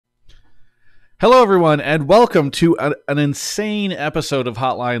Hello, everyone, and welcome to an insane episode of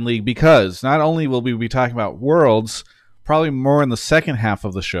Hotline League, because not only will we be talking about Worlds, probably more in the second half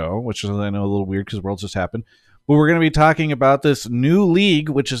of the show, which is, I know, a little weird because Worlds just happened, but we're going to be talking about this new league,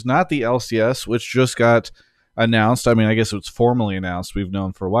 which is not the LCS, which just got announced. I mean, I guess it was formally announced. We've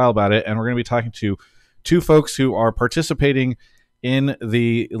known for a while about it, and we're going to be talking to two folks who are participating in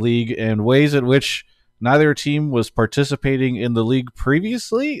the league in ways in which neither team was participating in the league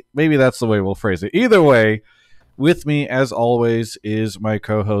previously. Maybe that's the way we'll phrase it. Either way, with me, as always, is my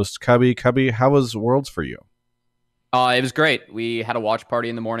co-host, Cubby. Cubby, how was Worlds for you? It was great. We had a watch party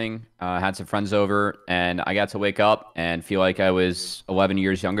in the morning, had some friends over, and I got to wake up and feel like I was 11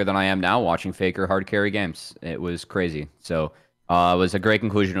 years younger than I am now watching Faker hard carry games. It was crazy. So it was a great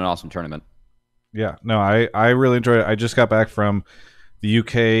conclusion to an awesome tournament. Yeah, no, I really enjoyed it. I just got back from the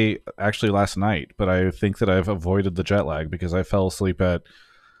UK actually last night, but I think that I've avoided the jet lag because I fell asleep at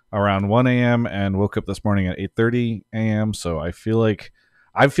around 1 a.m. and woke up this morning at 8:30 a.m. So I feel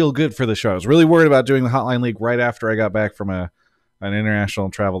good for the show. I was really worried about doing the Hotline League right after I got back from an international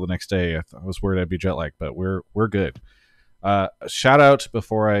travel the next day. I was worried I'd be jet lagged, but we're good. Shout out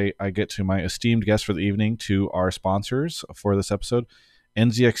before I get to my esteemed guest for the evening to our sponsors for this episode,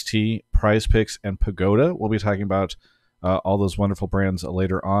 NZXT, Prize Picks, and Pagoda. We'll be talking about all those wonderful brands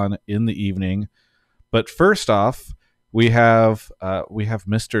later on in the evening. But first off, we have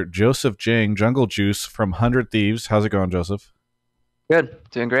Mr. Joseph Jang, JungleJuice from 100T's. How's it going, Joseph? Good.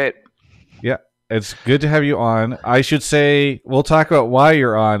 Doing great. Yeah, it's good to have you on. I should say we'll talk about why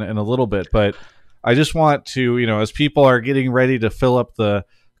you're on in a little bit, but I just want to, as people are getting ready to fill up the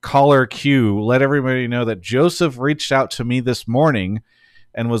caller queue, let everybody know that Joseph reached out to me this morning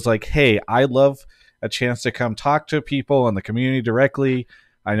and was like, hey, I love a chance to come talk to people in the community directly.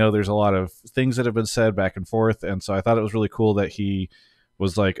 I know there's a lot of things that have been said back and forth, and so I thought it was really cool that he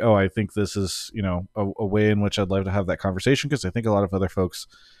was like, oh, I think this is, a way in which I'd love to have that conversation, because I think a lot of other folks,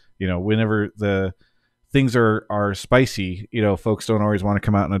 whenever the things are spicy, folks don't always want to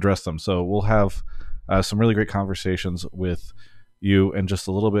come out and address them. So we'll have some really great conversations with you in just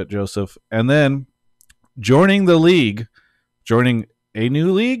a little bit, Joseph. And then joining a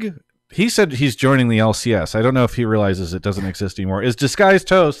new league, he said he's joining the LCS. I don't know if he realizes it doesn't exist anymore. Is Disguised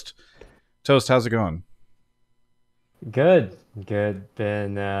Toast. Toast, how's it going? Good.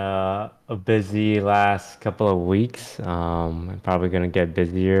 Been a busy last couple of weeks. I'm probably going to get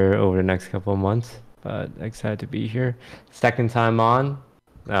busier over the next couple of months, but excited to be here. Second time on.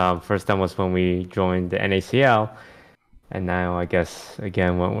 First time was when we joined the NACL, and now I guess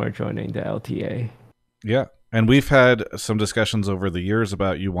again when we're joining the LTA. Yeah. And we've had some discussions over the years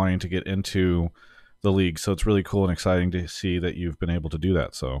about you wanting to get into the league, so it's really cool and exciting to see that you've been able to do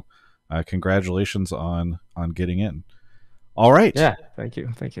that. So congratulations on getting in. All right. Yeah, thank you.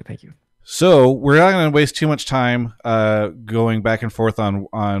 So we're not going to waste too much time going back and forth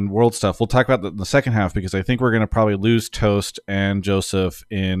on world stuff. We'll talk about that in the second half, because I think we're going to probably lose Toast and Joseph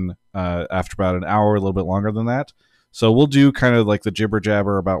in after about an hour, a little bit longer than that. So we'll do kind of like the jibber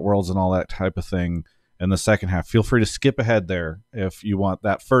jabber about worlds and all that type of thing in the second half. Feel free to skip ahead there if you want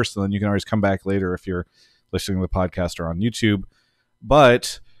that first, and then you can always come back later if you're listening to the podcast or on YouTube.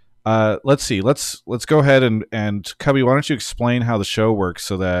 But let's see. Let's go ahead and Cubby, why don't you explain how the show works,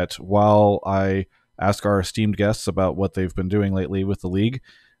 so that while I ask our esteemed guests about what they've been doing lately with the league,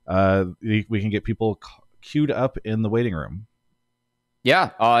 we can get people queued up in the waiting room. Yeah,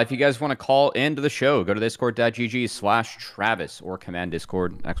 if you guys want to call into the show, go to discord.gg/Travis or command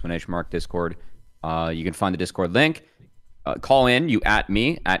Discord, !Discord. You can find the Discord link. Call in, you at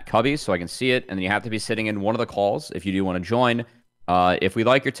me, at Cubby, so I can see it, and then you have to be sitting in one of the calls if you do want to join. If we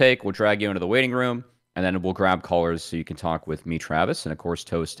like your take, we'll drag you into the waiting room, and then we'll grab callers so you can talk with me, Travis, and of course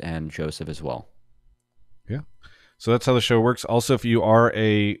Toast and Joseph as well. Yeah. So that's how the show works. Also, if you are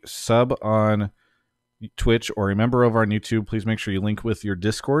a sub on Twitch or a member over on YouTube, please make sure you link with your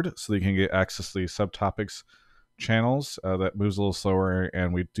Discord so that you can get access to the subtopics channels. That moves a little slower,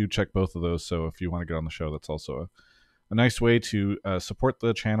 and we do check both of those. So if you want to get on the show, that's also a nice way to support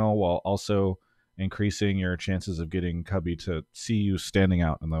the channel while also increasing your chances of getting Cubby to see you standing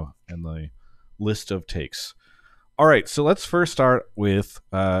out in the list of takes. All right, so let's first start with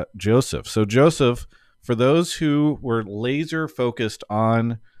Joseph. So Joseph, for those who were laser focused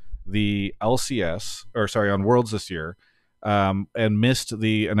on the LCS, on Worlds this year, and missed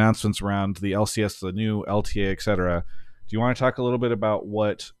the announcements around the LCS, the new LTA, etc., do you want to talk a little bit about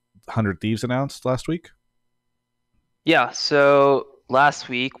what 100T's announced last week? Yeah, so last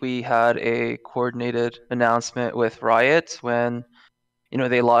week we had a coordinated announcement with Riot when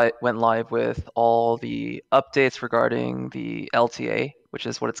they went live with all the updates regarding the LTA, which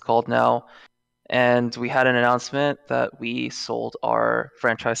is what it's called now. and we had an announcement that we sold our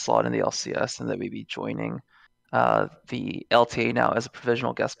franchise slot in the LCS and that we'd be joining the LTA now as a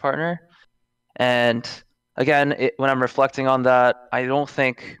provisional guest partner. And again, when I'm reflecting on that, I don't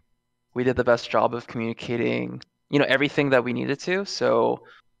think we did the best job of communicating, everything that we needed to. So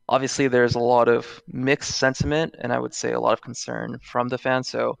obviously there's a lot of mixed sentiment and I would say a lot of concern from the fans.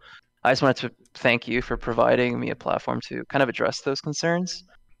 So I just wanted to thank you for providing me a platform to kind of address those concerns.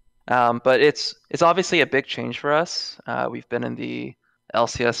 But it's obviously a big change for us. We've been in the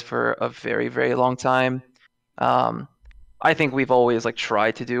LCS for a very, very long time. I think we've always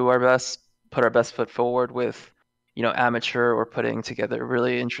tried to do our best, put our best foot forward with, amateur or putting together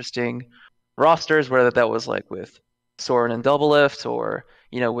really interesting rosters, whether that was with Soren and Double Lift or,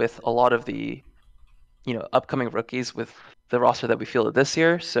 with a lot of the, upcoming rookies with the roster that we fielded this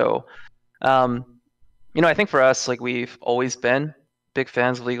year. So, I think for us, we've always been big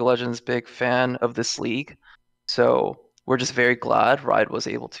fans of League of Legends, big fan of this league. So we're just very glad Riot was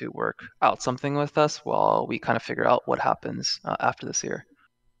able to work out something with us while we kind of figure out what happens after this year.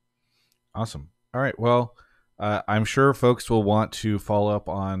 Awesome. All right. Well, I'm sure folks will want to follow up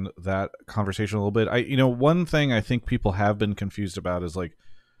on that conversation a little bit. One thing I think people have been confused about is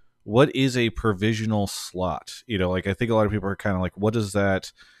what is a provisional slot? I think a lot of people are kind of what does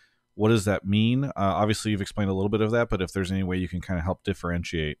that mean? Obviously, you've explained a little bit of that, but if there's any way you can kind of help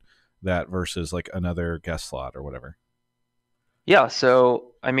differentiate that versus another guest slot or whatever. Yeah,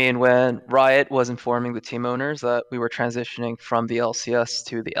 so when Riot was informing the team owners that we were transitioning from the LCS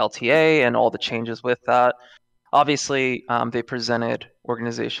to the LTA and all the changes with that, obviously they presented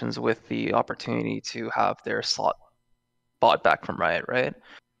organizations with the opportunity to have their slot bought back from Riot, right?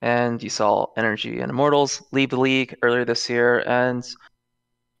 And you saw Energy and Immortals leave the league earlier this year, and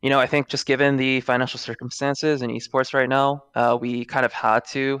I think just given the financial circumstances in esports right now, we kind of had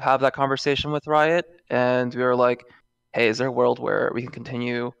to have that conversation with Riot, and we were like, hey, is there a world where we can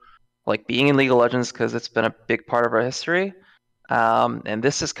continue being in League of Legends because it's been a big part of our history? And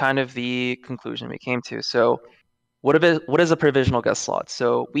this is kind of the conclusion we came to. So what is a provisional guest slot?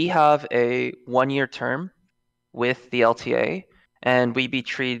 So we have a 1-year term with the LTA, and we'd be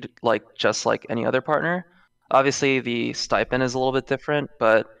treated just like any other partner. Obviously, the stipend is a little bit different,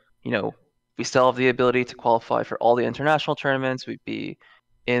 but we still have the ability to qualify for all the international tournaments. We'd be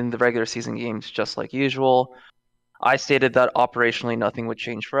in the regular season games just like usual. I stated that operationally nothing would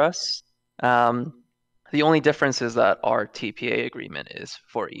change for us. The only difference is that our TPA agreement is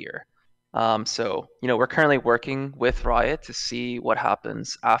for a year. So we're currently working with Riot to see what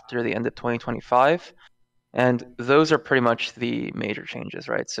happens after the end of 2025. And those are pretty much the major changes,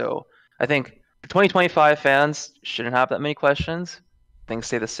 right? So I think the 2025 fans shouldn't have that many questions. Things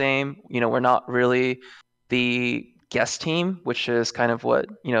stay the same. We're not really the guest team, which is kind of what,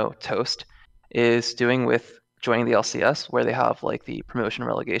 Toast is doing with joining the LCS, where they have the promotion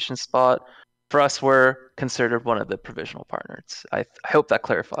relegation spot. For us, we're considered one of the provisional partners. I hope that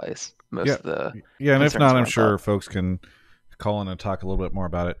clarifies most of the and if not, I'm sure folks can call in and talk a little bit more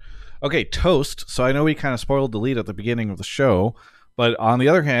about it. Okay, Toast. So I know we kind of spoiled the lead at the beginning of the show, but on the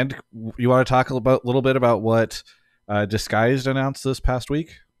other hand, you want to talk a little bit about what Disguised announced this past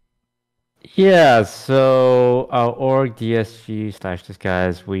week? Yeah, so our org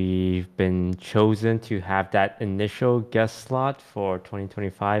DSG/Disguise, we've been chosen to have that initial guest slot for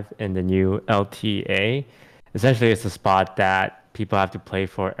 2025 in the new LTA. Essentially, it's a spot that people have to play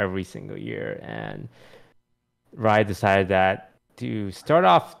for every single year, and Riot decided that to start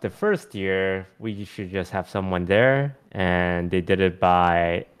off the first year, we should just have someone there, and they did it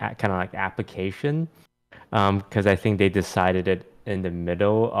by kind of application, because I think they decided it in the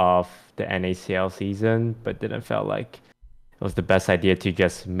middle of the NACL season, but didn't feel like it was the best idea to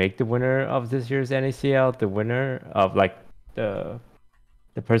just make the winner of this year's NACL the winner of the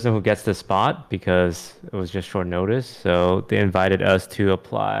person who gets the spot, because it was just short notice. So they invited us to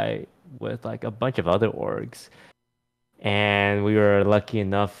apply with a bunch of other orgs, and we were lucky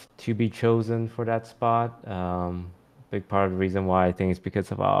enough to be chosen for that spot. Big part of the reason why I think is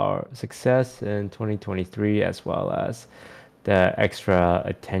because of our success in 2023, as well as the extra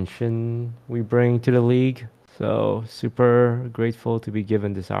attention we bring to the league. So super grateful to be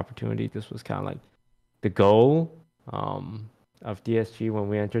given this opportunity. This was kind of the goal of DSG when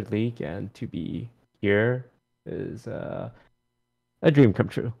we entered league, and to be here is a dream come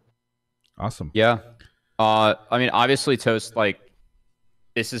true. Awesome. Yeah. Obviously, Toast,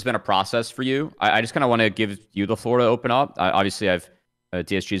 this has been a process for you. I just kind of want to give you the floor to open up. Obviously,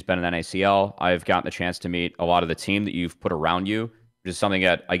 DSG's been in NACL. I've gotten the chance to meet a lot of the team that you've put around you, which is something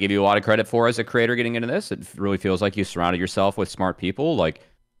that I give you a lot of credit for as a creator getting into this. It really feels like you surrounded yourself with smart people.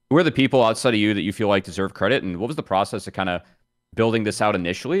 Who are the people outside of you that you feel like deserve credit, and what was the process of kind of building this out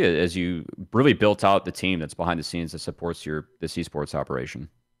initially as you really built out the team that's behind the scenes that supports this esports operation?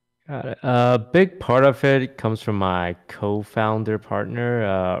 Got it. A big part of it comes from my co-founder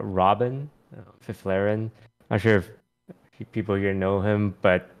partner, Robin Fiflaren. Not sure if people here know him,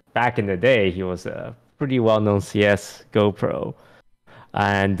 but back in the day, he was a pretty well-known CS GoPro,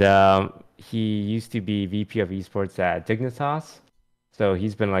 and he used to be VP of esports at Dignitas. So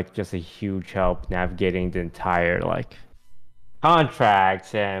he's been like just a huge help navigating the entire like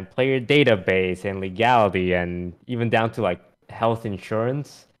contracts and player database and legality and even down to like health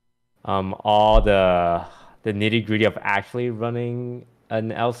insurance. All the nitty gritty of actually running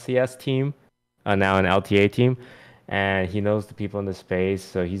an LCS team, now an LTA team, and he knows the people in the space,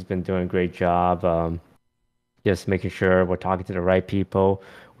 so he's been doing a great job. Just making sure we're talking to the right people.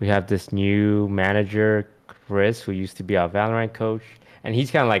 We have this new manager, Chris, who used to be our Valorant coach, and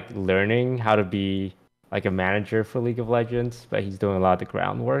he's kind of like learning how to be like a manager for League of Legends, but he's doing a lot of the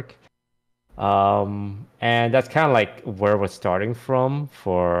groundwork. And that's kind of like where we're starting from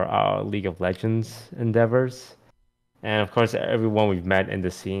for our League of Legends endeavors. And of course, everyone we've met in the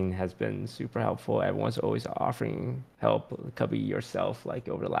scene has been super helpful. Everyone's always offering help. Cubby, yourself, like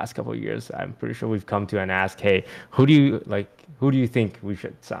over the last couple of years, I'm pretty sure we've come to and asked, "Hey, who do you think we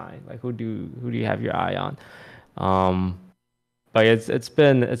should sign? Like, who do you have your eye on?" But it's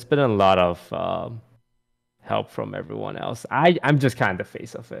been a lot of help from everyone else. I'm just kind of the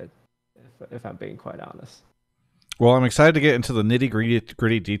face of it, if I'm being quite honest. Well, I'm excited to get into the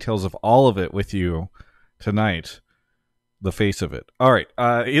nitty-gritty details of all of it with you tonight. The face of it. All right.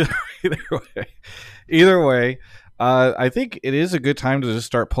 Either way, I think it is a good time to just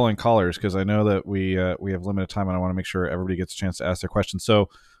start pulling callers because I know that we have limited time and I want to make sure everybody gets a chance to ask their questions. So,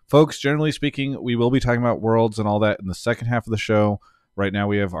 folks, generally speaking, we will be talking about Worlds and all that in the second half of the show. Right now,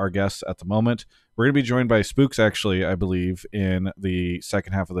 we have our guests at the moment. We're going to be joined by Spookz, actually, I believe, in the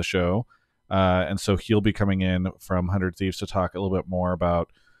second half of the show. And so he'll be coming in from 100T's to talk a little bit more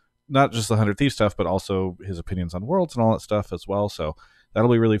about not just the 100T's stuff, but also his opinions on Worlds and all that stuff as well. So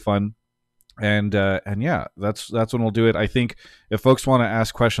that'll be really fun. And yeah, that's when we'll do it. I think if folks want to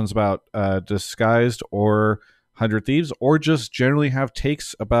ask questions about Disguised or 100T's or just generally have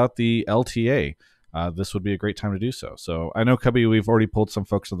takes about the LTA, this would be a great time to do so. So I know, Cubby, we've already pulled some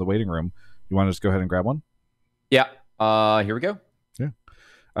folks in the waiting room. You want to just go ahead and grab one? Yeah. Here we go. Yeah.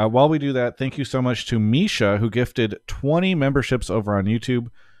 While we do that, thank you so much to Misha, who gifted 20 memberships over on YouTube.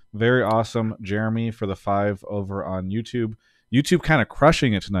 Very awesome. Jeremy for the 5 over on YouTube. YouTube kind of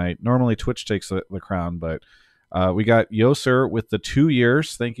crushing it tonight. Normally Twitch takes the crown, but we got Yoser with the 2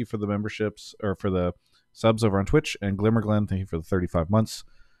 years. Thank you for the memberships or for the subs over on Twitch. And Glimmerglen, thank you for the 35 months.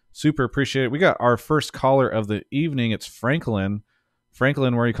 Super appreciate it. We got our first caller of the evening. It's Franklin.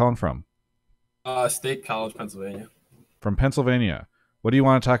 Franklin, where are you calling from? State College, Pennsylvania. From Pennsylvania. What do you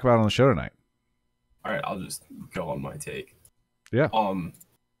want to talk about on the show tonight? All right, I'll just go on my take. Yeah.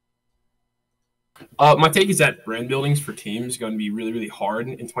 My take is that brand buildings for teams is going to be really, really hard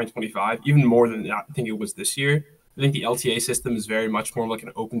in 2025, even more than I think it was this year. I think the LTA system is very much more like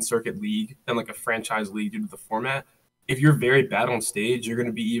an open circuit league than like a franchise league due to the format. If you're very bad on stage, you're going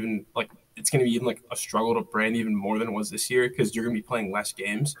to be even like it's going to be even like a struggle to brand even more than it was this year because you're going to be playing less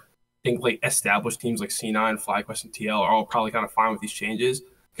games. I think like established teams like C9, FlyQuest, and TL are all probably kind of fine with these changes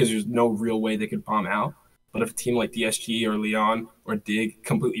because there's no real way they could bomb out. But if a team like DSG or Lyon or Dig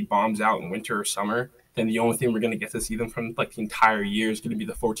completely bombs out in winter or summer, then the only thing we're going to get to see them from like the entire year is going to be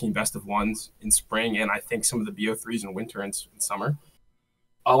the 14 best of ones in spring, and I think some of the BO3s in winter and in summer.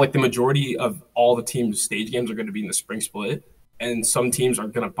 Like the majority of all the teams' stage games are going to be in the spring split, and some teams are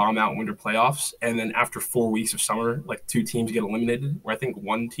going to bomb out in winter playoffs, and then after 4 weeks of summer, like 2 teams get eliminated, or I think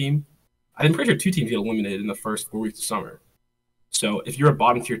I'm pretty sure 2 teams get eliminated in the first 4 weeks of summer. So if you're a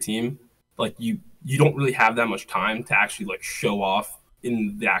bottom tier team, like you don't really have that much time to actually like show off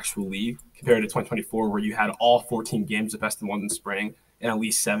in the actual league compared to 2024, where you had all 14 games of best of ones in spring and at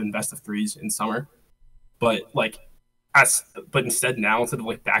least 7 best of 3s in summer. But instead now, instead of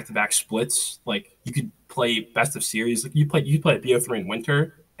like back-to-back splits, like you could play best of series. Like you play a BO3 in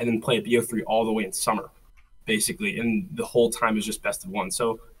winter and then play a BO3 all the way in summer, basically, and the whole time is just best of 1.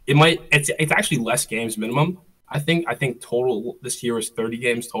 So it's actually less games minimum. I think total this year is 30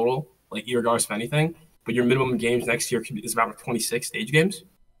 games total, like regardless of anything. But your minimum games next year is about 26 stage games.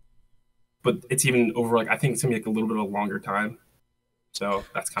 But it's even over I think it's gonna be like a little bit of a longer time. So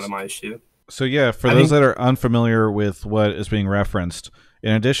that's kind of my issue. So yeah, for those that are unfamiliar with what is being referenced,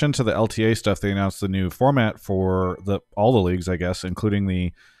 in addition to the LTA stuff, they announced the new format for all the leagues, I guess, including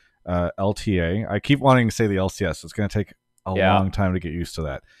the LTA. I keep wanting to say the LCS. It's going to take a long time to get used to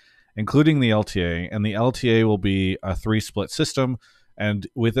that, including the LTA. And the LTA will be a 3-split system. And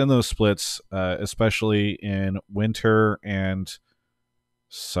within those splits, especially in winter and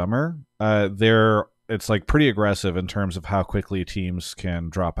summer, it's like pretty aggressive in terms of how quickly teams can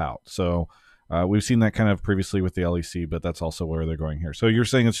drop out. So we've seen that kind of previously with the LEC, but that's also where they're going here. So you're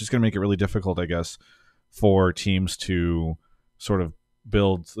saying it's just going to make it really difficult, I guess, for teams to sort of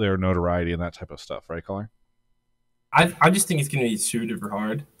build their notoriety and that type of stuff, right, Colin? I just think it's going to be super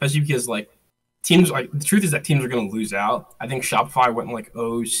hard, especially because like teams, like the truth is that teams are going to lose out. I think Shopify went in like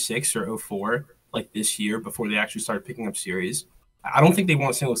 06 or 04 like this year before they actually started picking up series. I don't think they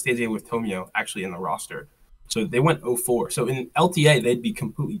won a single stage game with Tomio actually in the roster. So they went 04. So in LTA, they'd be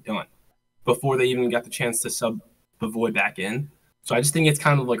completely done before they even got the chance to sub the Void back in. So I just think it's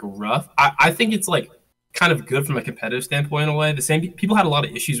kind of like rough. I think it's like kind of good from a competitive standpoint in a way. The same people had a lot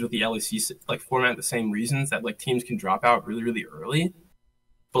of issues with the LEC like format, the same reasons that like teams can drop out really early.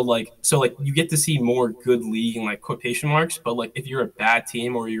 But like, so like you get to see more good league in like quotation marks. But like if you're a bad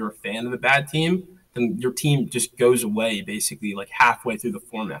team or you're a fan of a bad team, then your team just goes away basically like halfway through the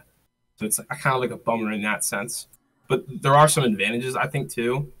format. So it's like, kind of like a bummer in that sense. But there are some advantages, I think,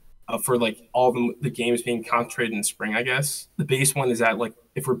 too, for like all the games being concentrated in spring, I guess. The biggest one is that like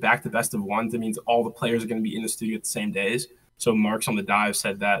if we're back to best of ones, that means all the players are going to be in the studio at the same days. So Marks on the Dive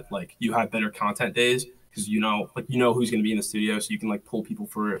said that like you have better content days because you know who's going to be in the studio, so you can like pull people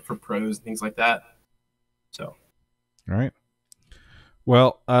for pros and things like that. So, all right.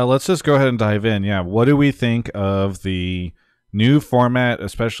 Well, let's just go ahead and dive in. Yeah, what do we think of the new format,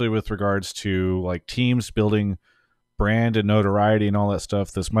 especially with regards to like teams building brand and notoriety and all that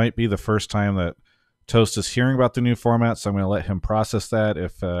stuff? This might be the first time that Toast is hearing about the new format, so I'm going to let him process that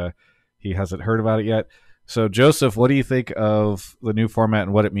if he hasn't heard about it yet. So, Joseph, what do you think of the new format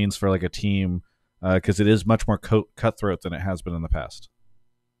and what it means for like a team? Because it is much more cutthroat than it has been in the past.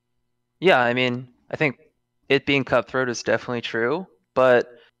 Yeah, I mean, I think it being cutthroat is definitely true, but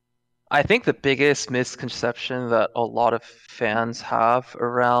I think the biggest misconception that a lot of fans have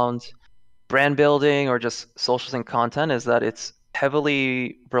around brand building or just socials and content is that it's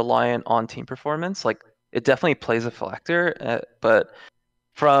heavily reliant on team performance. Like it definitely plays a factor, but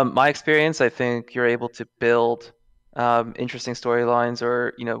from my experience, I think you're able to build interesting storylines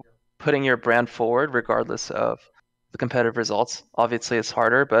or, putting your brand forward regardless of the competitive results. Obviously, it's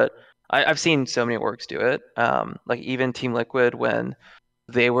harder, but I've seen so many orgs do it. Like even Team Liquid, when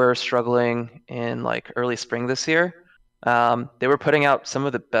they were struggling in like early spring this year, they were putting out some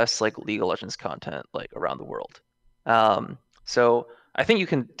of the best like League of Legends content like around the world. So I think you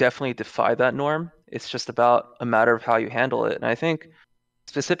can definitely defy that norm. It's just about a matter of how you handle it. And I think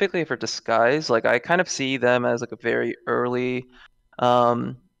specifically for Disguise, like I kind of see them as like a very early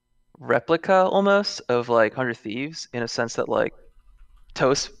replica almost of like 100 Thieves, in a sense that like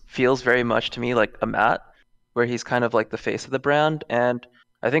Toast feels very much to me like a Matt, where he's kind of like the face of the brand. And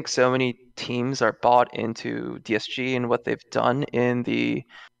I think so many teams are bought into DSG and what they've done in the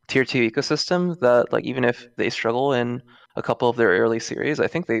tier 2 ecosystem that like even if they struggle in a couple of their early series, I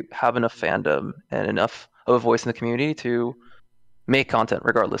think they have enough fandom and enough of a voice in the community to make content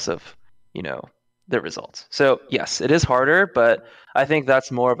regardless of, their results. So yes, it is harder, but I think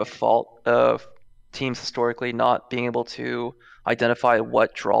that's more of a fault of teams historically not being able to identify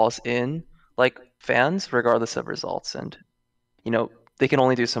what draws in like fans regardless of results. And, they can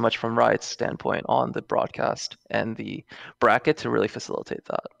only do so much from Riot's standpoint on the broadcast and the bracket to really facilitate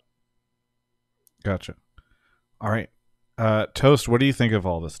that. Gotcha. All right. Toast, what do you think of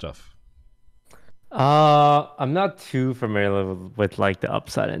all this stuff? I'm not too familiar with like the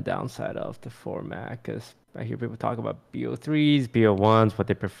upside and downside of the format, because I hear people talk about BO3s, BO1s, what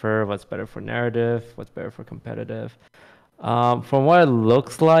they prefer, what's better for narrative, what's better for competitive. From what it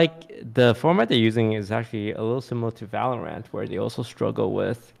looks like, the format they're using is actually a little similar to Valorant, where they also struggle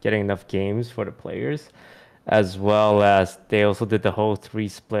with getting enough games for the players, as well as they also did the whole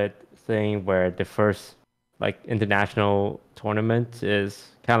 3-split thing where the first like international tournament is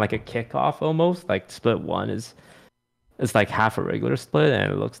kind of like a kickoff almost. Like split 1 is like half a regular split,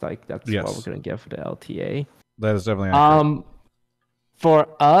 and it looks like that's what we're gonna get for the LTA. That is definitely accurate. For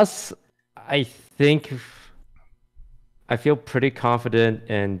us, I think I feel pretty confident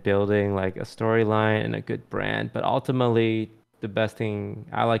in building like a storyline and a good brand, but ultimately the best thing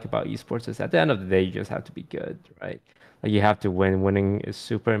I like about esports is at the end of the day you just have to be good, right? Like you have to win. Winning is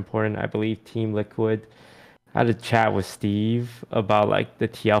super important. I believe Team Liquid, I had a chat with Steve about like the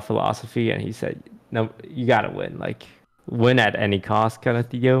TL philosophy, and he said, "No, you gotta win. Like win at any cost, kind of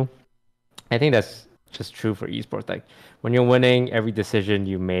deal." I think that's just true for esports. Like when you're winning, every decision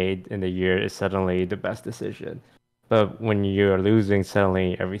you made in the year is suddenly the best decision. But when you're losing,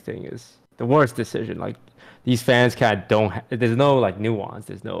 suddenly everything is the worst decision. Like these fans kind of don't. There's no like nuance.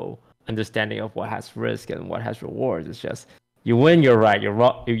 There's no understanding of what has risk and what has rewards. It's just you win, you're right. You're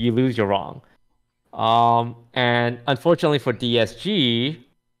wrong. You lose, you're wrong. And unfortunately for DSG,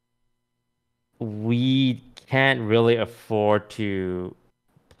 we can't really afford to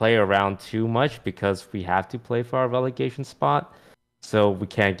play around too much because we have to play for our relegation spot. So we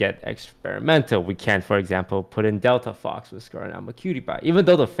can't get experimental. We can't, for example, put in Delta Fox with Scarnama Cutie Pie. Even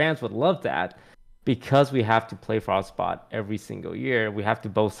though the fans would love that, because we have to play for our spot every single year, we have to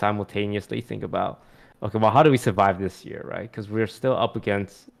both simultaneously think about, okay, well, how do we survive this year, right? Because we're still up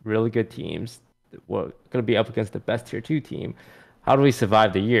against really good teams. We're going to be up against the best tier 2 team. How do we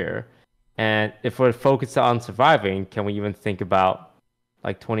survive the year? And if we're focused on surviving, can we even think about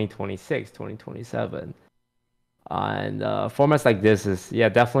like 2026, 2027? And formats like this is,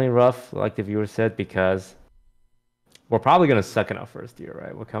 definitely rough, like the viewer said, because we're probably going to suck in our first year,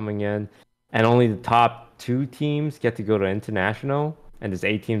 right? We're coming in, and only the top 2 teams get to go to international, and there's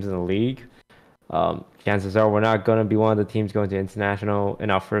 8 teams in the league. Chances are we're not going to be one of the teams going to international in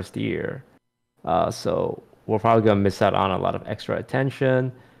our first year. So we're probably going to miss out on a lot of extra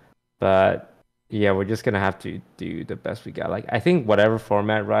attention. But yeah, we're just going to have to do the best we got. Like, I think whatever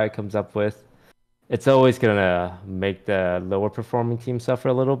format Riot comes up with, it's always going to make the lower performing team suffer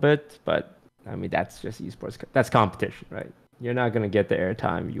a little bit. But I mean, that's just esports. That's competition, right? You're not going to get the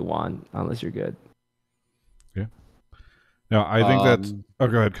airtime you want unless you're good. Yeah. No, I think that's... Oh,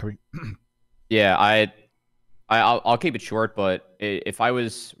 go ahead, Cody. Yeah, I'll keep it short, but if I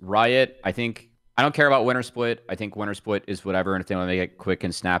was Riot, I think I don't care about winner split. I think winner split is whatever, and if they want to make it quick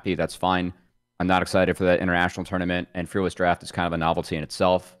and snappy, that's fine. I'm not excited for that international tournament, and Fearless Draft is kind of a novelty in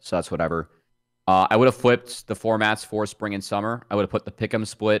itself, so that's whatever. I would have flipped the formats for spring and summer. I would have put the pick'em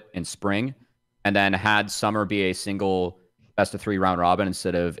split in spring, and then had summer be a single best-of-3 round robin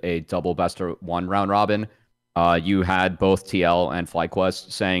instead of a double best-of-1 round robin. You had both TL and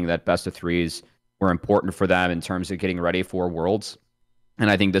FlyQuest saying that best-of-3s were important for them in terms of getting ready for Worlds.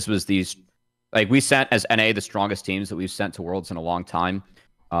 And I think this was these... Like, we sent, as NA, the strongest teams that we've sent to Worlds in a long time.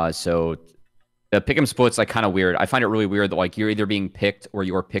 So the pick'em split's like kind of weird. I find it really weird that like you're either being picked or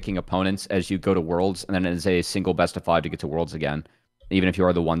you're picking opponents as you go to Worlds, and then it's a single best-of-5 to get to Worlds again, even if you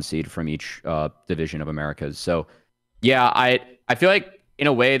are the 1 seed from each division of Americas. So, yeah, I feel like, in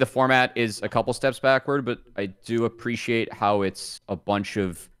a way, the format is a couple steps backward, but I do appreciate how it's a bunch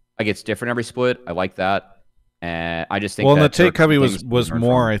of... Like, it's different every split. I like that. And I just think well, that and the take Cubby was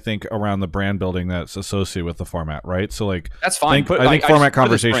more, from. I think, around the brand building that's associated with the format, right? So, like, that's fine. I think format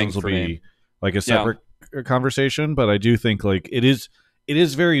conversations will be like a separate conversation, but I do think like it is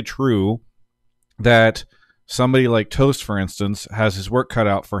very true that somebody like Toast, for instance, has his work cut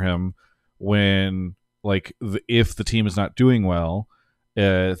out for him when like if the team is not doing well,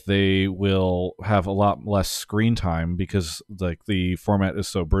 they will have a lot less screen time because like the format is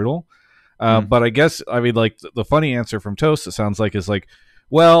so brutal. But I guess, I mean, like, the funny answer from Toast, it sounds like, is like,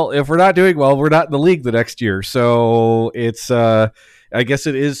 well, if we're not doing well, we're not in the league the next year. So it's, I guess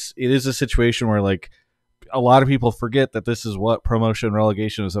it is a situation where, like, a lot of people forget that this is what promotion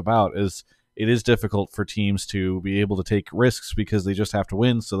relegation is about, is it is difficult for teams to be able to take risks because they just have to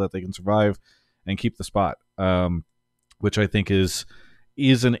win so that they can survive and keep the spot, which I think is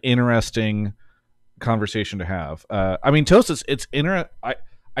an interesting conversation to have. I mean, Toast, it's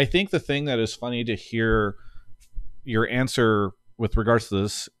I think the thing that is funny to hear your answer with regards to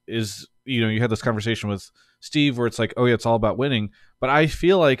this is, you know, you had this conversation with Steve where it's like, oh yeah, it's all about winning. But I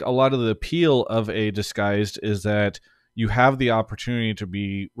feel like a lot of the appeal of a Disguised is that you have the opportunity to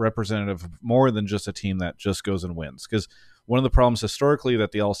be representative of more than just a team that just goes and wins. Because one of the problems historically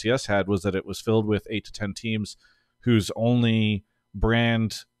that the LCS had was that it was filled with 8 to 10 teams whose only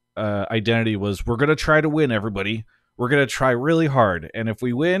brand identity was, we're going to try to win, everybody. We're going to try really hard. And if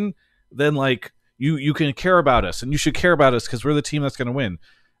we win, then like you can care about us, and you should care about us because we're the team that's going to win.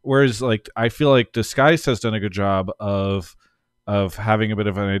 Whereas like I feel like Disguised has done a good job of having a bit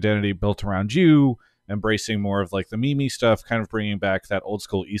of an identity built around you, embracing more of like the meme stuff, kind of bringing back that old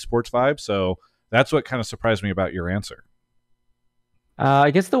school esports vibe. So that's what kind of surprised me about your answer. I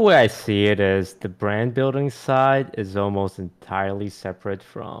guess the way I see it is the brand building side is almost entirely separate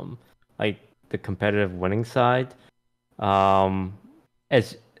from like the competitive winning side.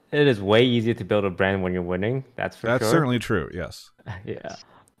 It is way easier to build a brand when you're winning. That's for sure. That's certainly true. Yes. Yeah,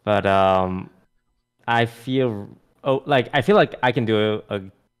 but I feel like I can do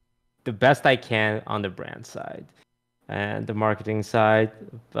the best I can on the brand side and the marketing side,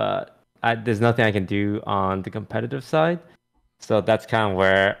 but there's nothing I can do on the competitive side. So that's kind of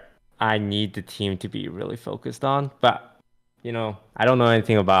where I need the team to be really focused on. But, I don't know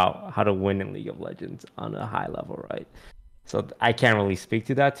anything about how to win in League of Legends on a high level, right? So I can't really speak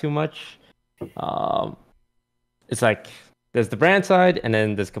to that too much. It's like there's the brand side and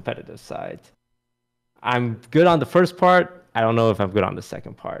then there's competitive side. I'm good on the first part. I don't know if I'm good on the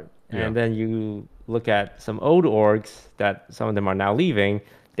second part. Yeah. And then you look at some old orgs that some of them are now leaving.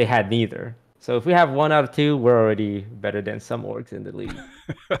 They had neither. So if we have 1 out of 2, we're already better than some orgs in the league.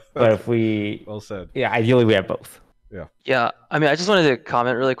 But if we... Well said. Yeah, ideally we have both. Yeah. Yeah, I mean, I just wanted to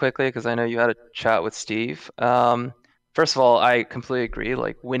comment really quickly because I know you had a chat with Steve. First of all, I completely agree.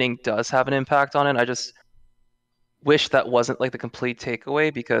 Like, winning does have an impact on it. I just wish that wasn't like the complete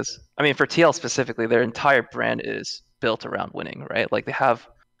takeaway because, I mean, for TL specifically, their entire brand is built around winning, right? Like, they have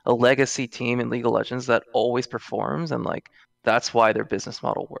a legacy team in League of Legends that always performs, and like that's why their business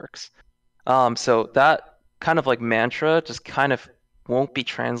model works. So that kind of like mantra just kind of won't be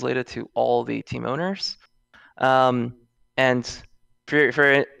translated to all the team owners. And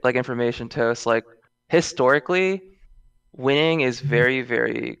for like information, Toast, like historically, winning is very,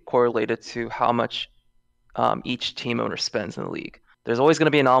 very correlated to how much each team owner spends in the league. There's always going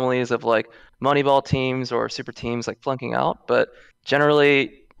to be anomalies of like Moneyball teams or super teams like flunking out, but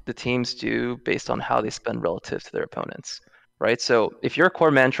generally the teams do based on how they spend relative to their opponents, right? So if your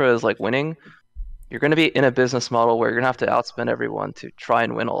core mantra is like winning, you're going to be in a business model where you're going to have to outspend everyone to try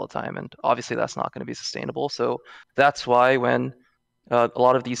and win all the time. And obviously that's not going to be sustainable. So that's why when a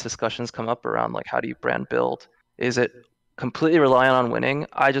lot of these discussions come up around like how do you brand build, is it completely reliant on winning?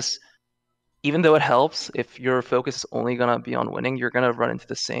 Even though it helps, if your focus is only going to be on winning, you're going to run into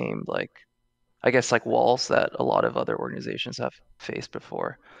the same, like, I guess, like walls that a lot of other organizations have faced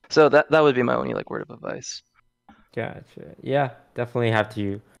before. So that would be my only like word of advice. Gotcha. Yeah, definitely have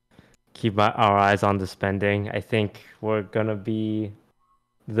to keep our eyes on the spending. I think we're going to be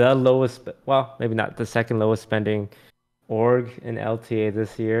the lowest, well, maybe not the second lowest spending org in LTA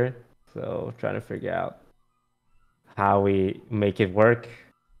this year. So trying to figure out how we make it work.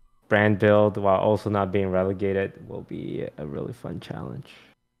 Brand build while also not being relegated will be a really fun challenge.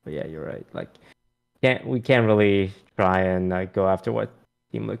 But yeah, you're right. Like, we can't really try and go after what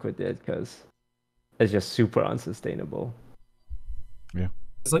Team Liquid did because it's just super unsustainable. Yeah.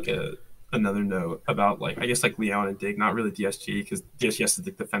 It's like another note about like I guess like Lyon and Dig, not really DSG because DSG has to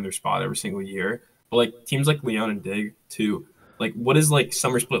defend their spot every single year. But like teams like Lyon and Dig too. Like, what does like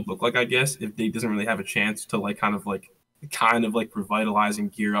summer split look like? I guess if Dig doesn't really have a chance to like kind of revitalize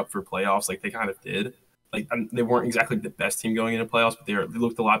and gear up for playoffs like they kind of did. Like they weren't exactly the best team going into playoffs, but they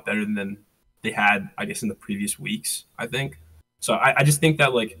looked a lot better than they had, I guess, in the previous weeks, I think. So I just think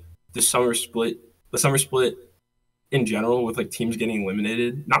that like the summer split in general with like teams getting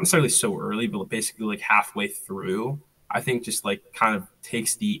eliminated, not necessarily so early, but basically like halfway through, I think just like kind of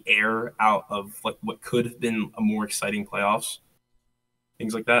takes the air out of like what could have been a more exciting playoffs.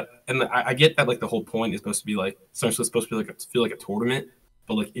 Things like that, and I get that like the whole point is supposed to be like essentially supposed to be like feel like a tournament,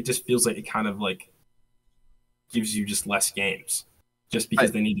 but like it just feels like it kind of like gives you just less games, just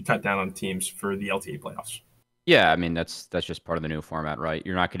because they need to cut down on teams for the LTA playoffs. Yeah, I mean that's just part of the new format, right?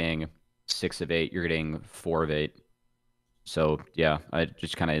 You're not getting 6 of 8, you're getting 4 of 8. So yeah, it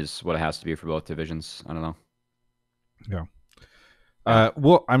just kind of is what it has to be for both divisions. I don't know. Yeah.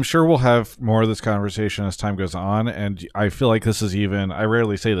 Well, I'm sure we'll have more of this conversation as time goes on, and I feel like this is even, I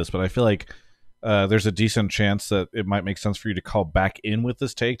rarely say this, but I feel like there's a decent chance that it might make sense for you to call back in with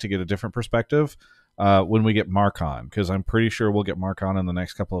this take to get a different perspective when we get Mark on, because I'm pretty sure we'll get Mark on in the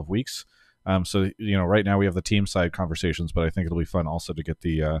next couple of weeks. So, right now we have the team side conversations, but I think it'll be fun also to get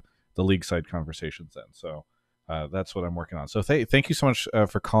the league side conversations then. So that's what I'm working on. So thank you so much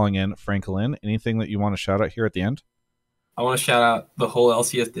for calling in, Franklin. Anything that you want to shout out here at the end? I want to shout out the whole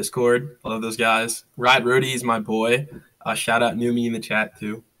LCS Discord. I love those guys. Ride Rody is my boy. Shout out Numi in the chat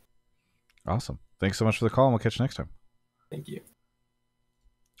too. Awesome. Thanks so much for the call, and we'll catch you next time. Thank you.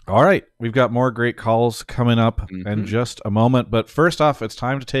 All right. We've got more great calls coming up in just a moment. But first off, it's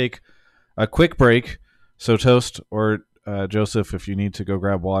time to take a quick break. So Toast or Joseph, if you need to go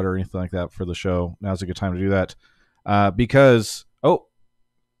grab water or anything like that for the show, now's a good time to do that. Because,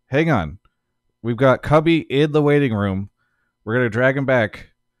 hang on. We've got Cubby in the waiting room. We're going to drag him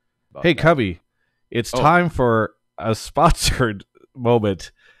back. Hey, Cubby, it's time for a sponsored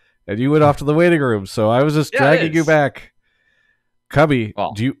moment. And you went off to the waiting room, so I was just dragging you back. Cubby,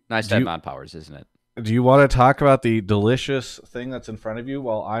 nice to have mod powers, isn't it? Do you want to talk about the delicious thing that's in front of you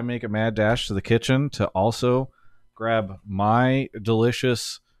while I make a mad dash to the kitchen to also grab my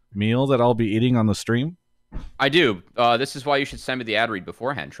delicious meal that I'll be eating on the stream? I do. This is why you should send me the ad read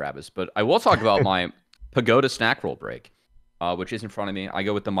beforehand, Travis. But I will talk about my Pagoda snack roll break. which is in front of me. I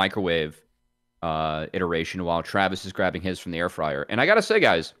go with the microwave iteration while Travis is grabbing his from the air fryer. And I gotta say,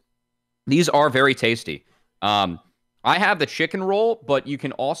 guys, these are very tasty. I have the chicken roll, but you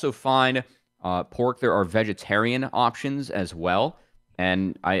can also find pork. There are vegetarian options as well.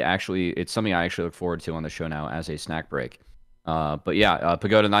 And it's something I actually look forward to on the show now as a snack break. But yeah,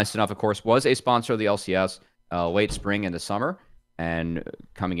 Pagoda Nice Enough, of course, was a sponsor of the LCS late spring into summer, and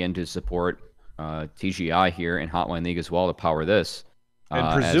coming in to support TGI here in Hotline League as well to power this.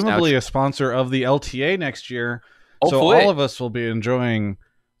 And presumably a sponsor of the LTA next year. Hopefully. So all of us will be enjoying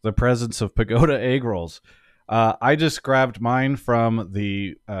the presence of Pagoda egg rolls. I just grabbed mine from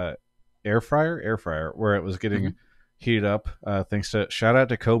the air fryer, where it was getting heated up. Shout out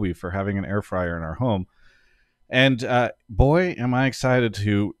to Kobe for having an air fryer in our home. And boy, am I excited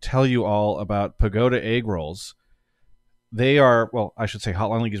to tell you all about Pagoda egg rolls. They are, well, I should say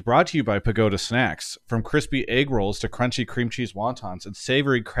Hotline League is brought to you by Pagoda Snacks. From crispy egg rolls to crunchy cream cheese wontons and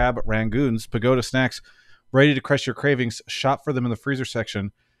savory crab rangoons, Pagoda Snacks, ready to crush your cravings. Shop for them in the freezer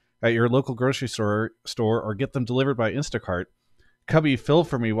section at your local grocery store or get them delivered by Instacart. Cubby, fill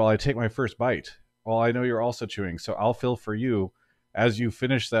for me while I take my first bite. Well, I know you're also chewing, so I'll fill for you as you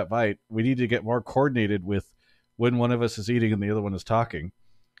finish that bite. We need to get more coordinated with when one of us is eating and the other one is talking.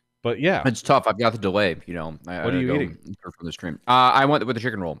 But yeah, it's tough. I've got the delay. What are you eating from the stream? I went with the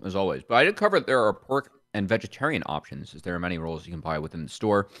chicken roll as always, but I did cover that there are pork and vegetarian options, as there are many rolls you can buy within the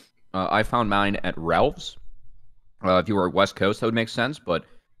store. I found mine at Ralph's. If you were West Coast, that would make sense. But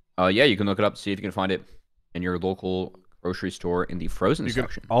yeah, you can look it up, see if you can find it in your local grocery store in the frozen section.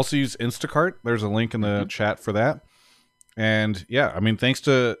 You can also use Instacart. There's a link in the chat for that. And yeah, I mean, thanks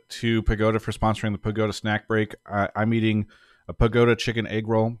to Pagoda for sponsoring the Pagoda Snack Break. I'm eating a Pagoda chicken egg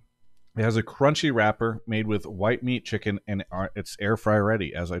roll. It has a crunchy wrapper made with white meat chicken, and it's air fry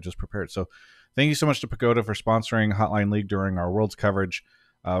ready, as I just prepared. So thank you so much to Pagoda for sponsoring Hotline League during our Worlds coverage.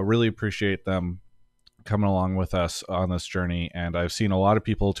 Really appreciate them coming along with us on this journey. And I've seen a lot of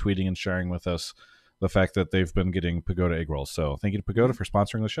people tweeting and sharing with us the fact that they've been getting Pagoda egg rolls. So thank you to Pagoda for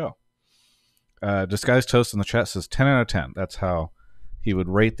sponsoring the show. Disguised Toast in the chat says 10 out of 10. That's how he would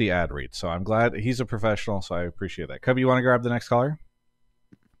rate the ad read. So I'm glad he's a professional, so I appreciate that. Cubby, you want to grab the next caller?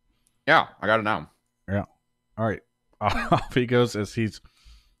 Yeah, I got it now. Yeah. All right. Off he goes as he's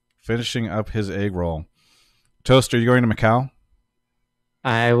finishing up his egg roll. Toast, are you going to Macau?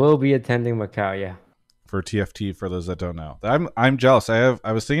 I will be attending Macau, yeah. For TFT, for those that don't know. I'm jealous.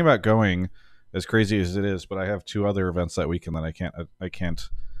 I was thinking about going, as crazy as it is, but I have 2 other events that weekend that I can't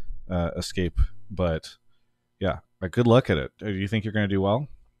escape. But yeah, good luck at it. Do you think you're going to do well?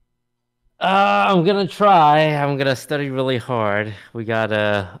 I'm gonna try. I'm gonna study really hard. We got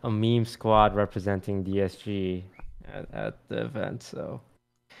a meme squad representing DSG at the event, so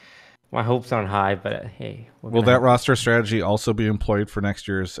my hopes aren't high. But hey, will that roster strategy also be employed for next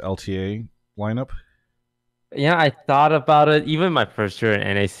year's LTA lineup? Yeah, I thought about it. Even my first year in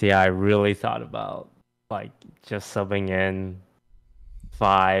NAC, I really thought about just subbing in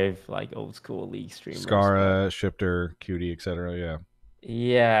 5 old school league streamers. Skara, Shifter, Cutie, etc. Yeah.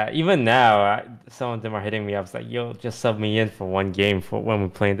 Yeah, even now, some of them are hitting me up. It's like, yo, just sub me in for 1 game for when we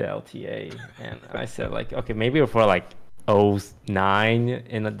play in the LTA. And I said, okay, maybe for 09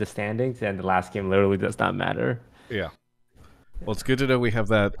 in the standings, and the last game literally does not matter. Yeah. Well, it's good to know we have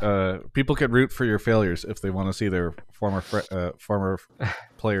that. People can root for your failures if they want to see their former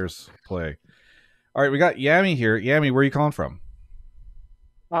players play. All right, we got Yami here. Yami, where are you calling from?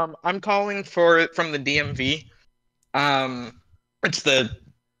 I'm calling from the DMV. It's the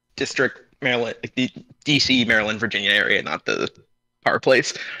District Maryland, the DC, Maryland, Virginia area, not the our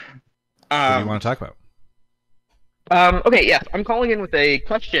place. What do you want to talk about? Okay, yeah, I'm calling in with a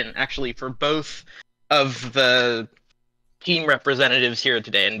question, actually, for both of the team representatives here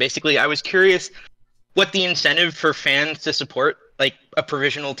today. And basically, I was curious what the incentive for fans to support a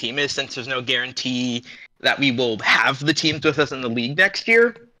provisional team is, since there's no guarantee that we will have the teams with us in the league next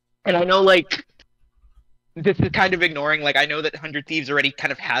year. And I know, this is kind of ignoring, I know that 100T's already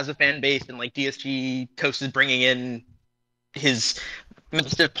kind of has a fan base, and DSG Toast is bringing in his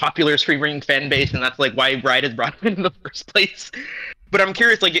most popular streaming fan base, and that's why Riot has brought him in the first place. But I'm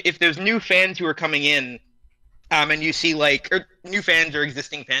curious, if there's new fans who are coming in, and you see or new fans or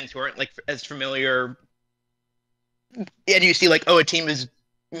existing fans who aren't as familiar, and you see a team is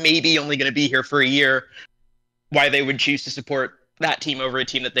maybe only going to be here for a year, why they would choose to support that team over a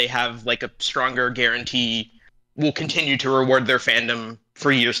team that they have a stronger guarantee will continue to reward their fandom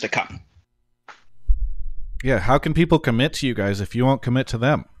for years to come. Yeah, how can people commit to you guys if you won't commit to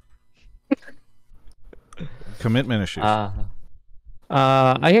them? Commitment issues. I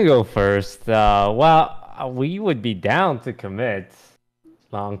can go first. Well, We would be down to commit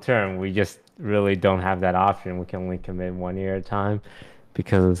long term. We just really don't have that option. We can only commit 1 year at a time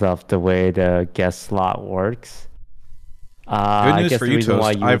because of the way the guest slot works. Good I news guess for the you, reason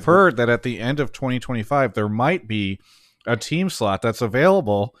why Toast. you I've would- heard that at the end of 2025, there might be a team slot that's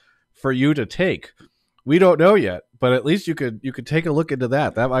available for you to take. We don't know yet, but at least you could take a look into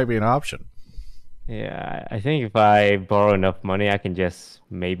that. That might be an option. Yeah, I think if I borrow enough money, I can just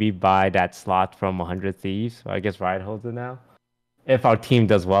maybe buy that slot from 100 Thieves. I guess Riot holds it now. If our team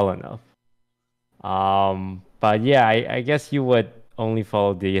does well enough. But yeah, I guess you would only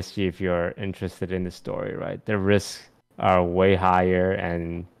follow DSG if you're interested in the story, right? The risks are way higher,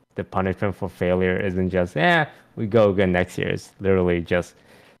 and the punishment for failure isn't just, we go again next year. It's literally just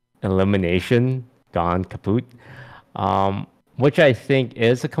elimination, gone, kaput. Which I think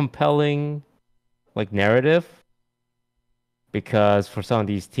is a compelling narrative, because for some of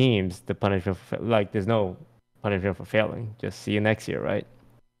these teams, the punishment there's no punishment for failing. Just see you next year, right?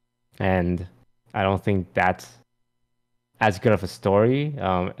 And I don't think that's as good of a story,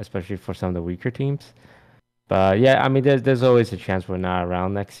 especially for some of the weaker teams. But yeah, I mean, there's always a chance we're not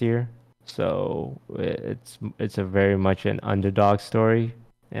around next year, so it's a very much an underdog story,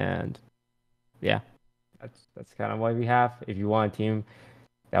 and yeah, that's kind of why we have. If you want a team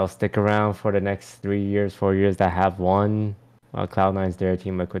that will stick around for the next 3 years, 4 years, that have won, well, Cloud9's there,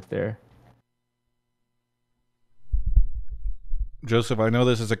 Team Liquid's there. Joseph, I know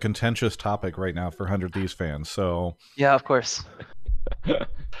this is a contentious topic right now for 100 Thieves fans, so Yeah, of course.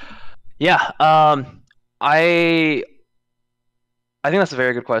 Yeah, I think that's a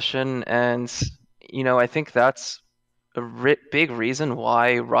very good question, and I think that's a big reason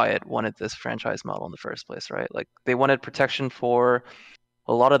why Riot wanted this franchise model in the first place, right? Like, they wanted protection for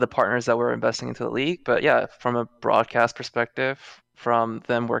a lot of the partners that were investing into the league, but yeah, from a broadcast perspective, from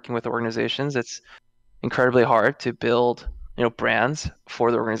them working with organizations, it's incredibly hard to build brands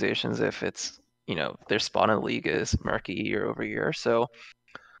for the organizations if it's their spot in the league is murky year over year. So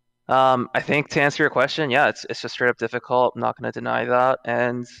I think to answer your question, yeah, it's just straight up difficult. I'm not going to deny that.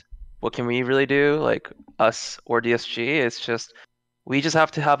 And what can we really do, like us or DSG? It's just we just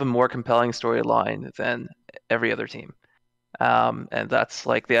have to have a more compelling storyline than every other team. And that's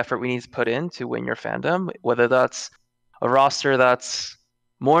like the effort we need to put in to win your fandom, whether that's a roster that's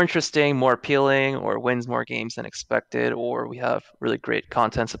more interesting, more appealing, or wins more games than expected, or we have really great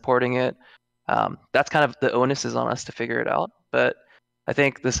content supporting it. That's kind of the onus is on us to figure it out. But I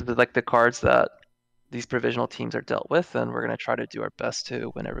think this is like the cards that these provisional teams are dealt with, and we're going to try to do our best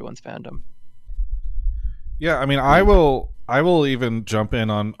to win everyone's fandom. yeah, I mean, I will even jump in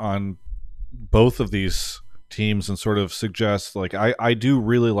on both of these teams and sort of suggest, like, I do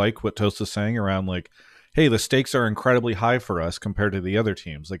really like what Toast is saying around, like, hey, the stakes are incredibly high for us compared to the other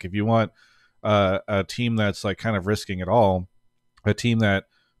teams. Like, if you want a team that's like kind of risking it all, a team that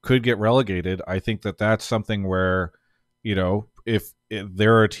could get relegated, I think that that's something where, if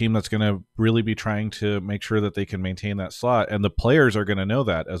they're a team that's going to really be trying to make sure that they can maintain that slot, and the players are going to know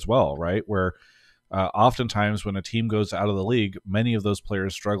that as well, right? Where oftentimes when a team goes out of the league, many of those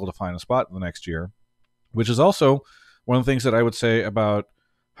players struggle to find a spot in the next year, which is also one of the things that I would say about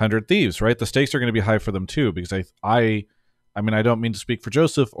 100 Thieves, right? The stakes are going to be high for them too, because I mean, I don't mean to speak for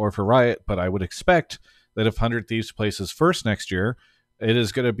Joseph or for Riot, but I would expect that if 100 Thieves places first next year, it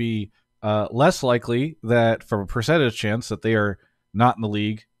is going to be less likely that, from a percentage chance, that they are not in the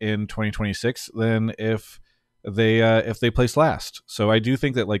league in 2026 than if they place last. So I do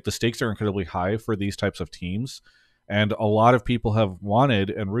think that, like, the stakes are incredibly high for these types of teams, and a lot of people have wanted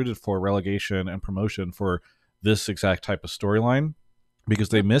and rooted for relegation and promotion for this exact type of storyline because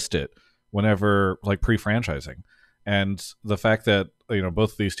they missed it whenever, like, pre-franchising. And the fact that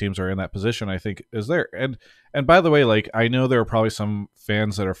both of these teams are in that position, I think, is there. And by the way, like, I know there are probably some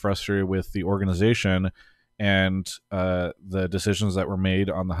fans that are frustrated with the organization and the decisions that were made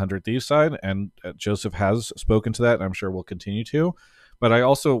on the 100 Thieves side, and Joseph has spoken to that, and I'm sure will continue to. But I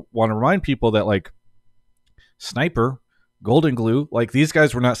also want to remind people that, like, Sniper, Golden Glue, like, these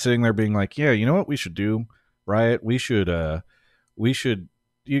guys were not sitting there being like, yeah, you know what we should do, Riot? We should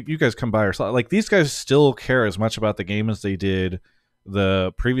you guys come by our slot. Like, these guys still care as much about the game as they did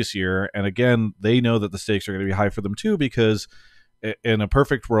the previous year. And again, they know that the stakes are going to be high for them too, because in a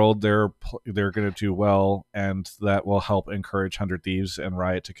perfect world, they're going to do well, and that will help encourage 100 Thieves and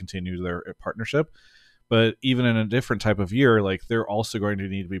Riot to continue their partnership. But even in a different type of year, like, they're also going to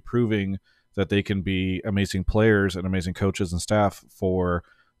need to be proving that they can be amazing players and amazing coaches and staff for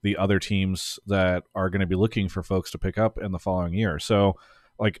the other teams that are going to be looking for folks to pick up in the following year. So,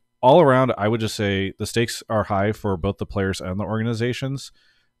 like, all around, I would just say the stakes are high for both the players and the organizations.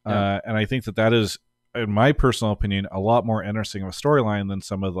 Yeah. And I think that is in my personal opinion, a lot more interesting of a storyline than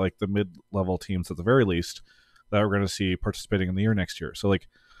some of like the mid-level teams at the very least that we're going to see participating in the year next year. So like,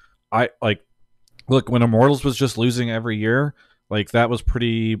 look, when Immortals was just losing every year, like that was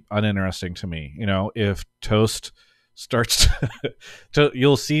pretty uninteresting to me. You know, if Toast starts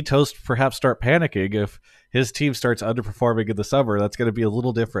you'll see Toast perhaps start panicking if his team starts underperforming in the summer. That's going to be a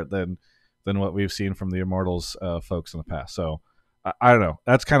little different than what we've seen from the Immortals folks in the past. So I don't know.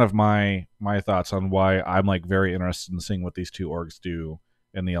 That's kind of my thoughts on why I'm like very interested in seeing what these two orgs do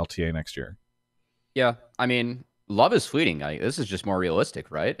in the LTA next year. Yeah, I mean, love is fleeting. This is just more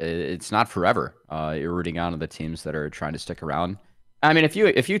realistic, right? It's not forever. You're rooting on the teams that are trying to stick around. I mean,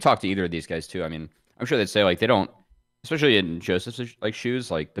 if you talk to either of these guys too, I mean, I'm sure they'd say like they don't, especially in Joseph's like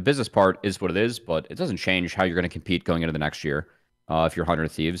shoes, like the business part is what it is, but it doesn't change how you're going to compete going into the next year. If you're 100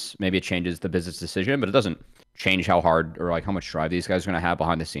 Thieves, maybe it changes the business decision, but it doesn't change how hard or like how much drive these guys are going to have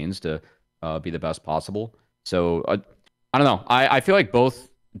behind the scenes to be the best possible. So I don't know. I feel like both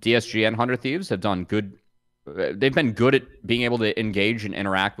DSG and 100 Thieves have done good. They've been good at being able to engage and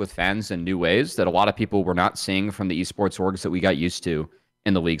interact with fans in new ways that a lot of people were not seeing from the esports orgs that we got used to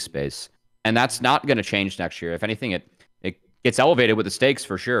in the league space. And that's not going to change next year. If anything, it gets elevated with the stakes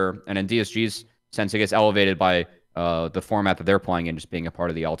for sure. And in DSG's sense, it gets elevated by the format that they're playing in, just being a part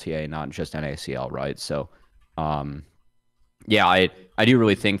of the LTA, not just NACL, right? So, yeah, I do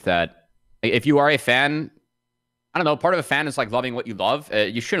really think that if you are a fan, I don't know, part of a fan is like loving what you love.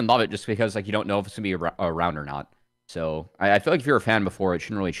 You shouldn't love it just because like you don't know if it's gonna be around or not. So I feel like if you're a fan before, it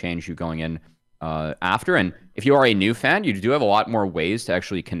shouldn't really change you going in after. And if you are a new fan, you do have a lot more ways to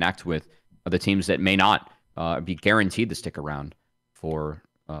actually connect with the teams that may not be guaranteed to stick around for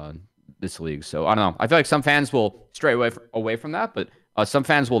this league. So I don't know. I feel like some fans will stray away from that, but some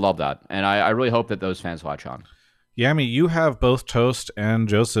fans will love that. And I really hope that those fans watch on. Yami, you have both Toast and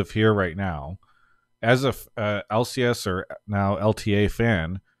Joseph here right now. As a LCS or now LTA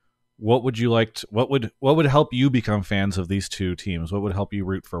fan, what would you like to, what would help you become fans of these two teams? What would help you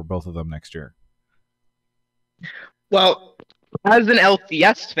root for both of them next year? Well, as an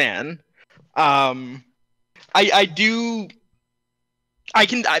LCS fan, I'm trying to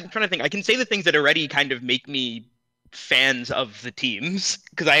think. I can say the things that already kind of make me fans of the teams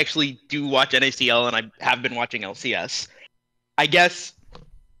because I actually do watch NACL and I have been watching LCS. I guess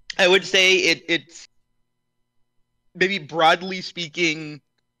I would say it's maybe broadly speaking,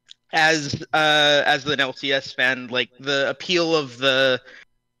 as an LCS fan, like the appeal of the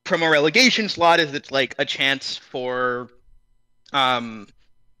promo relegation slot is it's like a chance for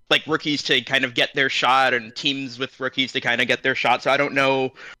like rookies to kind of get their shot and teams with rookies to kind of get their shot. So I don't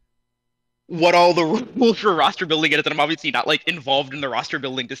know what all the rules for roster building is, and I'm obviously not like involved in the roster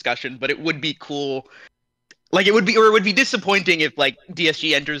building discussion, but it would be cool. Like it would be disappointing if like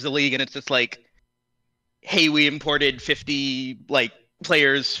DSG enters the league and it's just like, hey, we imported 50 like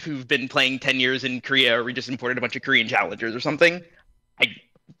players who've been playing 10 years in Korea, or we just imported a bunch of Korean challengers or something. I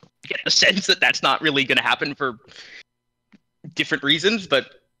get a sense that that's not really going to happen for different reasons, but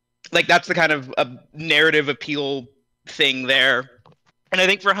like that's the kind of a narrative appeal thing there. And I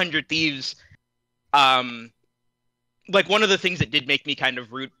think for 100 Thieves, like one of the things that did make me kind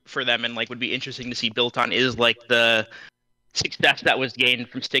of root for them and like would be interesting to see built on is like the success that was gained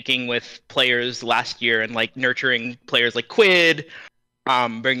from sticking with players last year and like nurturing players like Quid,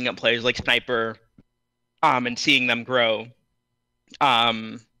 bringing up players like Sniper, and seeing them grow.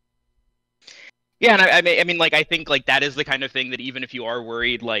 Yeah, and I mean, like I think like that is the kind of thing that even if you are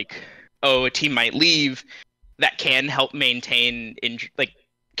worried, like, oh, a team might leave, that can help maintain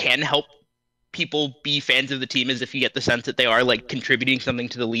can help people be fans of the team, is if you get the sense that they are like contributing something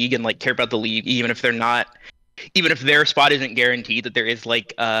to the league and like care about the league, even if they're not, even if their spot isn't guaranteed, that there is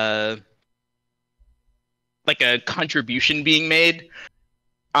like a contribution being made,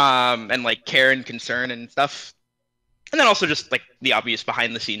 and like care and concern and stuff. And then also just like the obvious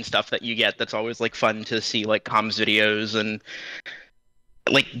behind the scenes stuff that you get that's always like fun to see, like comms videos and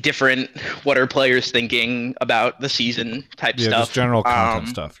like different what are players thinking about the season type stuff. Just general content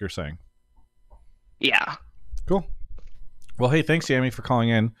stuff, you're saying. Yeah. Cool. Well, hey, thanks, Yami, for calling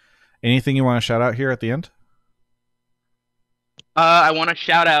in. Anything you want to shout out here at the end? I want to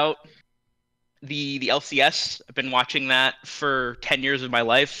shout out the LCS. I've been watching that for 10 years of my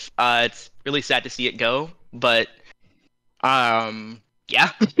life. It's really sad to see it go, but yeah,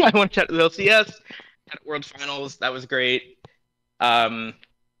 I want to shout out the LCS. At World Finals, that was great. And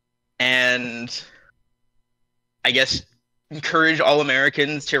I guess encourage all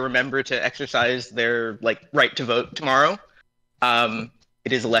Americans to remember to exercise their like right to vote tomorrow.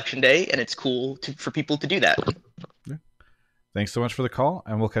 It is election day, and it's cool for people to do that. Yeah. Thanks so much for the call,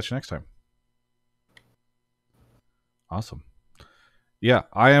 and we'll catch you next time. Awesome. Yeah,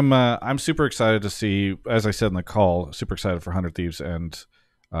 I am. I'm super excited to see, as I said in the call, super excited for 100 Thieves and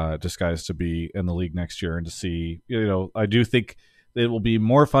Disguise to be in the league next year, and to see. I do think it will be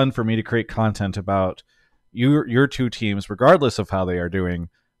more fun for me to create content about your two teams, regardless of how they are doing,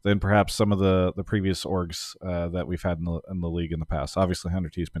 than perhaps some of the previous orgs that we've had in the league in the past. Obviously,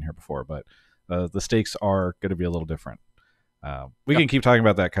 100T's been here before, but the stakes are going to be a little different. We can keep talking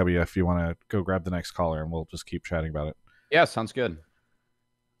about that, Cubby, if you want to go grab the next caller, and we'll just keep chatting about it. Yeah, sounds good.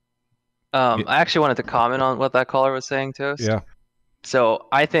 I actually wanted to comment on what that caller was saying, Toast. Yeah. So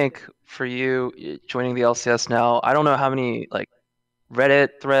I think for you joining the LCS now, I don't know how many like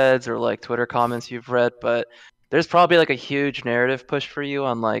Reddit threads or like Twitter comments you've read, but there's probably like a huge narrative push for you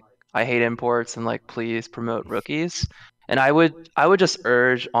on like I hate imports and like please promote rookies. And I would just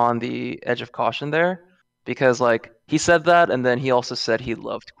urge on the edge of caution there, because like he said that and then he also said he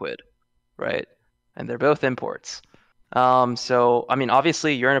loved Quid, right? And they're both imports. So I mean,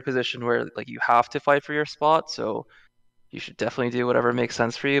 obviously you're in a position where like you have to fight for your spot, so you should definitely do whatever makes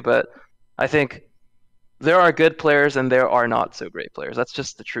sense for you. But I think there are good players and there are not so great players. That's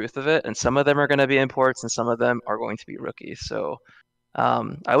just the truth of it. And some of them are going to be imports and some of them are going to be rookies. So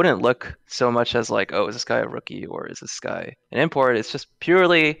I wouldn't look so much as like, oh, is this guy a rookie or is this guy an import? It's just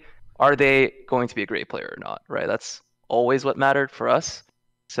purely, are they going to be a great player or not, right? That's always what mattered for us.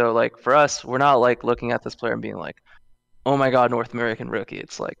 So like for us, we're not like looking at this player and being like, oh my God, North American rookie.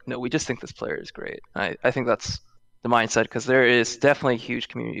 It's like, no, we just think this player is great. I think that's the mindset, because there is definitely a huge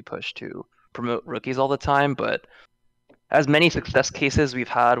community push to promote rookies all the time. But as many success cases we've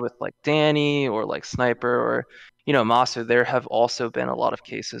had with like Danny or like Sniper or, Master, there have also been a lot of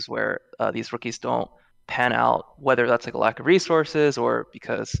cases where these rookies don't pan out, whether that's like a lack of resources or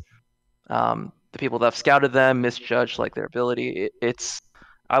because the people that have scouted them misjudge like their ability.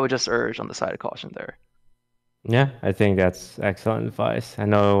 I would just urge on the side of caution there. Yeah, I think that's excellent advice. I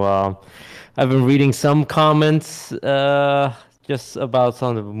know I've been reading some comments just about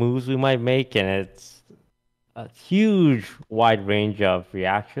some of the moves we might make, and it's a huge wide range of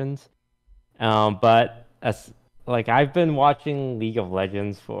reactions. But as like I've been watching League of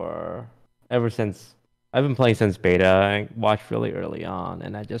Legends ever since I've been playing since beta. I watched really early on,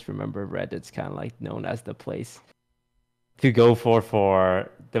 and I just remember Reddit's kind of like known as the place to go for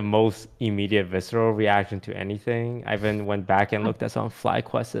the most immediate visceral reaction to anything. I even went back and looked at some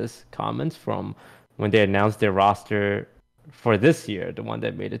FlyQuest's comments from when they announced their roster for this year, the one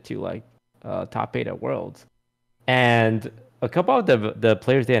that made it to like top 8 at Worlds. And a couple of the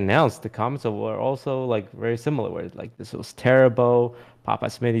players they announced, the comments were also like very similar, where like this was terrible, Papa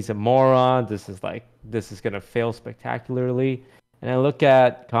Smitty's a moron, this is gonna fail spectacularly. And I look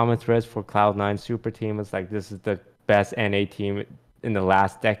at comment threads for Cloud9 Super Team, it's like this is the best NA team in the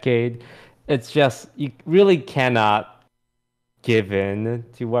last decade. It's just, you really cannot give in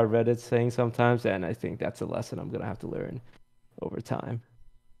to what Reddit's saying sometimes, and I think that's a lesson I'm gonna have to learn over time.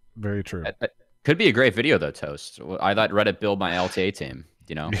 Very true. Could be a great video though, Toast. I let Reddit build my LTA team,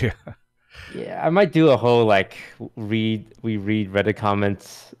 Yeah, I might do a whole like we read Reddit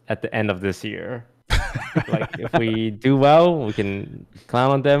comments at the end of this year. Like if we do well, we can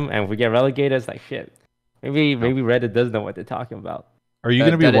clown on them, and if we get relegated, it's like shit. Maybe Reddit does know what they're talking about. Are you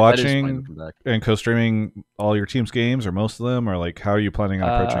going to be watching and co-streaming all your team's games, or most of them, or like how are you planning on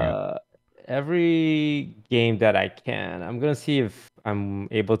approaching it? Every game that I can. I'm going to see if I'm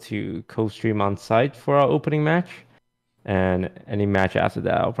able to co-stream on site for our opening match, and any match after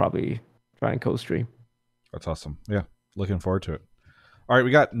that, I'll probably try and co-stream. That's awesome. Yeah, looking forward to it. All right,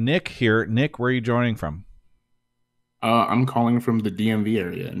 we got Nick here. Nick, where are you joining from? I'm calling from the DMV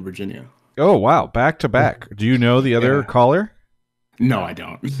area in Virginia. Oh, wow. Back to back. Do you know the other caller? No, I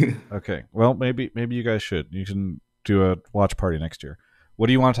don't. Okay. Well, maybe you guys should. You can do a watch party next year. What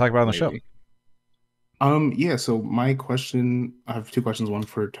do you want to talk about on the show? Yeah, so my question, I have 2 questions, one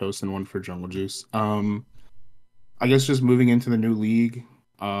for Toast and one for JungleJuice. I guess just moving into the new league,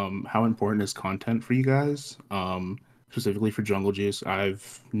 how important is content for you guys? Specifically for JungleJuice,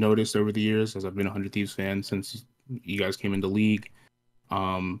 I've noticed over the years, as I've been a 100 Thieves fan since you guys came into league,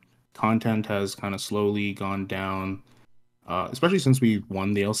 content has kind of slowly gone down, especially since we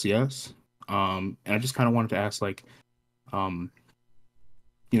won the LCS. And I just kind of wanted to ask, like,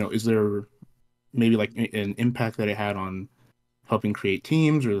 is there maybe like an impact that it had on helping create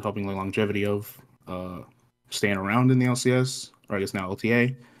teams or helping the longevity of staying around in the LCS, or I guess now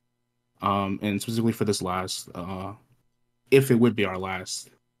LTA? And specifically for this last, if it would be our last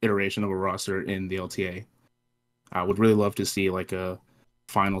iteration of a roster in the LTA, I would really love to see like a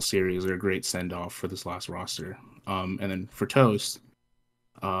final series or a great send-off for this last roster. And then for Toast,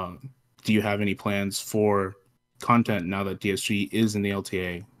 do you have any plans for content now that DSG is in the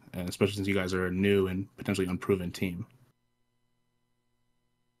LTA, especially since you guys are a new and potentially unproven team?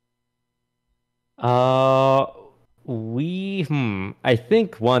 I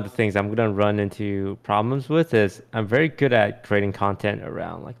think one of the things I'm gonna run into problems with is I'm very good at creating content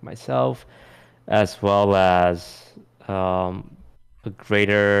around like myself, as well as a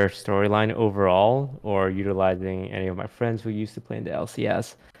greater storyline overall, or utilizing any of my friends who used to play in the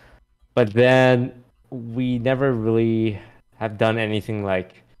LCS. But then we never really have done anything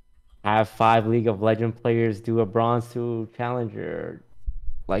like have 5 League of Legends players do a bronze to challenger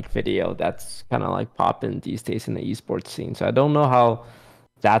like video that's kind of like popping these days in the esports scene. So I don't know how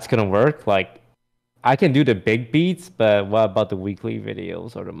that's gonna work. Like I can do the big beats, but what about the weekly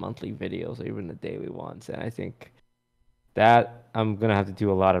videos or the monthly videos or even the daily ones? And I think that I'm gonna have to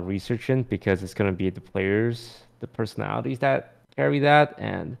do a lot of research in, because it's gonna be the players, the personalities that carry that,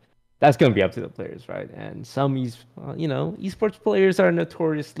 and that's gonna be up to the players, right? And some esports players are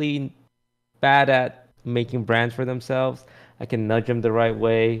notoriously bad at making brands for themselves. I can nudge them the right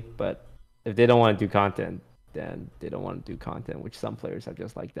way, but if they don't want to do content, then they don't want to do content, which some players are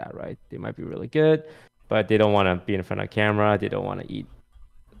just like that, right? They might be really good, but they don't want to be in front of camera. They don't want to eat.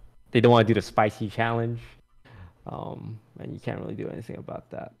 They don't want to do the spicy challenge. And you can't really do anything about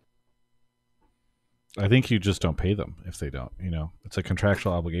that. I think you just don't pay them if they don't. It's a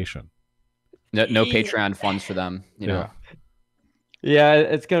contractual obligation. No Patreon funds for them. You know. Yeah,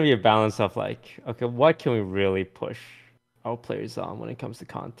 it's gonna be a balance of like, okay, what can we really push our players on when it comes to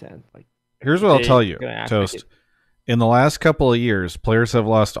content? Like, here's what I'll tell you, Toast. In the last couple of years, players have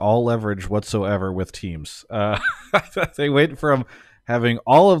lost all leverage whatsoever with teams. They went from having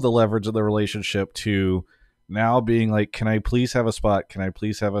all of the leverage of the relationship to now being like, can I please have a spot? Can I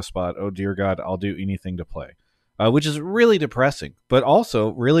please have a spot? Oh, dear God, I'll do anything to play. Which is really depressing, but also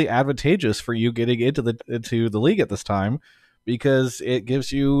really advantageous for you getting into the league at this time, because it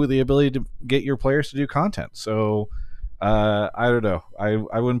gives you the ability to get your players to do content. So I don't know.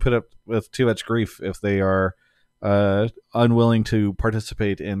 I wouldn't put up with too much grief if they are unwilling to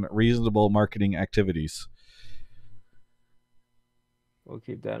participate in reasonable marketing activities. We'll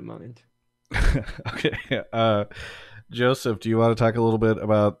keep that in mind. Okay. Joseph, do you want to talk a little bit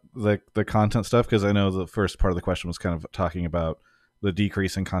about the content stuff? Because I know the first part of the question was kind of talking about the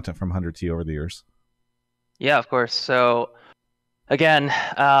decrease in content from 100T over the years. Yeah, of course. So again,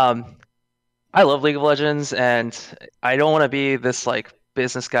 I love League of Legends, and I don't want to be this like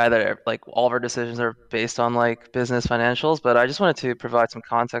business guy that like all of our decisions are based on like business financials, but I just wanted to provide some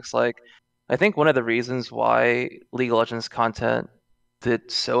context. Like, I think one of the reasons why League of Legends content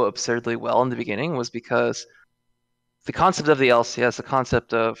did so absurdly well in the beginning was because the concept of the LCS, the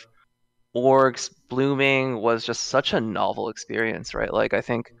concept of orgs blooming, was just such a novel experience, right? Like, I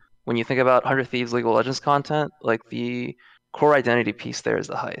think when you think about 100 Thieves League of Legends content, like the core identity piece there is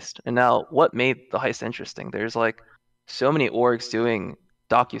the heist. And now, what made the heist interesting? There's like so many orgs doing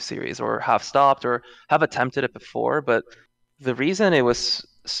docu-series, or have stopped, or have attempted it before, but the reason it was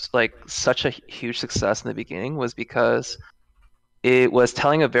like such a huge success in the beginning was because it was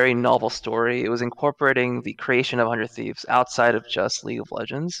telling a very novel story. It was incorporating the creation of 100 Thieves outside of just League of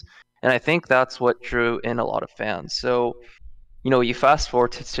Legends. And I think that's what drew in a lot of fans. So, you fast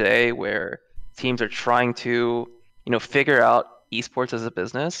forward to today where teams are trying to, figure out esports as a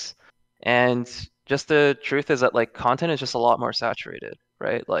business. And just the truth is that like content is just a lot more saturated,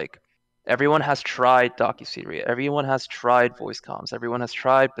 right? Like everyone has tried docuseries, everyone has tried voice comms, everyone has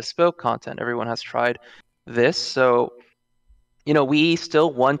tried bespoke content, everyone has tried this. So we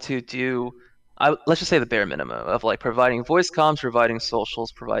still want to do, let's just say the bare minimum of like providing voice comms, providing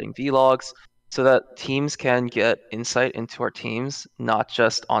socials, providing vlogs, so that teams can get insight into our teams, not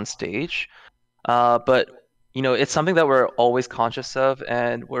just on stage. But it's something that we're always conscious of,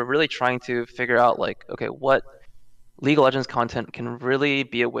 and we're really trying to figure out like, okay, what League of Legends content can really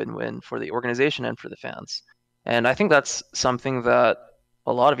be a win-win for the organization and for the fans. And I think that's something that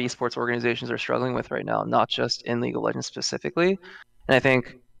a lot of esports organizations are struggling with right now, not just in League of Legends specifically. And I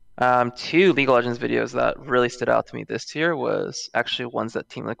think 2 League of Legends videos that really stood out to me this year was actually ones that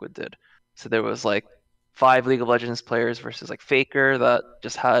Team Liquid did. So there was like 5 League of Legends players versus like Faker that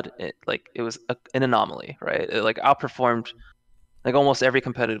just had it, like it was an anomaly, right? It like outperformed like almost every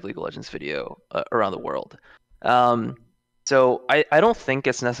competitive League of Legends video around the world. So I don't think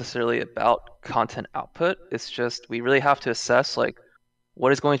it's necessarily about content output. It's just we really have to assess like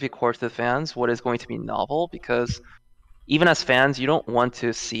what is going to be core to the fans, what is going to be novel, because even as fans, you don't want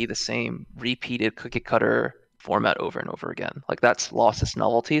to see the same repeated cookie cutter format over and over again. Like that's lost its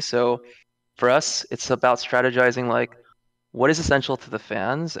novelty. So for us, it's about strategizing like what is essential to the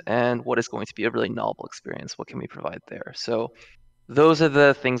fans and what is going to be a really novel experience. What can we provide there? So those are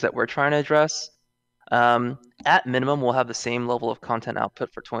the things that we're trying to address. At minimum, we'll have the same level of content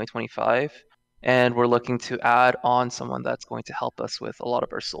output for 2025, and we're looking to add on someone that's going to help us with a lot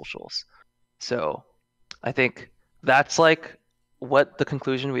of our socials. So I think that's like what the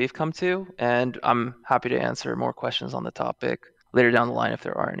conclusion we've come to, and I'm happy to answer more questions on the topic later down the line if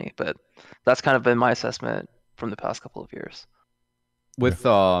there are any, but that's kind of been my assessment from the past couple of years. With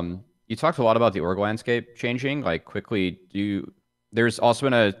you talked a lot about the org landscape changing, like quickly, there's also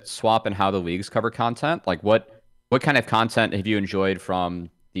been a swap in how the leagues cover content. Like what kind of content have you enjoyed from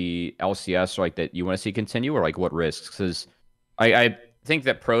the LCS, or like that you want to see continue, or like what risks? Because I think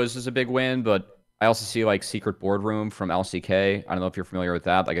that pros is a big win, but I also see like Secret Boardroom from LCK. I don't know if you're familiar with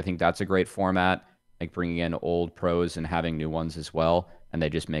that. Like I think that's a great format, like bringing in old pros and having new ones as well, and they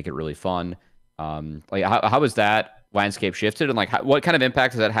just make it really fun. Like how has that landscape shifted, and like what kind of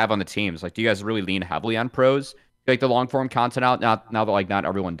impact does that have on the teams? Like do you guys really lean heavily on pros, like the long form content out now that like not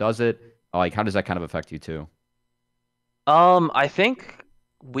everyone does it? Like how does that kind of affect you too? I think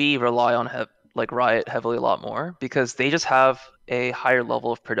we rely on Riot heavily a lot more because they just have a higher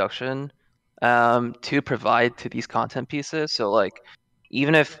level of production to provide to these content pieces. So like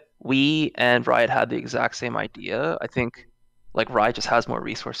even if we and Riot had the exact same idea, I think like Riot just has more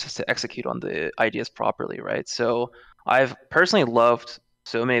resources to execute on the ideas properly, right? So I've personally loved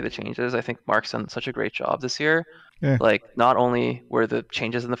so many of the changes. I think Mark's done such a great job this year. Yeah. Like not only were the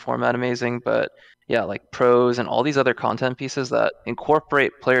changes in the format amazing, but yeah, like pros and all these other content pieces that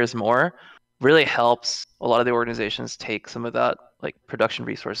incorporate players more really helps a lot of the organizations take some of that like production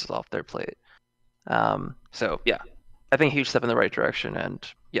resources off their plate. So yeah, I think a huge step in the right direction, and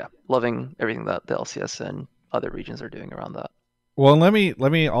yeah, loving everything that the LCS and other regions are doing around that. Well, let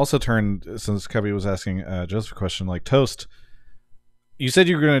me also turn, since Cubby was asking Joseph a question, like Toast, you said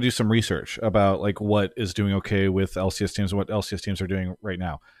you were going to do some research about like what is doing okay with LCS teams and what LCS teams are doing right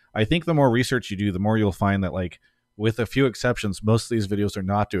now. I think the more research you do, the more you'll find that like with a few exceptions, most of these videos are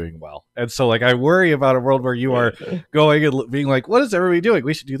not doing well. And so like I worry about a world where you are going and being like, what is everybody doing?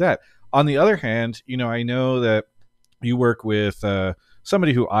 We should do that. On the other hand, you know, I know that you work with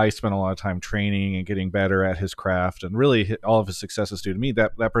somebody who I spent a lot of time training and getting better at his craft, and really all of his success is due to me.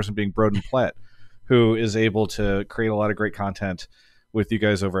 That person being Broden Plett, who is able to create a lot of great content with you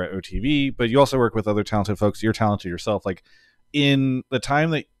guys over at OTV. But you also work with other talented folks. You're talented yourself. Like in the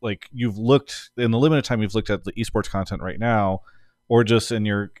time that like you've looked, in the limited time you've looked at the esports content right now, or just in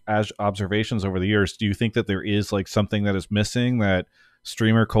your observations over the years, do you think that there is like something that is missing that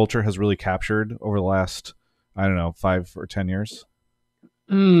streamer culture has really captured over the last, I don't know, 5 or 10 years?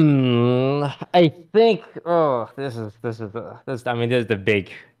 I think this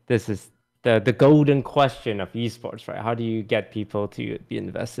is the golden question of esports, right? How do you get people to be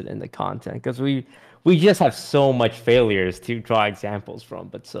invested in the content? Because we just have so much failures to draw examples from,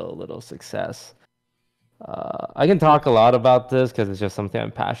 but so little success. I can talk a lot about this because it's just something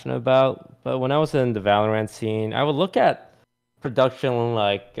I'm passionate about. But when I was in the Valorant scene, I would look at production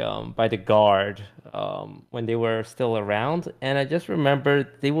like by the Guard when they were still around, and I just remember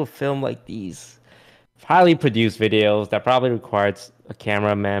they would film like these highly produced videos that probably required a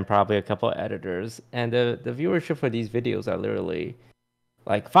cameraman, probably a couple of editors, and the viewership for these videos are literally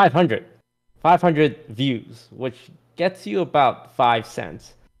like 500 views, which gets you about 5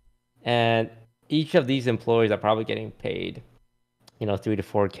 cents, and each of these employees are probably getting paid, you know, 3 to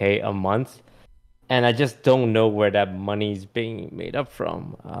 4K a month. And I just don't know where that money's being made up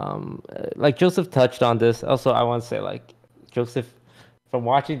from. Like Joseph touched on this. Also, I want to say, like, Joseph, from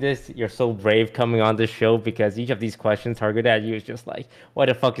watching this, you're so brave coming on this show, because each of these questions targeted at you is just like, why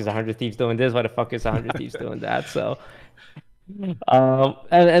the fuck is 100T's doing this? Why the fuck is 100T's doing that? So,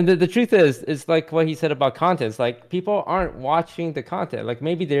 and the truth is, it's like what he said about content. It's like people aren't watching the content. Like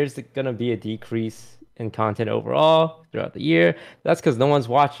maybe there's going to be a decrease in content overall throughout the year. That's because no one's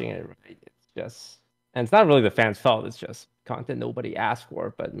watching it, right? It's just... And it's not really the fans' fault. It's just content nobody asked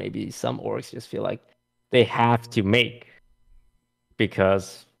for. But maybe some orgs just feel like they have to make,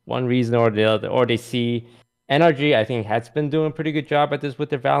 because one reason or the other, or they see NRG, I think, has been doing a pretty good job at this with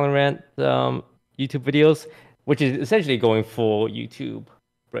their Valorant YouTube videos, which is essentially going full YouTube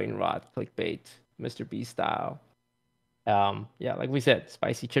brain rot, clickbait, Mr. B style. Yeah, like we said,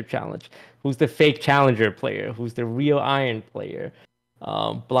 spicy chip challenge. Who's the fake challenger player? Who's the real iron player?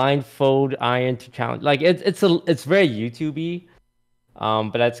 Blindfold iron to challenge. Like it's very YouTubey,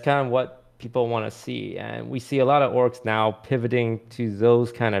 but that's kind of what people want to see, and we see a lot of orgs now pivoting to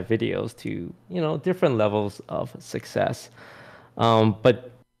those kind of videos to, you know, different levels of success.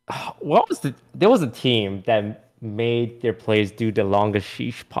 But there was a team that made their players do the longest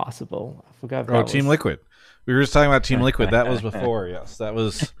sheesh possible. I forgot. If that Team was... Liquid. We were just talking about Team Liquid. That was before. Yes, that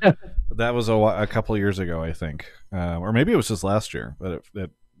was a couple years ago, I think, or maybe it was just last year, but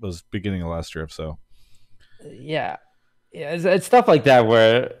it was beginning of last year. So yeah, it's stuff like that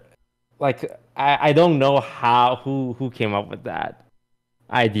where, like, I don't know who came up with that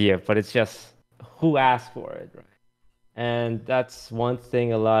idea, but it's just who asked for it, right? And that's one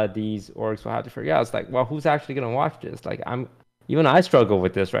thing a lot of these orgs will have to figure out. It's like, well, who's actually gonna watch this? Like, even I struggle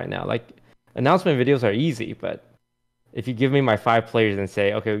with this right now. Like, announcement videos are easy, but if you give me my 5 players and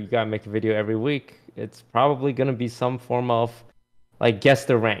say, okay, you gotta make a video every week, it's probably gonna be some form of like guess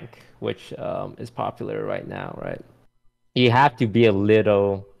the rank, which is popular right now, right? You have to be a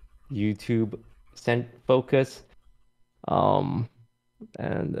little YouTube focus, and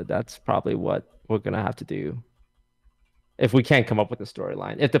that's probably what we're gonna have to do if we can't come up with a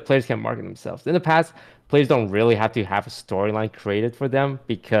storyline. If the players can't market themselves. In the past, players don't really have to have a storyline created for them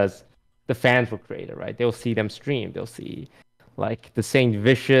because the fans will create it, right? They'll see them stream. They'll see like the Saint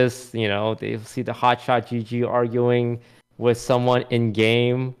Vicious, they'll see the Hotshot GG arguing with someone in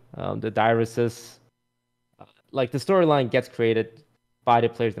game, the Dyruses. Like the storyline gets created by the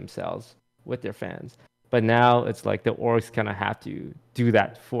players themselves with their fans. But now it's like the orgs kind of have to do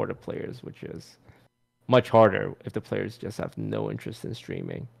that for the players, which is much harder if the players just have no interest in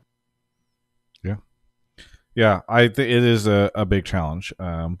streaming. Yeah, I think it is a big challenge.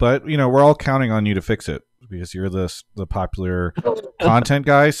 But we're all counting on you to fix it because you're the popular content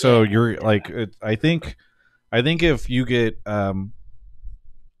guy. So you're like, I think if you get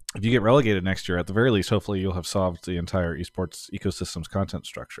relegated next year, at the very least, hopefully you'll have solved the entire esports ecosystem's content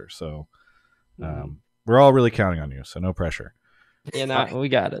structure. So we're all really counting on you. So no pressure. Yeah, we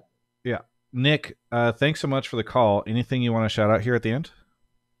got it. Yeah, Nick, thanks so much for the call. Anything you want to shout out here at the end?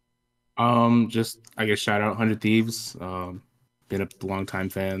 Just I guess shout out 100T's. Been a long time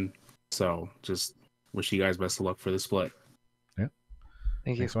fan, so just wish you guys best of luck for the split. Yeah,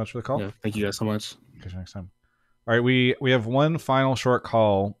 thanks so much for the call. Yeah, thank you guys so much. Catch you next time. All right, we have one final short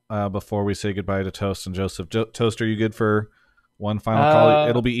call before we say goodbye to Toast and Joseph. Toast, are you good for one final call?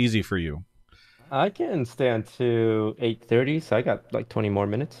 It'll be easy for you. I can stay until 8:30, so I got like 20 more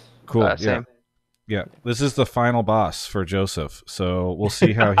minutes. Cool. Yeah. Same. Yeah, this is the final boss for Joseph, so we'll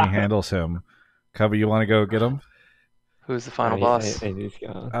see how he handles him. Cubby, you want to go get him? Who's the final boss?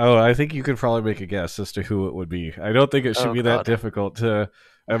 I think you could probably make a guess as to who it would be. I don't think it should be that difficult to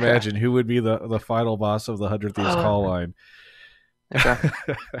imagine who would be the final boss of the 100T's call line. Okay.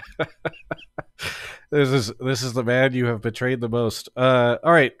 This is the man you have betrayed the most. All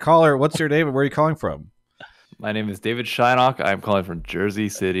right, caller, what's your name and where are you calling from? My name is David Shynock. I'm calling from Jersey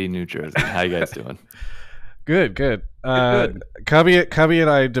City, New Jersey. How you guys doing? Good. Cubby and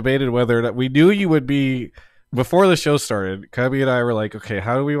I debated whether or not we knew you would be before the show started. Cubby and I were like, okay,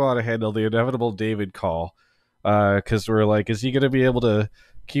 how do we want to handle the inevitable David call? Because we're like, is he going to be able to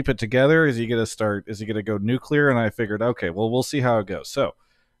keep it together? Is he going to go nuclear? And I figured, okay, well, we'll see how it goes. So,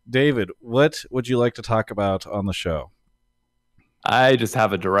 David, what would you like to talk about on the show? I just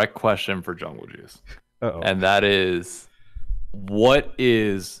have a direct question for JungleJuice. Uh-oh. And that is, what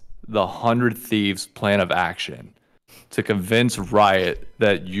is the 100Thieves plan of action to convince Riot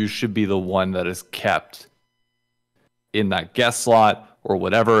that you should be the one that is kept in that guest slot or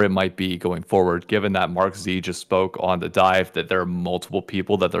whatever it might be going forward, given that Mark Z just spoke on the dive that there are multiple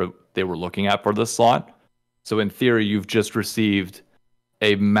people that they were looking at for this slot? So in theory, you've just received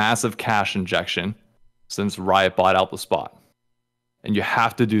a massive cash injection since Riot bought out the spot. And you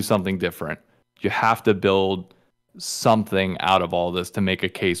have to do something different. You have to build something out of all this to make a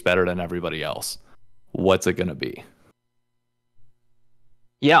case better than everybody else. What's it going to be?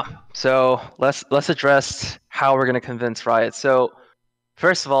 Yeah, so let's address how we're going to convince Riot. So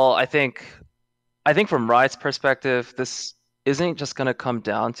first of all, I think from Riot's perspective, this isn't just going to come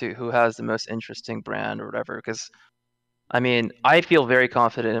down to who has the most interesting brand or whatever, because I mean, I feel very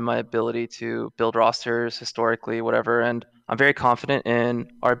confident in my ability to build rosters historically, whatever, and I'm very confident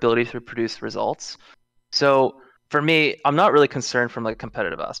in our ability to produce results. So for me, I'm not really concerned from like a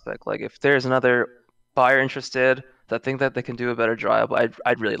competitive aspect. Like if there's another buyer interested that think that they can do a better job,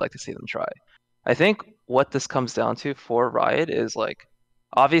 I'd really like to see them try. I think what this comes down to for Riot is like,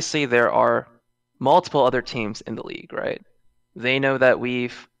 obviously there are multiple other teams in the league, right? They know that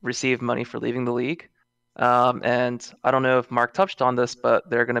we've received money for leaving the league. And I don't know if Mark touched on this, but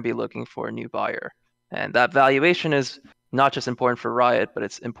they're going to be looking for a new buyer. And that valuation is not just important for Riot, but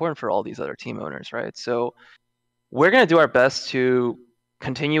it's important for all these other team owners, right? So we're going to do our best to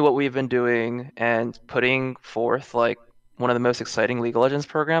continue what we've been doing and putting forth like one of the most exciting League of Legends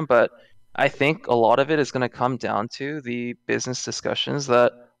program. But I think a lot of it is going to come down to the business discussions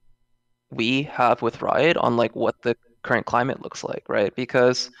that we have with Riot on like what the current climate looks like, right?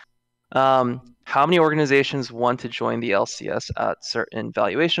 Because how many organizations want to join the LCS at certain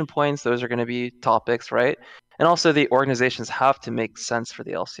valuation points? Those are going to be topics, right? And also the organizations have to make sense for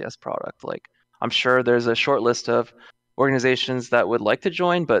the LCS product. Like I'm sure there's a short list of organizations that would like to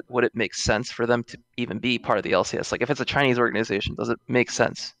join, but would it make sense for them to even be part of the LCS? Like if it's a Chinese organization, does it make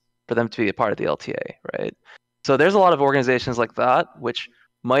sense for them to be a part of the LTA, right? So there's a lot of organizations like that which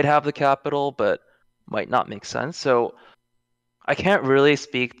might have the capital but might not make sense. So I can't really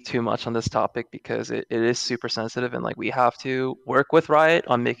speak too much on this topic because it is super sensitive and like we have to work with Riot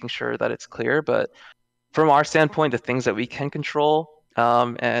on making sure that it's clear. But from our standpoint, the things that we can control,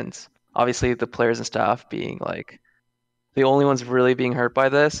 and obviously the players and staff being like the only ones really being hurt by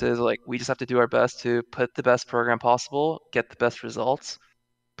this, is like we just have to do our best to put the best program possible, get the best results,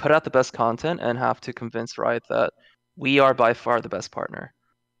 put out the best content, and have to convince Riot that we are by far the best partner.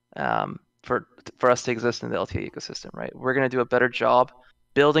 For us to exist in the LTA ecosystem, right? We're gonna do a better job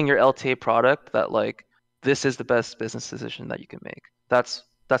building your LTA product that like this is the best business decision that you can make. That's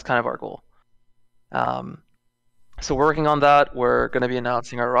kind of our goal. So we're working on that. We're gonna be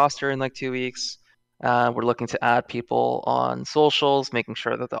announcing our roster in like 2 weeks. We're looking to add people on socials, making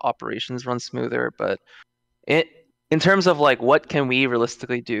sure that the operations run smoother. But in terms of like what can we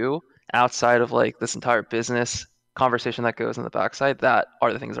realistically do outside of like this entire business conversation that goes in the backside, that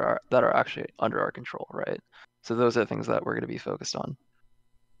are the things that are actually under our control, right? So those are the things that we're going to be focused on.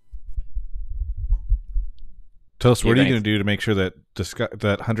 Toast, what are you going to do to make sure that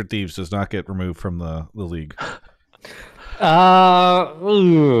that 100 Thieves does not get removed from the league? Not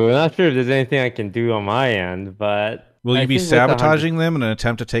sure if there's anything I can do on my end, but will you be sabotaging them in an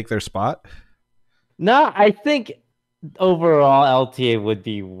attempt to take their spot? No, I think overall LTA would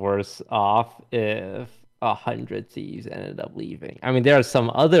be worse off if 100 Thieves ended up leaving. I mean, there are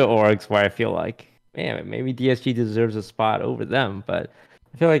some other orgs where I feel like, man, maybe DSG deserves a spot over them, but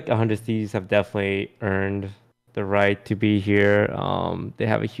I feel like 100 Thieves have definitely earned the right to be here. They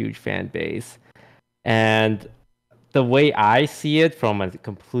have a huge fan base, and the way I see it from a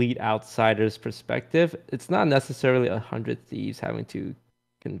complete outsider's perspective, it's not necessarily 100 Thieves having to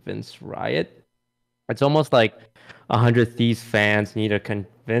convince Riot. It's almost like 100 Thieves fans need to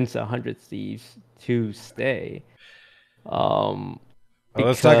convince 100 Thieves to stay.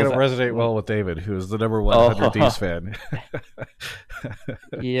 That's not going to resonate well with David, who is the number one 100 Thieves fan.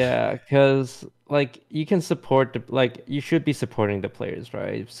 Yeah, because like you can support you should be supporting the players,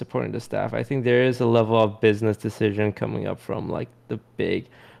 right? Supporting the staff. I think there is a level of business decision coming up from like the big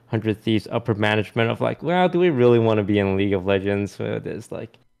 100 Thieves upper management of like, well, do we really want to be in League of Legends? Where there's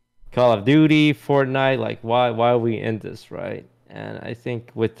like Call of Duty, Fortnite, like why are we in this, right? And I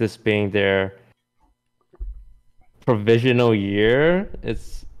think with this being their provisional year,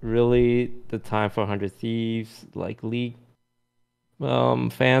 it's really the time for 100 Thieves, like League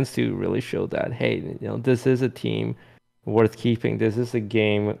fans, to really show that, hey, this is a team worth keeping. This is a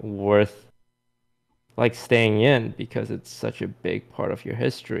game worth like staying in because it's such a big part of your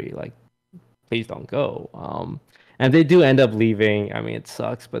history. Like, please don't go. And they do end up leaving. I mean, it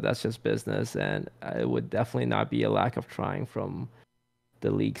sucks, but that's just business. And it would definitely not be a lack of trying from the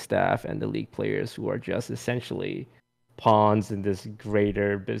league staff and the league players who are just essentially pawns in this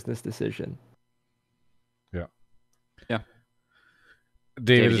greater business decision. Yeah. Yeah.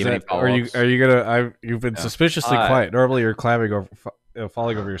 David, are you gonna? You've been suspiciously quiet. Normally, you're clamming over,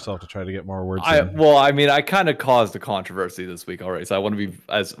 falling over yourself to try to get more words. Well, I mean, I kind of caused a controversy this week already, so I want to be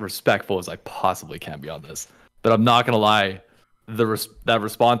as respectful as I possibly can be on this. But I'm not gonna lie, that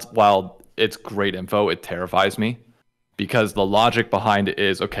response, while it's great info, it terrifies me because the logic behind it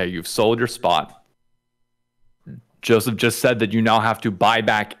is, okay, you've sold your spot. Joseph just said that you now have to buy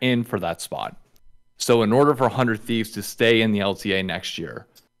back in for that spot. So in order for 100 Thieves to stay in the LTA next year,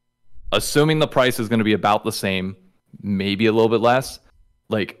 assuming the price is going to be about the same, maybe a little bit less,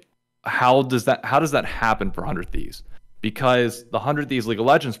 like how does that happen for 100 Thieves? Because the 100 Thieves League of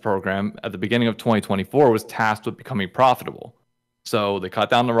Legends program at the beginning of 2024 was tasked with becoming profitable. So they cut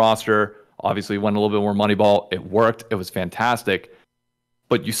down the roster, obviously went a little bit more Moneyball. It worked. It was fantastic.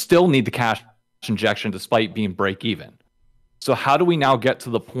 But you still need the cash injection despite being break even. So how do we now get to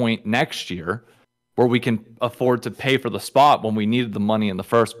the point next year where we can afford to pay for the spot when we needed the money in the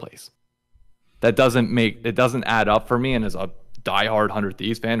first place? That doesn't add up for me. And as a diehard 100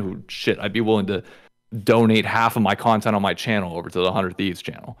 Thieves fan who, I'd be willing to donate half of my content on my channel over to the 100 Thieves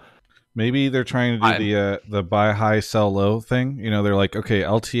channel. Maybe they're trying to do the buy high, sell low thing. They're like, okay,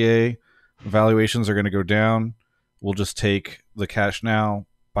 LTA valuations are going to go down. We'll just take the cash now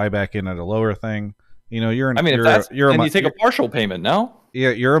buy back in at a lower thing. You know, you're I mean, you're, if that's you're and you take a partial payment, no? yeah,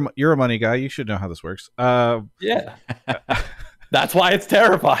 you're a money guy. You should know how this works. Yeah. That's why it's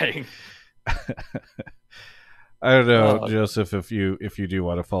terrifying. I don't know, Joseph, if you do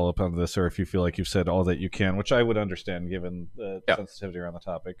want to follow up on this, or if you feel like you've said all that you can, which I would understand given the sensitivity around the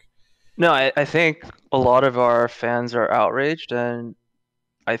topic. No, I think a lot of our fans are outraged, and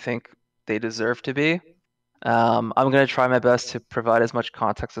I think they deserve to be. I'm going to try my best to provide as much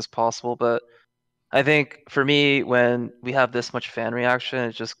context as possible, but I think for me, when we have this much fan reaction,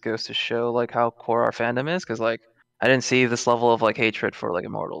 it just goes to show like how core our fandom is. Because like I didn't see this level of like hatred for like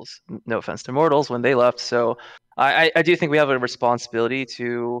Immortals. No offense to Immortals when they left. So I do think we have a responsibility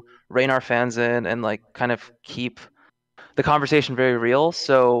to rein our fans in and like kind of keep the conversation very real.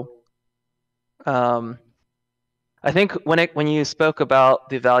 So I think when you spoke about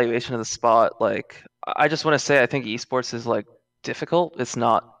the evaluation of the spot, like I just want to say I think esports is like difficult. It's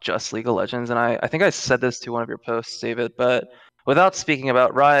not just League of Legends, and I think I said this to one of your posts, David. But without speaking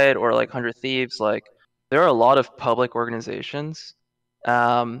about Riot or like 100Thieves, like there are a lot of public organizations,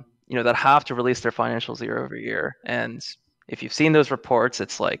 that have to release their financials year over year. And if you've seen those reports,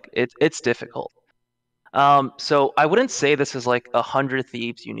 it's like it's difficult. So I wouldn't say this is like a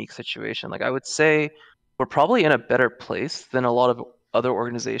 100Thieves unique situation. Like I would say we're probably in a better place than a lot of other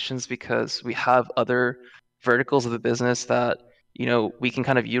organizations because we have other verticals of the business that we can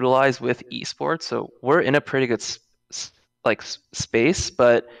kind of utilize with esports. So we're in a pretty good space,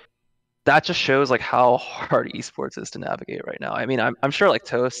 but that just shows like how hard esports is to navigate right now. I mean, I'm sure like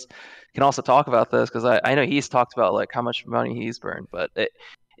Toast can also talk about this because I know he's talked about like how much money he's burned, but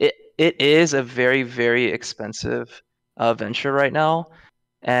it is a very, very expensive venture right now.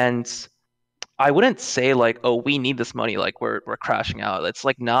 And I wouldn't say like, oh, we need this money, like we're crashing out. It's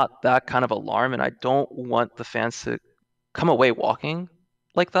like not that kind of alarm, and I don't want the fans to come away walking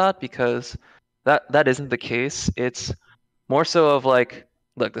like that because that isn't the case. It's more so of like,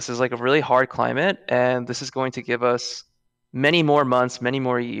 look, this is like a really hard climate, and this is going to give us many more months, many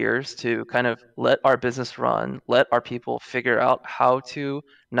more years to kind of let our business run, let our people figure out how to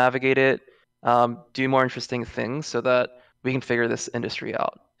navigate it, do more interesting things so that we can figure this industry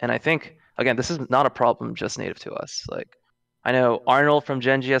out. And I think, again, this is not a problem just native to us. Like, I know Arnold from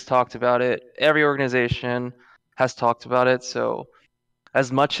Gen G has talked about it. Every organization has talked about it. So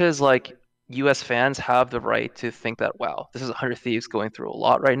as much as like US fans have the right to think that, wow, this is 100Thieves going through a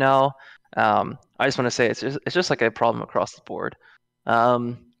lot right now. I just want to say it's just like a problem across the board.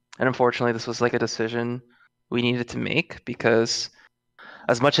 And unfortunately, this was like a decision we needed to make because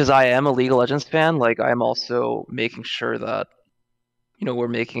as much as I am a League of Legends fan, like I'm also making sure that we're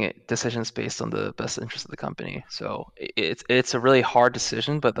making decisions based on the best interest of the company. So it's a really hard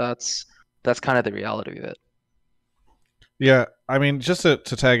decision, but that's kind of the reality of it. Yeah, I mean, just to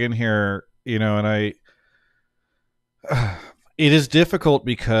tag in here, and it is difficult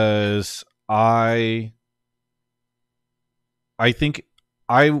because I think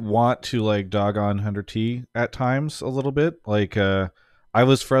I want to like dog on 100T at times a little bit. Like I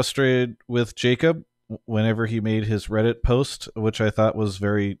was frustrated with Jacob whenever he made his Reddit post, which I thought was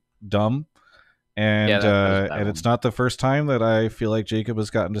very dumb. And and it's not the first time that I feel like Jacob has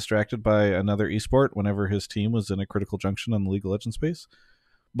gotten distracted by another esport whenever his team was in a critical junction on the League of Legends space.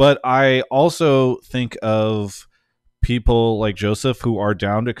 But I also think of people like Joseph who are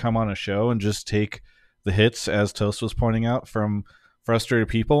down to come on a show and just take the hits, as Toast was pointing out, from frustrated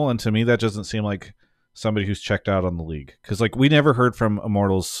people. And to me, that doesn't seem like somebody who's checked out on the league. Because like we never heard from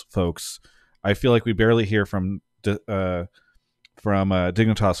Immortals folks. I feel like we barely hear from Dignitas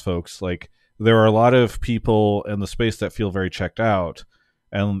folks. Like there are a lot of people in the space that feel very checked out,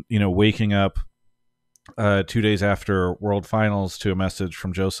 and waking up 2 days after World Finals to a message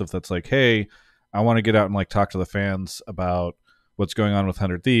from Joseph that's like, "Hey, I want to get out and like talk to the fans about what's going on with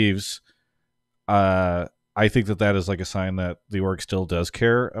 100Thieves." I think that is like a sign that the org still does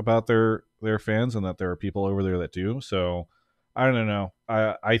care about their fans and that there are people over there that do. So I don't know.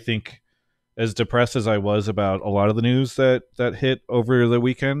 I think as depressed as I was about a lot of the news that hit over the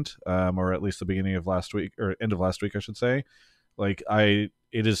weekend, or at least the beginning of last week or end of last week, I should say, like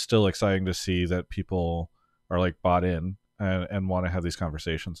it is still exciting to see that people are like bought in and want to have these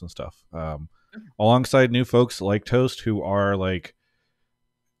conversations and stuff. Alongside new folks like Toast who are like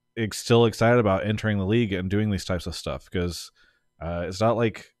still excited about entering the league and doing these types of stuff, because it's not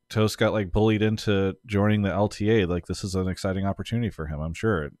like Toast got like bullied into joining the LTA. Like this is an exciting opportunity for him. I'm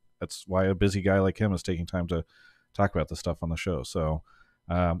sure that's why a busy guy like him is taking time to talk about this stuff on the show. So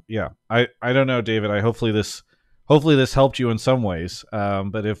yeah, I don't know, David. Hopefully this helped you in some ways.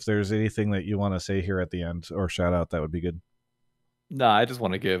 But if there's anything that you want to say here at the end or shout out, that would be good. Nah, I just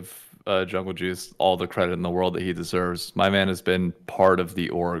want to give Jungle Juice all the credit in the world that he deserves. My man has been part of the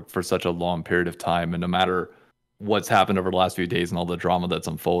org for such a long period of time, and no matter what's happened over the last few days and all the drama that's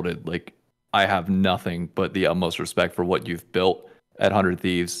unfolded, like I have nothing but the utmost respect for what you've built at 100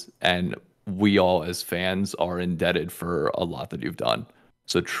 Thieves, and we all as fans are indebted for a lot that you've done.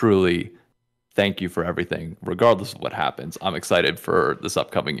 So truly, thank you for everything, regardless of what happens. I'm excited for this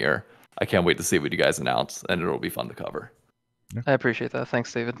upcoming year. I can't wait to see what you guys announce, and it'll be fun to cover. I appreciate that.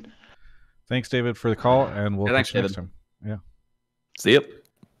 Thanks, David. Thanks, David, for the call, and we'll thanks, catch you next David. time. Yeah. See you.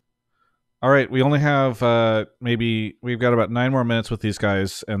 All right, we only have we've got about 9 more minutes with these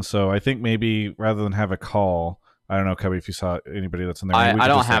guys, and so I think maybe rather than have a call, I don't know, Cubby, if you saw anybody that's in there. I we could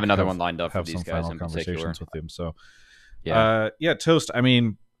don't just, have like, another one lined up for have these some guys final in particular. conversations with them. So, Yeah. Toast. I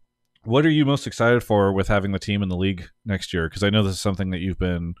mean, what are you most excited for with having the team in the league next year? Because I know this is something that you've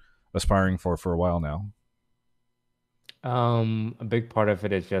been aspiring for a while now. A big part of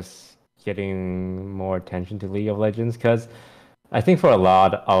it is just getting more attention to League of Legends, because I think for a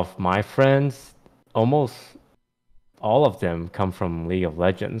lot of my friends, almost all of them come from League of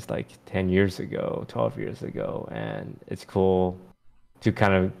Legends like 10 years ago, 12 years ago, and it's cool to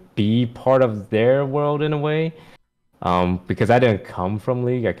kind of be part of their world in a way. Because I didn't come from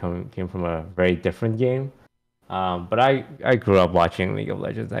League, I came from a very different game. But I grew up watching League of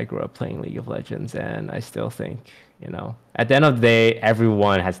Legends. I grew up playing League of Legends, and I still think, at the end of the day,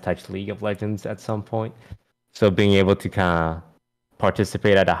 everyone has touched League of Legends at some point. So being able to kind of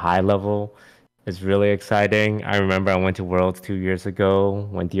participate at a high level is really exciting. I remember I went to Worlds 2 years ago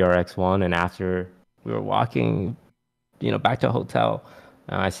when DRX won, and after we were walking, back to a hotel,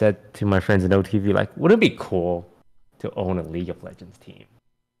 I said to my friends in OTV, like, wouldn't it be cool to own a League of Legends team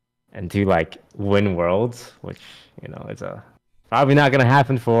and to like win Worlds, which is probably not going to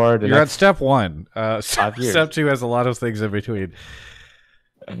happen for the You're at next step 1. 5 years. Step 2 has a lot of things in between.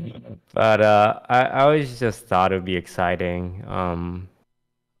 But I always just thought it would be exciting.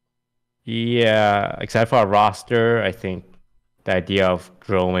 Except for our roster, I think the idea of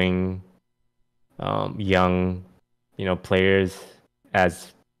growing young, players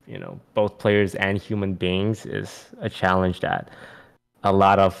as both players and human beings is a challenge that a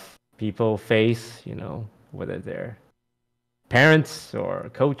lot of people face, whether they're parents or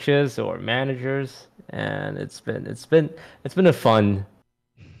coaches or managers, and it's been a fun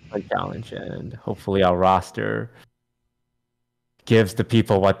challenge, and hopefully our roster gives the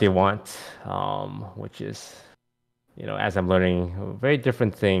people what they want, which is, as I'm learning, very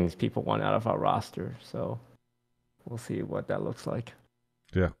different things people want out of our roster. So we'll see what that looks like.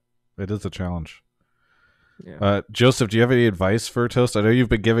 Yeah, it is a challenge. Yeah. Joseph, do you have any advice for Toast? I know you've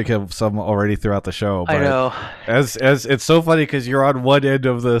been giving him some already throughout the show. But I know. As it's so funny because you're on one end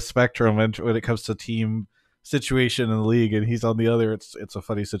of the spectrum, and when it comes to team situation in the league, and he's on the other, it's a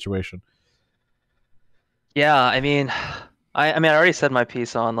funny situation. Yeah, I mean, I already said my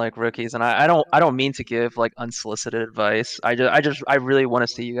piece on like rookies, and I don't mean to give like unsolicited advice. I really want to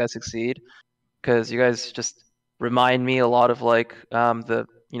see you guys succeed, because you guys just remind me a lot of like the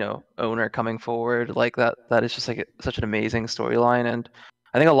owner coming forward, like that is just like such an amazing storyline, and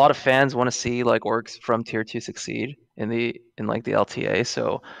I think a lot of fans want to see like orgs from tier 2 succeed in like the LTA.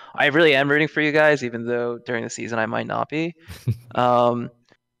 So I really am rooting for you guys, even though during the season I might not be.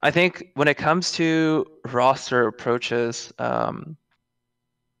 I think when it comes to roster approaches, I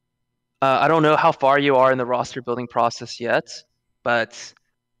don't know how far you are in the roster building process yet, but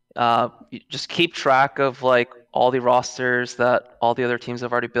you just keep track of like all the rosters that all the other teams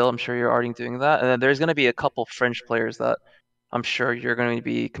have already built. I'm sure you're already doing that, and then there's going to be a couple fringe players that I'm sure you're going to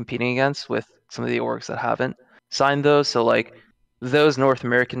be competing against with some of the orgs that haven't signed those. So like those North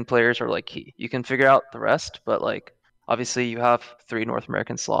American players are like key. You can figure out the rest, but like obviously you have 3 North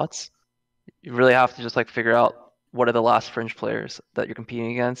American slots. You really have to just like figure out what are the last fringe players that you're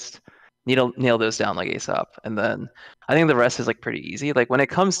competing against. Nail those down like ASAP, and then I think the rest is like pretty easy. Like when it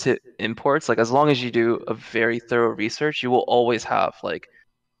comes to imports, like as long as you do a very thorough research, you will always have like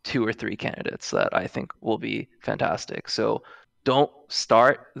 2 or 3 candidates that I think will be fantastic. So don't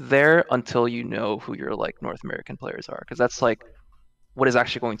start there until you know who your like North American players are, because that's like what is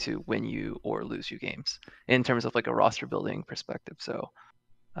actually going to win you or lose you games in terms of like a roster building perspective. So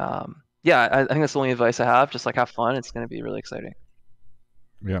yeah, I think that's the only advice I have. Just like have fun. It's going to be really exciting.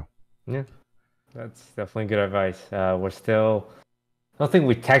 Yeah, that's definitely good advice. We're still, I don't think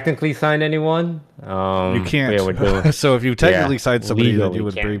we technically signed anyone. You can't. Yeah, we're doing, So if you technically signed somebody, then you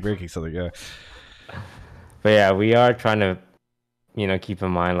would legally be can't. breaking something. Yeah. But yeah, we are trying to, keep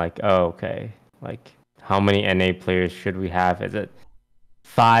in mind like, oh, okay, like how many NA players should we have? Is it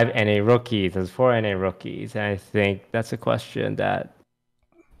 5 NA rookies, there's 4 NA rookies, and I think that's a question that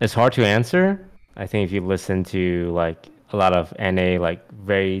is hard to answer. I think if you listen to like a lot of NA, like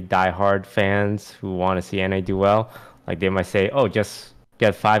very diehard fans who want to see NA do well, like they might say, "Oh, just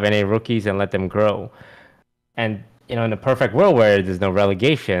get 5 NA rookies and let them grow." And in a perfect world where there's no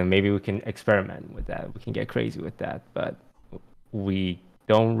relegation, maybe we can experiment with that. We can get crazy with that, but we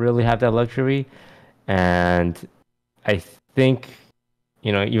don't really have that luxury. And I think,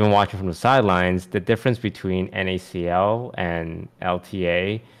 even watching from the sidelines, the difference between NACL and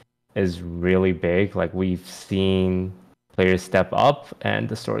LTA is really big. Like we've seen players step up, and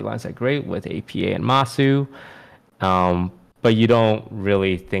the storylines are great with APA and Masu. But you don't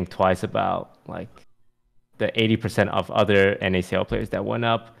really think twice about like the 80% of other NACL players that went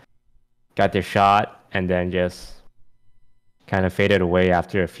up, got their shot, and then just kind of faded away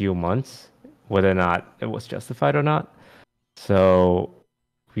after a few months, whether or not it was justified or not. So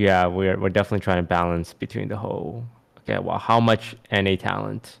yeah, we're definitely trying to balance between the whole, okay, well, how much NA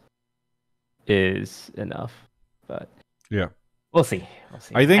talent is enough? But yeah, we'll see.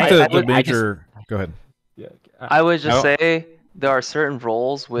 I think the major. Go ahead. Yeah, I would just say there are certain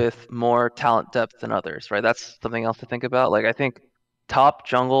roles with more talent depth than others, right? That's something else to think about. Like I think top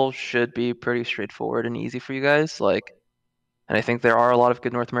jungle should be pretty straightforward and easy for you guys. Like, and I think there are a lot of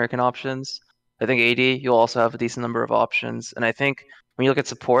good North American options. I think AD, you'll also have a decent number of options. And I think when you look at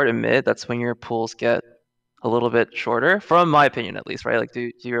support and mid, that's when your pools get a little bit shorter, from my opinion at least, right? Like do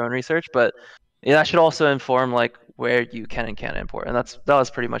your own research, but yeah, that should also inform like where you can and can't import. And that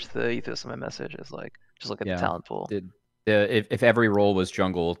was pretty much the ethos of my message, is like just look at the talent pool. If every role was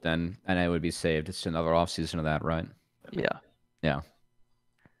jungle, then NA would be saved. It's another offseason of that, right? Yeah.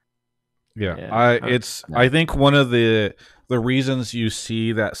 I think one of the reasons you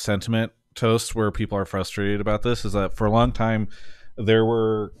see that sentiment, Toast, where people are frustrated about this, is that for a long time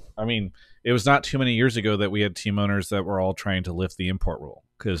it was not too many years ago that we had team owners that were all trying to lift the import rule,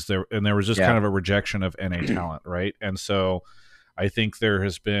 because there was just kind of a rejection of NA talent, right? And so I think there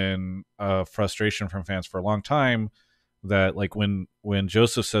has been a frustration from fans for a long time that like when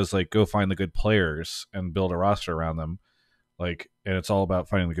Joseph says like go find the good players and build a roster around them, like, and it's all about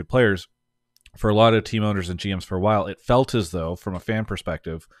finding the good players. For a lot of team owners and GMs for a while, it felt as though from a fan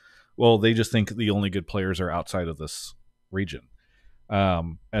perspective, well, they just think the only good players are outside of this region.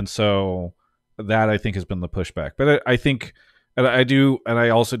 And so that I think has been the pushback. But I think, and I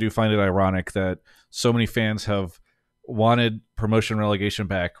also do find it ironic that so many fans have wanted promotion relegation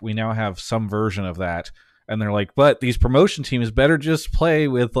back. We now have some version of that, and they're like, but these promotion teams better just play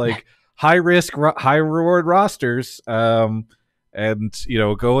with like high risk, high reward rosters, and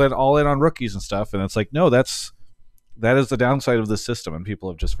go all in on rookies and stuff. And it's like, no, that is the downside of this system, and people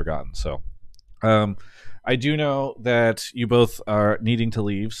have just forgotten. So I do know that you both are needing to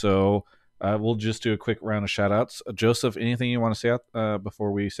leave, so we'll just do a quick round of shout outs. Joseph, anything you want to say out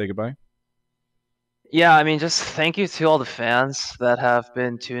before we say goodbye? Yeah, I mean, just thank you to all the fans that have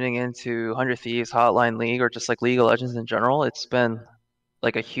been tuning into 100T's Hotline League, or just like League of Legends in general. It's been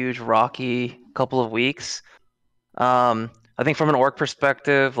like a huge rocky couple of weeks. I think from an org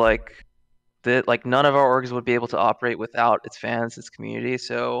perspective, like none of our orgs would be able to operate without its fans, its community.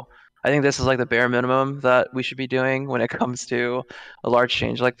 So I think this is like the bare minimum that we should be doing when it comes to a large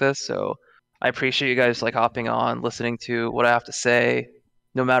change like this. So I appreciate you guys like hopping on, listening to what I have to say,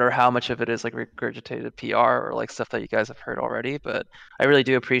 no matter how much of it is like regurgitated PR or like stuff that you guys have heard already. But I really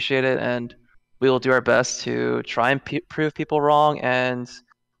do appreciate it, and we will do our best to try and prove people wrong, and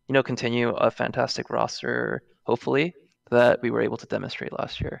continue a fantastic roster, hopefully, that we were able to demonstrate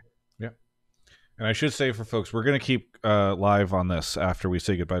last year. Yeah. And I should say for folks, we're going to keep live on this after we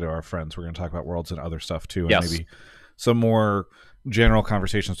say goodbye to our friends. We're going to talk about Worlds and other stuff too, and maybe some more general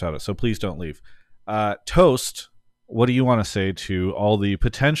conversations about it. So please don't leave. Toast, what do you want to say to all the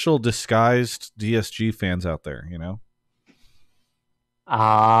potential disguised DSG fans out there,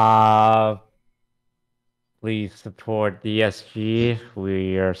 Please support DSG.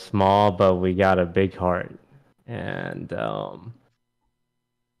 We are small, but we got a big heart. And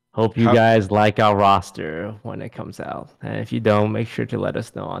hope you guys like our roster when it comes out. And if you don't, make sure to let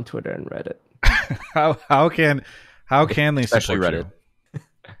us know on Twitter and Reddit. How can they support Reddit. you?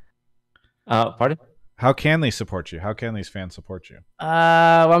 Pardon? How can they support you? How can these fans support you?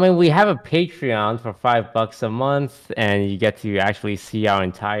 We have a Patreon for $5 a month, and you get to actually see our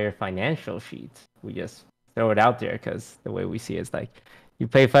entire financial sheet. We just throw it out there because the way we see it is like, you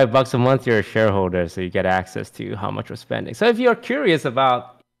pay $5 a month, you're a shareholder, so you get access to how much we're spending. So if you're curious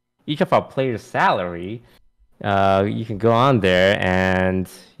about each of our players' salary, you can go on there and,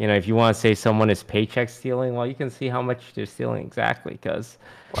 if you want to say someone is paycheck stealing, well, you can see how much they're stealing exactly. Because,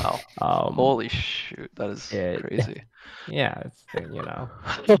 Wow. Holy shoot, that is crazy. Yeah, it's,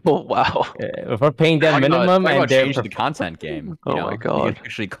 Oh, wow. if we're paying them Talk minimum about and they're changing the content game. Oh You my know? God. You can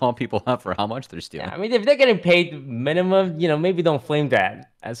actually call people up for how much they're stealing. I mean, if they're getting paid minimum, maybe don't flame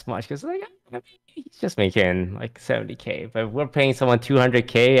that as much because like he's just making like 70K. But if we're paying someone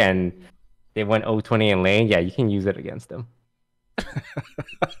 200K and they went 020 in lane, yeah, you can use it against them.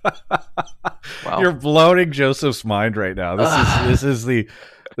 Wow. You're bloating Joseph's mind right now. This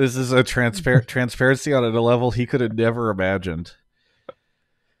is a transparency on a level he could have never imagined.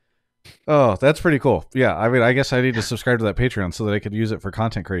 Oh, that's pretty cool. Yeah, I mean, I guess I need to subscribe to that Patreon so that I could use it for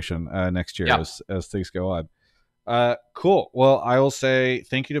content creation next year as things go on. Cool. Well, I will say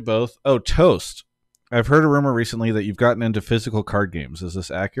thank you to both. Oh, Toast. I've heard a rumor recently that you've gotten into physical card games. Is this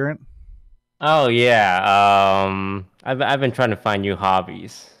accurate? Oh yeah. I've been trying to find new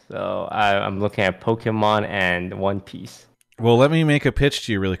hobbies. So I'm looking at Pokemon and One Piece. Well, let me make a pitch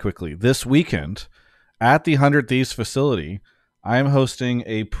to you really quickly. This weekend at the 100T's facility, I'm hosting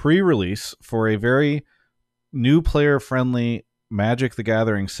a pre-release for a very new player-friendly Magic the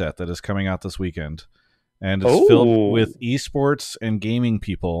Gathering set that is coming out this weekend. And it's filled with esports and gaming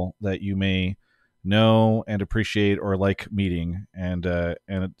people that you may know and appreciate or like meeting. And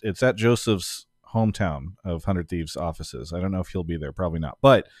it's at Joseph's hometown of 100 Thieves offices. I don't know if he'll be there. Probably not.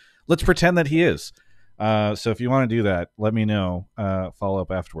 But let's pretend that he is. So if you want to do that, let me know. Follow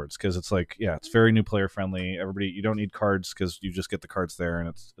up afterwards because it's like, yeah, it's very new player friendly. Everybody, you don't need cards because you just get the cards there, and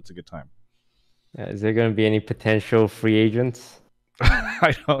it's a good time. Is there going to be any potential free agents?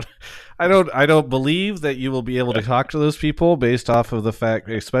 I don't believe that you will be able to talk to those people based off of the fact,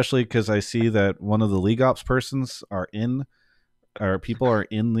 especially because I see that one of the League Ops persons people are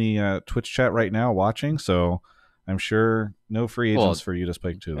in the Twitch chat right now watching. So I'm sure no free agents for you to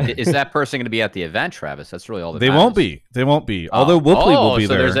speak to. Is that person going to be at the event, Travis? That's really all that They matters. won't be. Although Whoopley will be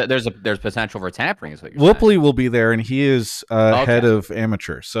there. There's potential for tampering, is what you're saying. Whoopley will be there, and he is head of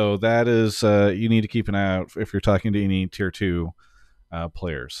amateur. So that is you need to keep an eye out if you're talking to any tier 2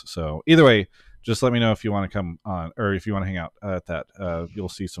 players. So either way, just let me know if you want to come on or if you want to hang out at that. You'll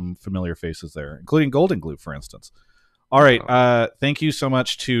see some familiar faces there, including Golden Glue, for instance. All right. Thank you so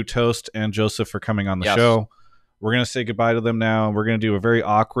much to Toast and Joseph for coming on the show. We're going to say goodbye to them now. We're going to do a very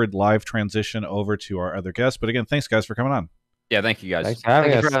awkward live transition over to our other guests. But again, thanks, guys, for coming on. Yeah, thank you, guys.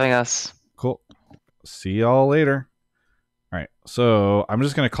 Thank you for having us. Cool. See y'all later. All right. So I'm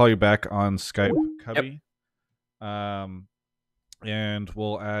just going to call you back on Skype, Cubby. Yep. And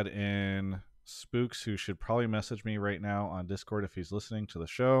we'll add in Spookz, who should probably message me right now on Discord if he's listening to the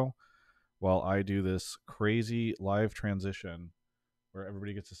show, while I do this crazy live transition where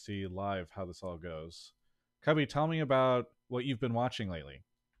everybody gets to see live how this all goes. Cubby, tell me about what you've been watching lately.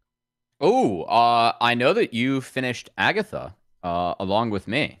 Oh, I know that you finished Agatha along with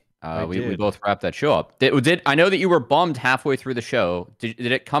me. We both wrapped that show up. I know that you were bummed halfway through the show. Did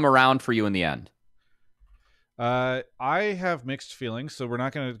it come around for you in the end? I have mixed feelings, so we're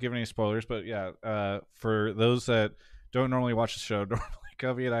not going to give any spoilers. But yeah, for those that don't normally watch the show, normally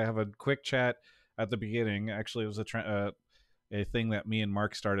Cubby and I have a quick chat at the beginning. Actually, it was a thing that me and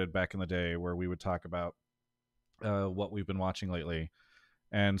Mark started back in the day where we would talk about what we've been watching lately.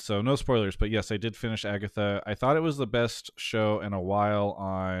 And so no spoilers, but yes, I did finish Agatha. I thought it was the best show in a while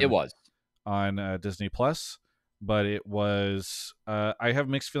on Disney Plus, but it was I have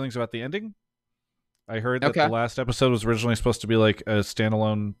mixed feelings about the ending. I heard that the last episode was originally supposed to be like a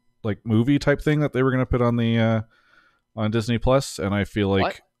standalone like movie type thing that they were going to put on the on Disney Plus, and I feel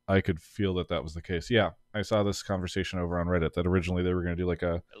like I could feel that was the case. Yeah, I saw this conversation over on Reddit that originally they were going to do like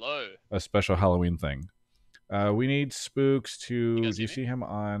a special Halloween thing. We need Spookz to. Do you see him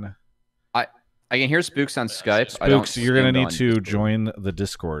on? I can hear Spookz on Skype. Spookz, you're going to need to join the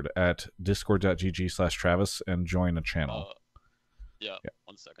Discord at discord.gg/Travis and join a channel. Yeah,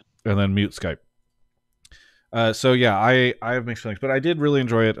 1 second. And then mute Skype. So yeah, I have mixed feelings, but I did really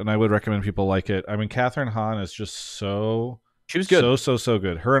enjoy it, and I would recommend people like it. I mean, Catherine Hahn is just she was good, so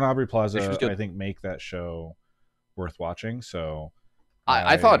good. Her and Aubrey Plaza, I think, make that show worth watching. So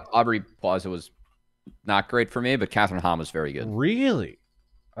I thought Aubrey Plaza was not great for me, but Catherine Hahn was very good. Really?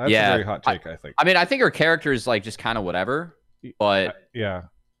 That's a very hot take, I think. I mean, I think her character is like just kind of whatever, but yeah,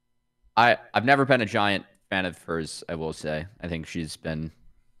 I've never been a giant fan of hers. I will say, I think she's been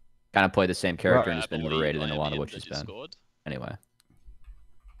kind of played the same character and just been overrated in a lot of what she's been. Anyway,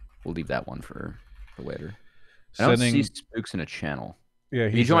 we'll leave that one for later. I don't see Spookz in a channel. Yeah,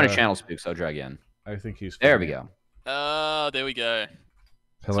 if you join a channel, Spookz, I'll drag you in. I think he's there. We go. There we go.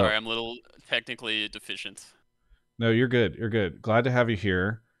 Hello. Sorry, I'm a little technically deficient. No, you're good. You're good. Glad to have you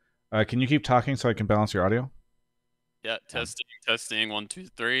here. Can you keep talking so I can balance your audio? Yeah, testing. 1, 2,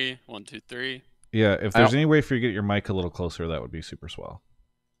 3. 1, 2, 3. Yeah, if there's any way for you to get your mic a little closer, that would be super swell.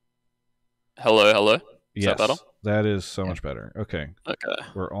 Hello. Is Yes, that better? that is so much better. Okay, Okay.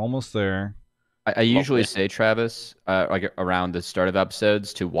 we're almost there. I usually say, Travis, like around the start of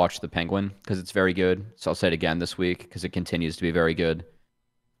episodes, to watch The Penguin because it's very good. So I'll say it again this week because it continues to be very good.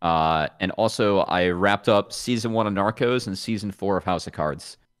 And also, I wrapped up season 1 of Narcos and season 4 of House of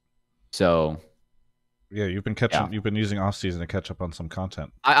Cards. So yeah, you've been catching. You've been using off season to catch up on some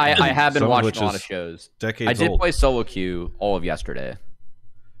content. I have been Some of watching which a lot is of shows. Decades I did old. play solo queue all of yesterday,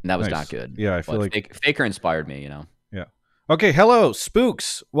 and that was Nice. not good. Yeah, I feel But like Faker inspired me. You know. Yeah. Okay. Hello,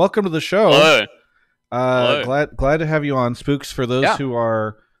 Spookz. Welcome to the show. Hello. Glad to have you on, Spookz. For those Yeah. who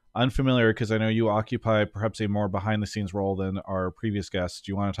are unfamiliar, because I know you occupy perhaps a more behind the scenes role than our previous guests.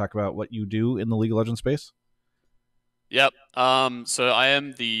 Do you want to talk about what you do in the League of Legends space? Yep. So I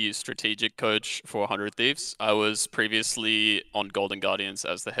am the strategic coach for 100Thieves. I was previously on Golden Guardians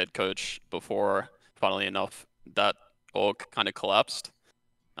as the head coach before, funnily enough, that org kind of collapsed,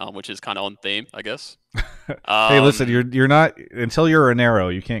 which is kind of on theme, I guess. Hey, listen, you're not until you're an arrow.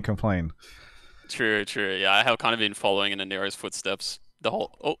 You can't complain. True. Yeah, I have kind of been following in Anero's footsteps. The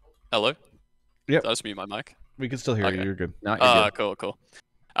whole. Oh, hello. Yep. Did I just mute my mic? We can still hear you. Okay. You're good. No, you're good. Cool.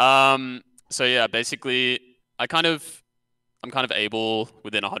 So yeah, basically, I'm kind of able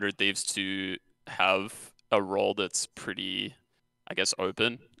within 100 Thieves to have a role that's pretty, I guess,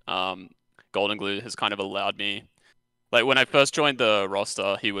 open. Golden Glue has kind of allowed me, like when I first joined the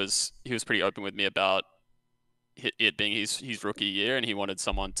roster, he was pretty open with me about it being his rookie year, and he wanted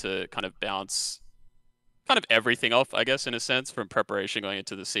someone to kind of bounce kind of everything off, I guess, in a sense, from preparation going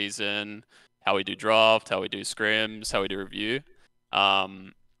into the season, how we do draft, how we do scrims, how we do review.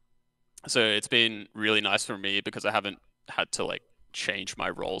 So it's been really nice for me because I haven't had to like change my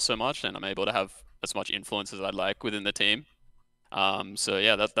role so much, and I'm able to have as much influence as I'd like within the team. So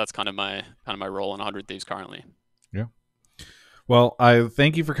yeah, that's kind of my role in 100 Thieves currently. Yeah. Well, I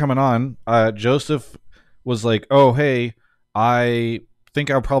thank you for coming on. Joseph was like, "Oh, hey, I think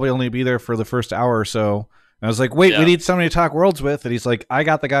I'll probably only be there for the first hour or so." And I was like, "Wait, we need somebody to talk Worlds with." And he's like, "I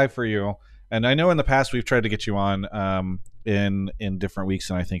got the guy for you." And I know in the past we've tried to get you on in different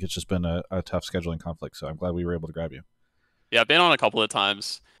weeks, and I think it's just been a tough scheduling conflict. So I'm glad we were able to grab you. Yeah, I've been on a couple of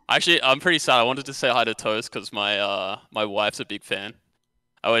times. Actually, I'm pretty sad. I wanted to say hi to Toast because my wife's a big fan.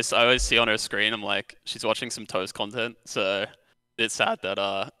 I always see on her screen, I'm like, she's watching some Toast content. So it's sad that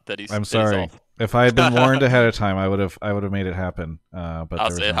he's. I'm that he's sorry. off. If I had been warned ahead of time, I would have made it happen. But I'll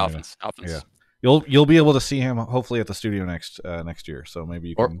there say it was no way. happens. Yeah, you'll be able to see him hopefully at the studio next year. So maybe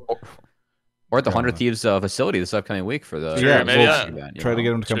you can. Or at the 100 Thieves facility this upcoming week for the event, try to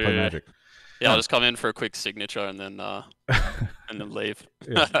get him to come play Magic. Yeah, I'll just come in for a quick signature and then leave.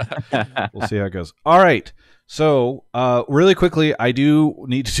 We'll see how it goes. All right. So really quickly, I do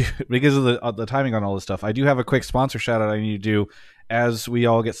need to do, because of the timing on all this stuff, I do have a quick sponsor shout out I need to do as we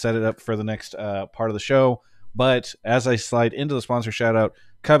all get set it up for the next part of the show. But as I slide into the sponsor shout out,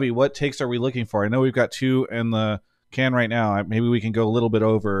 Cubby, what takes are we looking for? I know we've got 2 in the can right now. Maybe we can go a little bit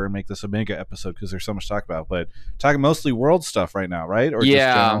over and make this a mega episode because there's so much to talk about. But talking mostly world stuff right now, right? Or just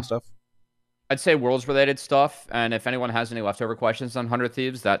general stuff? I'd say worlds related stuff. And if anyone has any leftover questions on 100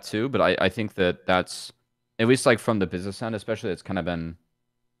 Thieves, that too. But I think that's, at least like from the business end, especially, it's kind of been,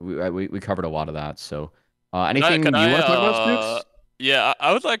 we covered a lot of that. So anything you want to talk about, Spookz? Yeah,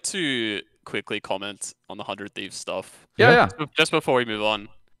 I would like to quickly comment on the 100 Thieves stuff. Yeah. Just before we move on.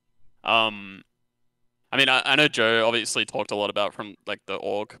 I mean, I know Joe obviously talked a lot about from like the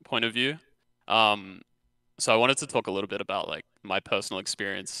org point of view. So I wanted to talk a little bit about like my personal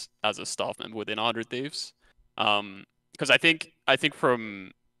experience as a staff member within 100 Thieves. Because I think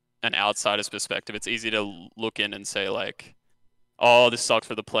from an outsider's perspective, it's easy to look in and say like, oh, this sucks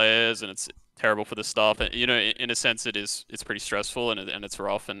for the players and it's terrible for the staff. And, you know, in a sense, it's pretty stressful and it's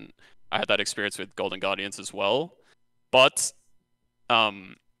rough. And I had that experience with Golden Guardians as well. But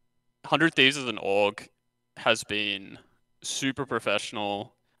 100 Thieves as an org has been super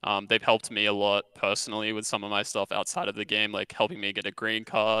professional. They've helped me a lot personally with some of my stuff outside of the game, like helping me get a green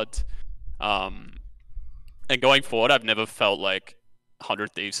card. And going forward, I've never felt like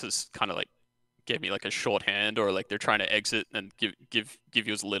 100 Thieves has kind of like gave me like a shorthand or like they're trying to exit and give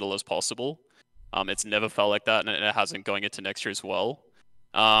you as little as possible. It's never felt like that, and it hasn't going into next year as well.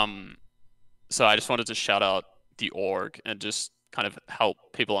 So I just wanted to shout out the org and just kind of help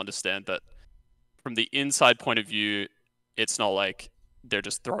people understand that from the inside point of view, it's not like they're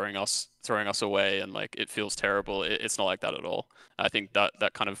just throwing us away and like it feels terrible. It's not like that at all. I think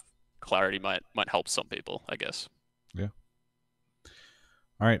that kind of clarity might help some people, I guess.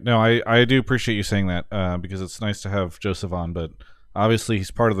 All right. No, I do appreciate you saying that because it's nice to have Joseph on, but obviously he's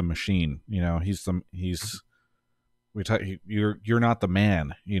part of the machine. You know, you're not the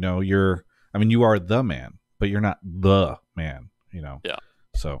man. You know, you are the man, but you're not the man. You know. Yeah.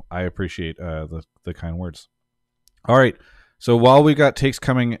 So I appreciate the kind words. All right. So while we got takes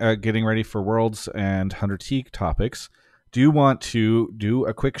coming, getting ready for Worlds and 100T topics, do you want to do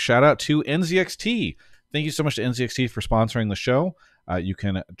a quick shout out to NZXT? Thank you so much to NZXT for sponsoring the show. You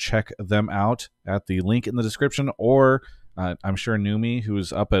can check them out at the link in the description, or I'm sure Numi,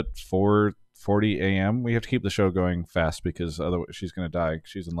 who's up at 4:40 a.m. We have to keep the show going fast because otherwise she's going to die.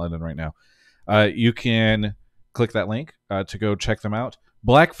 She's in London right now. You can click that link to go check them out.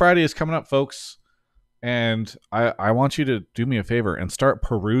 Black Friday is coming up, folks. And I want you to do me a favor and start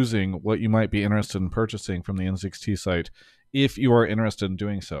perusing what you might be interested in purchasing from the NZXT site if you are interested in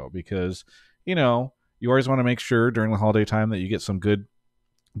doing so. Because, you know, you always want to make sure during the holiday time that you get some good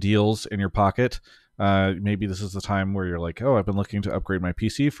deals in your pocket. Maybe this is the time where you're like, oh, I've been looking to upgrade my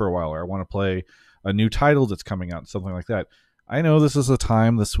PC for a while, or I want to play a new title that's coming out, something like that. I know this is a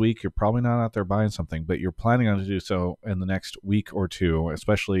time this week you're probably not out there buying something, but you're planning on to do so in the next week or two,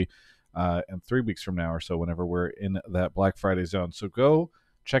 especially and 3 weeks from now or so, whenever we're in that Black Friday zone. So go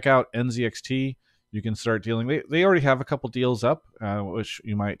check out NZXT. You can start dealing. They already have a couple deals up, which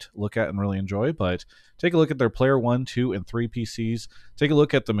you might look at and really enjoy. But take a look at their Player 1, 2, and 3 PCs. Take a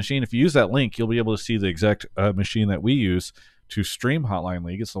look at the machine. If you use that link, you'll be able to see the exact machine that we use to stream Hotline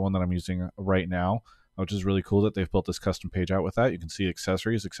League. It's the one that I'm using right now, which is really cool that they've built this custom page out with that. You can see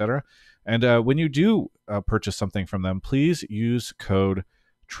accessories, etc. And when you do purchase something from them, please use code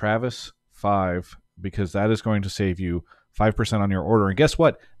Travis5 because that is going to save you 5% on your order. And guess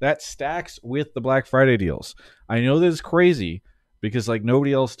what? That stacks with the Black Friday deals. I know this is crazy because like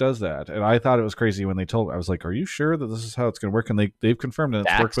nobody else does that. And I thought it was crazy when they told me. I was like, are you sure that this is how it's going to work? And they've confirmed that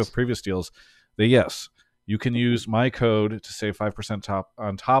it's worked with previous deals. Yes, you can use my code to save 5%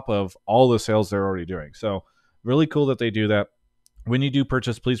 on top of all the sales they're already doing. So really cool that they do that. When you do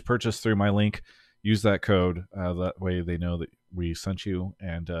purchase, please purchase through my link. Use that code. That way they know that we sent you.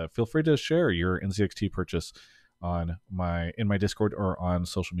 And feel free to share your NZXT purchase in my Discord or on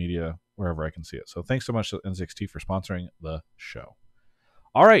social media, wherever I can see it. So thanks so much to NZXT for sponsoring the show.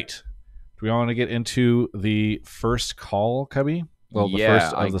 All right. Do we want to get into the first call, Cubby? Well, the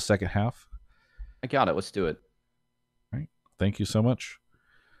first of the second half. I got it. Let's do it. All right. Thank you so much.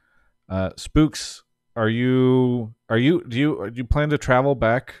 Spookz, do you plan to travel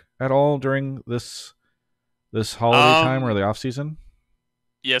back at all during this holiday time or the off season?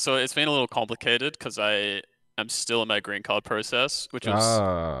 Yeah, so it's been a little complicated because I'm still in my green card process, which is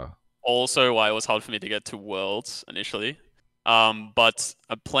also why it was hard for me to get to Worlds initially. But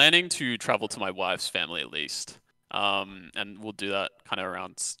I'm planning to travel to my wife's family at least. And we'll do that kind of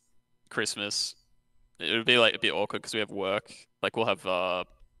around Christmas. It would be like a bit awkward because we have work. Like we'll have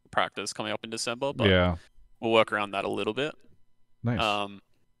practice coming up in December, but yeah, we'll work around that a little bit. Nice.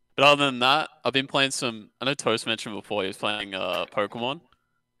 But other than that, I've been playing some. I know Toast mentioned before he was playing Pokemon.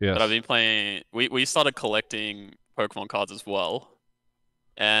 Yes. But I've been playing. We started collecting Pokemon cards as well,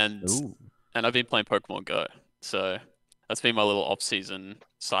 and I've been playing Pokemon Go. So that's been my little off-season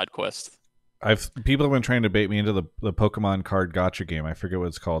side quest. People have been trying to bait me into the Pokemon card gacha game. I forget what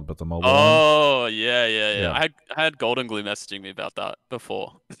it's called, but the mobile one. Oh yeah. I had Golden Glue messaging me about that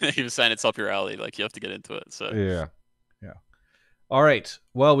before. He was saying it's up your alley. Like you have to get into it. So yeah. All right.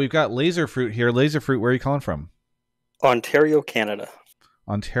 Well, we've got Lazerfruit here. Lazerfruit, where are you calling from? Ontario, Canada.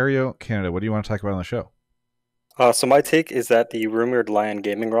 Ontario, Canada. What do you want to talk about on the show? So my take is that the rumored Lyon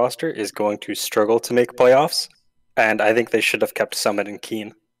Gaming roster is going to struggle to make playoffs, and I think they should have kept Summit and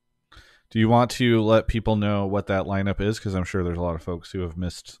Keen. Do you want to let people know what that lineup is? Because I'm sure there's a lot of folks who have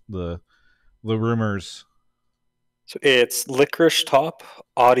missed the rumors. So it's Licorice top,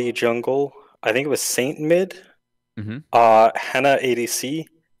 Audi jungle, I think it was Saint mid, Henna ADC,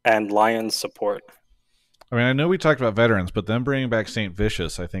 and Lion support. I mean, I know we talked about veterans, but then bringing back Saint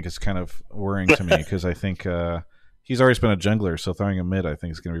Vicious, I think is kind of worrying to me because I think he's always been a jungler, so throwing him mid, I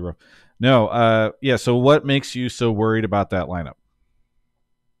think is going to be rough. No, so what makes you so worried about that lineup?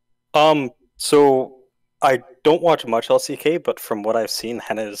 So I don't watch much LCK, but from what I've seen,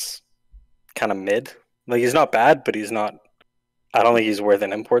 Henna's kind of mid. Like he's not bad, but he's not. I don't think he's worth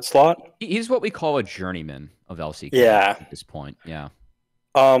an import slot. He's what we call a journeyman of LCK at this point. Yeah.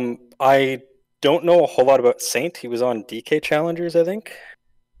 I don't know a whole lot about Saint. He was on DK Challengers, I think.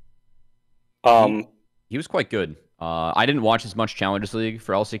 He was quite good. I didn't watch as much Challengers League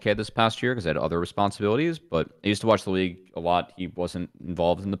for LCK this past year because I had other responsibilities, but I used to watch the league a lot. He wasn't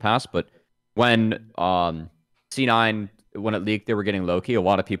involved in the past, but when C9 when it leaked they were getting Loki, a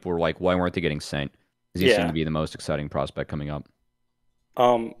lot of people were like, why weren't they getting Saint? Because he Yeah. seemed to be the most exciting prospect coming up.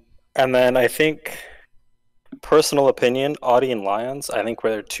 And then I think, personal opinion, Audi and Lions, I think were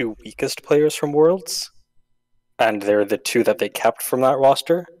their two weakest players from Worlds. And they're the two that they kept from that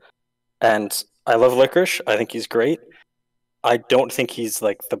roster. And I love Licorice. I think he's great. I don't think he's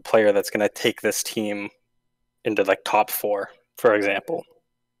like the player that's going to take this team into like top 4, for example.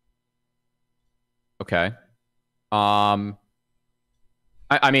 Okay. I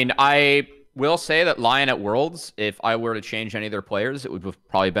mean, I will say that Lion at Worlds, if I were to change any of their players, it would have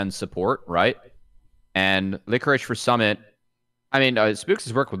probably been support, right? And Licorice for Summit. I mean, Spookz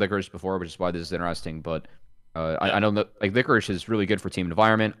has worked with Licorice before, which is why this is interesting. But I know that like Licorice is really good for team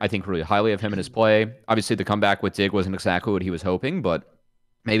environment. I think really highly of him in his play. Obviously, the comeback with Dig wasn't exactly what he was hoping, but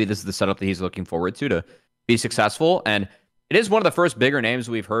maybe this is the setup that he's looking forward to be successful. And it is one of the first bigger names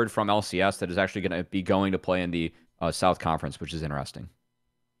we've heard from LCS that is actually going to be going to play in the South Conference, which is interesting.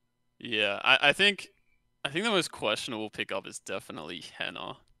 Yeah, I think the most questionable pickup is definitely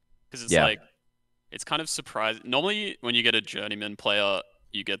Henna, because it's Yeah. like it's kind of surprising. Normally, when you get a journeyman player,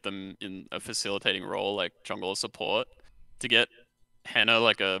 you get them in a facilitating role like jungle or support. To get Henna,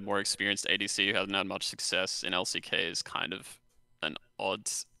 like a more experienced ADC who hasn't had much success in LCK, is kind of an odd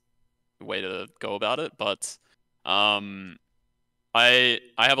way to go about it. But I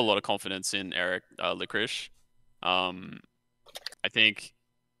have a lot of confidence in Eric Licorice. I think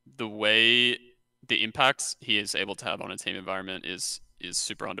the way the impact he is able to have on a team environment is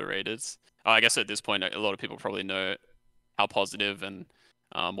super underrated. I guess at this point, a lot of people probably know how positive and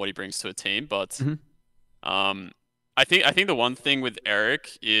what he brings to a team. But I think the one thing with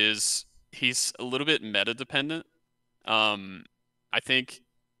Eric is he's a little bit meta dependent. I think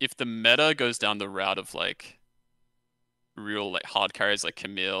if the meta goes down the route of like real like hard carries like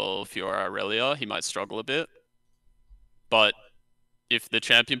Camille, Fiora, Aurelia, he might struggle a bit. But if the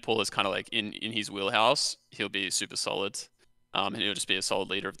champion pool is kind of like in his wheelhouse, he'll be super solid. And he'll just be a solid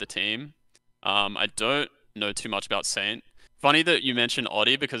leader of the team. I don't know too much about Saint. Funny that you mentioned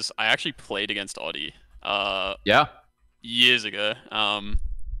Audi, because I actually played against Audi. Yeah. Years ago. I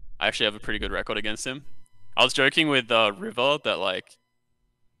actually have a pretty good record against him. I was joking with River that like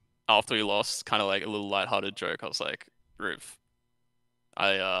after he lost, kind of like a little lighthearted joke. I was like, Riv,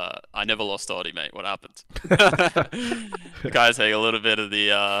 I never lost to Audi, mate. What happened? The guys take a little bit of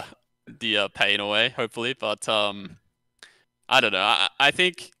the pain away, hopefully. But I don't know. I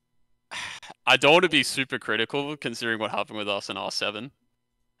think I don't want to be super critical considering what happened with us in R7.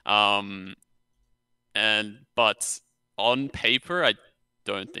 But on paper, I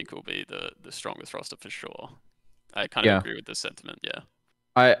don't think it will be the strongest roster for sure. I kind of agree with this sentiment. Yeah.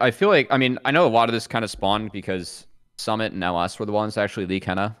 I feel like, I mean, I know a lot of this kind of spawned because Summit and LS were the ones to actually leak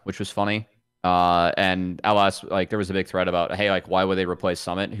Henna, which was funny. And LS, like, there was a big thread about, hey, like, why would they replace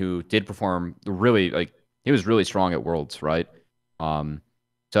Summit, who did perform really, like, he was really strong at Worlds, right?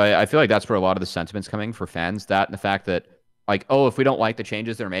 So I feel like that's where a lot of the sentiment's coming for fans. That and the fact that, like, oh, if we don't like the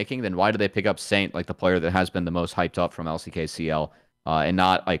changes they're making, then why do they pick up Saint, like the player that has been the most hyped up from LCK CL, and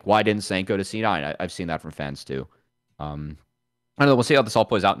not, like, why didn't Saint go to C9? I've seen that from fans, too. I don't know. We'll see how this all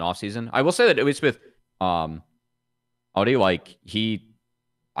plays out in offseason. I will say that at least with Audi, like,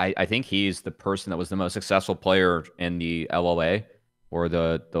 I think he's the person that was the most successful player in the LLA or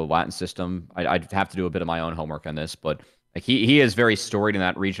the Latin system. I'd have to do a bit of my own homework on this, but like he is very storied in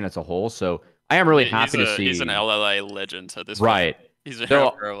that region as a whole. So I am really happy to see. He's an LLA legend at this right. point. He's a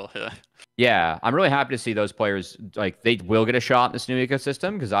hero. Yeah. Yeah, I'm really happy to see those players, like, they will get a shot in this new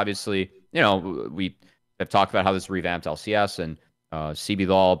ecosystem, because obviously, you know, we have talked about how this revamped LCS and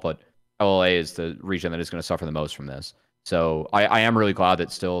CBLOL, but LLA is the region that is going to suffer the most from this. So I am really glad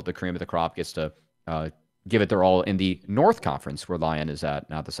that still the cream of the crop gets to give it their all in the North Conference, where Lyon is at,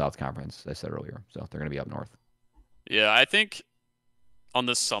 not the South Conference, as I said earlier. So they're going to be up north. Yeah, I think on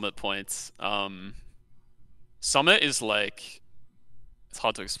the Summit points, Summit is like, it's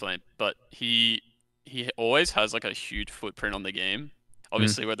hard to explain, but he always has like a huge footprint on the game.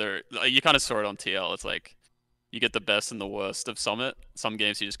 Obviously, whether you kind of saw it on TL, it's like you get the best and the worst of Summit. Some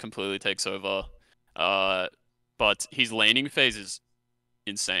games he just completely takes over. But his laning phase is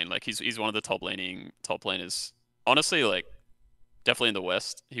insane. Like he's one of the top laners. Honestly, like definitely in the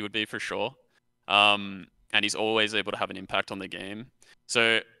West, he would be for sure. And he's always able to have an impact on the game.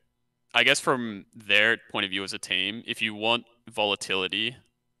 So I guess from their point of view as a team, if you want volatility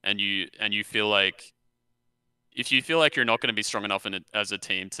and you feel like you're not going to be strong enough as a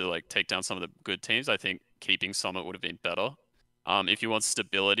team to like take down some of the good teams, I think keeping Summit would have been better. If you want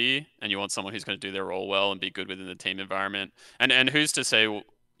stability and you want someone who's going to do their role well and be good within the team environment, and who's to say,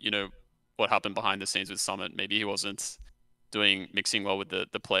 you know, what happened behind the scenes with Summit? Maybe he wasn't mixing well with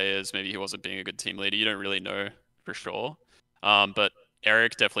the players. Maybe he wasn't being a good team leader. You don't really know for sure. But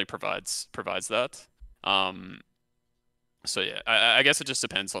Eric definitely provides that. So yeah, I guess it just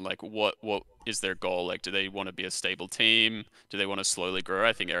depends on like what is their goal. Like, do they want to be a stable team? Do they want to slowly grow?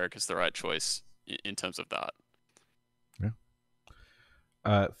 I think Eric is the right choice in terms of that. Yeah.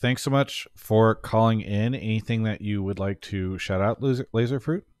 Thanks so much for calling in. Anything that you would like to shout out,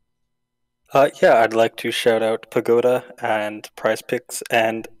 Lazerfruit? Yeah, I'd like to shout out Pagoda and Prize Picks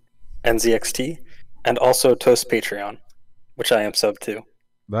and NZXT, and also Toast Patreon, which I am sub to.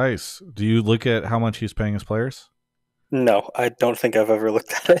 Nice. Do you look at how much he's paying his players? No, I don't think I've ever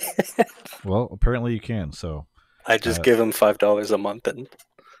looked at it. Well, apparently you can. So I just give him $5 a month, and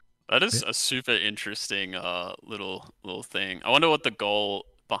that is a super interesting little thing. I wonder what the goal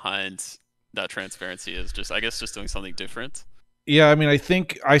behind that transparency is. I guess just doing something different. Yeah, I mean,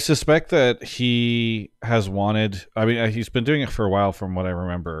 I suspect that he has wanted. I mean, he's been doing it for a while, from what I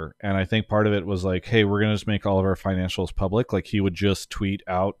remember, and I think part of it was like, hey, we're gonna just make all of our financials public. Like, he would just tweet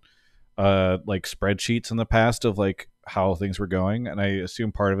out like spreadsheets in the past of like how things were going, and I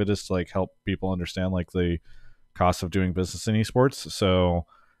assume part of it is to like help people understand like the cost of doing business in esports. So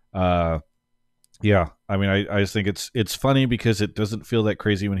yeah, I mean, I just think it's funny because it doesn't feel that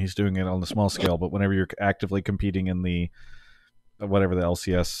crazy when he's doing it on the small scale, but whenever you're actively competing in the whatever the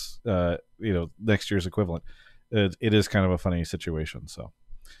LCS next year's equivalent, it is kind of a funny situation. So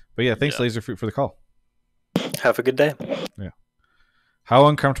but yeah, thanks Lazerfruit for the call. Have a good day. Yeah. How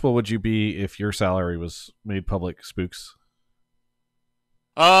uncomfortable would you be if your salary was made public, Spookz?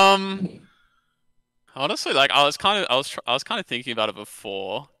 Honestly, like I was kind of thinking about it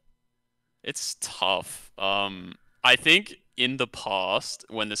before. It's tough. I think in the past,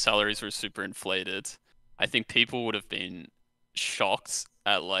 when the salaries were super inflated, I think people would have been shocked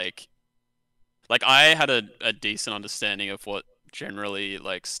at like I had a decent understanding of what generally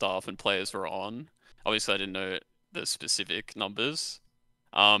like staff and players were on. Obviously, I didn't know the specific numbers.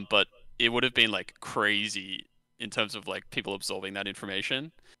 But it would have been like crazy in terms of like people absorbing that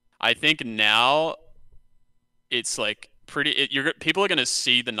information. I think now it's like people are going to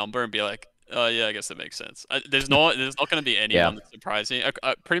see the number and be like, oh yeah, I guess that makes sense. There's not going to be anyone that's surprising.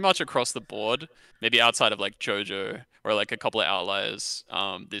 Pretty much across the board, maybe outside of like JoJo or like a couple of outliers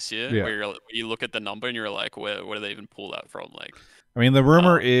this year, where you look at the number and you're like, where do they even pull that from? Like, I mean, the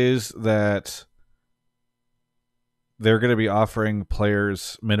rumor is that they're going to be offering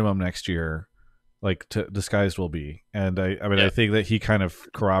players minimum next year, like Disguised will be, and I think that he kind of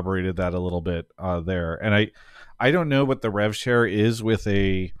corroborated that a little bit there. And I don't know what the rev share is with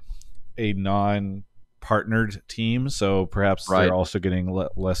a non-partnered team, so perhaps they're also getting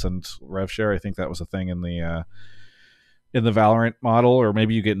lessened rev share. I think that was a thing in the Valorant model, or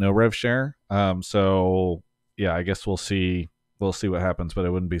maybe you get no rev share. So yeah, I guess we'll see. We'll see what happens, but it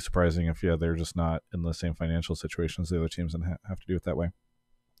wouldn't be surprising if they're just not in the same financial situation as the other teams and have to do it that way.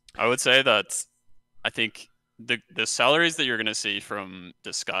 I would say that I think the salaries that you're going to see from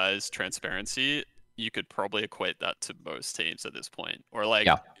Disguise Transparency, you could probably equate that to most teams at this point, or like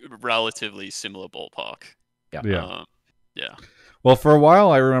relatively similar ballpark. Yeah. Yeah. Well, for a while,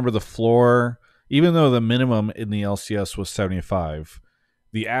 I remember the floor, even though the minimum in the LCS was 75,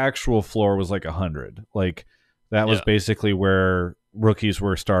 the actual floor was like 100. Like, that was basically where rookies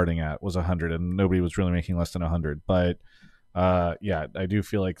were starting at, was 100, and nobody was really making less than 100. But yeah, I do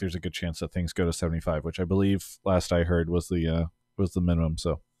feel like there's a good chance that things go to 75, which I believe last I heard was the minimum.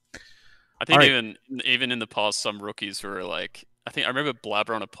 So I think even in the past, some rookies were like, I remember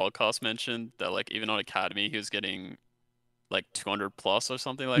Blabber on a podcast mentioned that like even on Academy he was getting like 200 plus or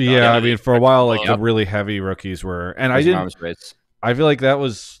something like that. Yeah, I mean, for a while, like the really heavy rookies were, and I feel like that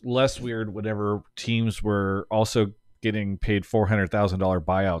was less weird whenever teams were also getting paid $400,000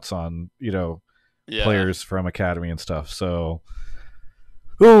 buyouts on, players from Academy and stuff. So,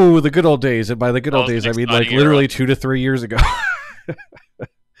 the good old days. And by the good old days, I mean like literally 2 to 3 years ago.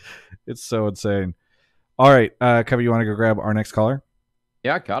 It's so insane. All right, Kevin, you want to go grab our next caller?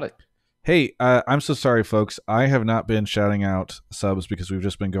 Yeah, got it. Hey, I'm so sorry, folks. I have not been shouting out subs because we've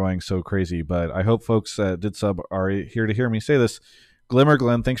just been going so crazy, but I hope folks that did sub are here to hear me say this. Glimmer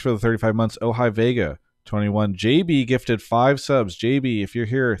Glenn, thanks for the 35 months. Oh, hi, Vega, 21. JB gifted 5 subs. JB, if you're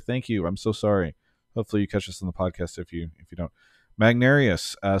here, thank you. I'm so sorry. Hopefully you catch us on the podcast if you don't.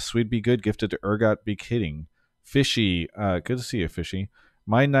 Magnarius, Sweet Be Good, gifted to Ergot Be Kidding. Fishy, good to see you, Fishy.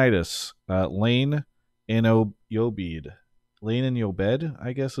 My Nidus, Lane in Yobed. Lane in your bed,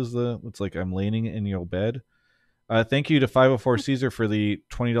 I guess it's like I'm laning in your bed. Thank you to 504 Caesar for the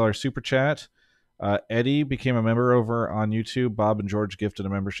 $20 super chat. Eddie became a member over on YouTube. Bob and George gifted a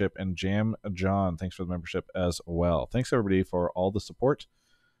membership, and Jam John, thanks for the membership as well. Thanks everybody for all the support.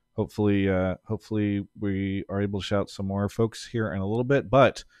 Hopefully we are able to shout some more folks here in a little bit.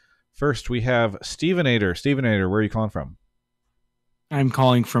 But first we have Stevenator. Stevenator, where are you calling from? I'm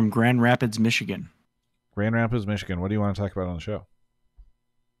calling from Grand Rapids, Michigan. Grand Rapids, Michigan. What do you want to talk about on the show?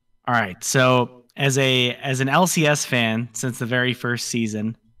 All right. So as an LCS fan since the very first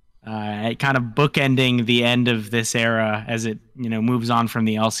season, kind of bookending the end of this era as it moves on from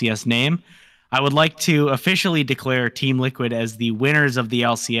the LCS name, I would like to officially declare Team Liquid as the winners of the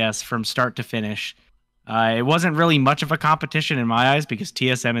LCS from start to finish. It wasn't really much of a competition in my eyes because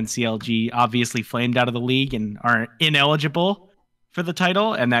TSM and CLG obviously flamed out of the league and are ineligible for the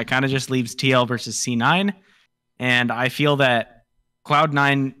title, and that kind of just leaves TL versus C9. And I feel that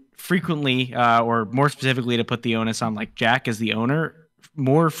Cloud9 frequently, or more specifically to put the onus on like Jack as the owner,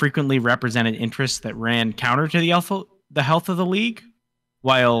 more frequently represented interests that ran counter to the health of the league,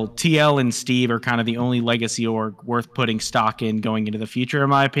 while TL and Steve are kind of the only legacy org worth putting stock in going into the future, in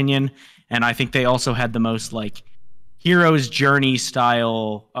my opinion. And I think they also had the most like hero's journey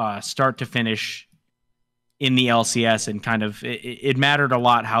style start to finish in the LCS, and kind of it mattered a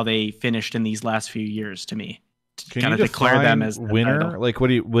lot how they finished in these last few years to me. Can kind you of declare them as the winner? title. Like, what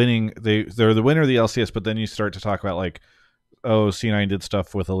are you winning? They're the winner of the LCS, but then you start to talk about like, oh, C9 did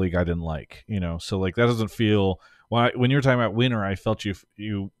stuff with a league I didn't like, so like that doesn't feel. When you were talking about winner, I felt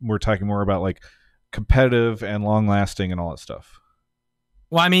you were talking more about like competitive and long lasting and all that stuff.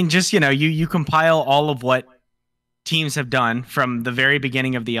 Well, I mean, just you compile all of what teams have done from the very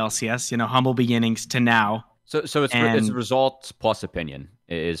beginning of the LCS, humble beginnings to now. So it's results plus opinion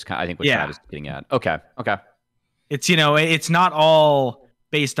is I think what Travis is getting at. Okay. It's it's not all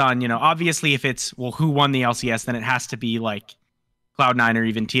based on obviously if it's who won the LCS, then it has to be like Cloud9 or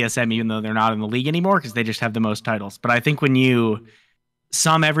even TSM, even though they're not in the league anymore because they just have the most titles. But I think when you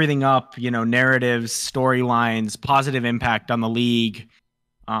sum everything up, narratives, storylines, positive impact on the league,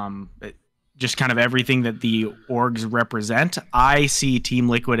 just kind of everything that the orgs represent, I see Team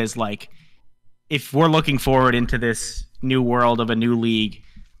Liquid as like, if we're looking forward into this new world of a new league,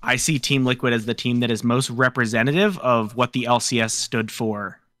 I see Team Liquid as the team that is most representative of what the LCS stood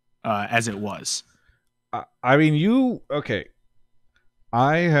for as it was. I mean, okay.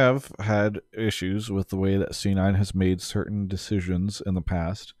 I have had issues with the way that C9 has made certain decisions in the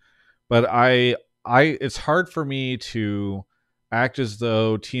past, but it's hard for me to act as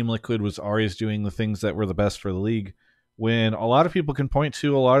though Team Liquid was always doing the things that were the best for the league when a lot of people can point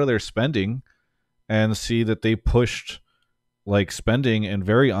to a lot of their spending and see that they pushed like spending in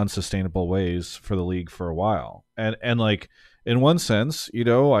very unsustainable ways for the league for a while. And like in one sense,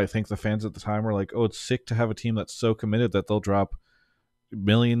 I think the fans at the time were like, oh, it's sick to have a team that's so committed that they'll drop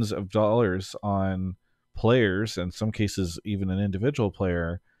millions of dollars on players, in some cases even an individual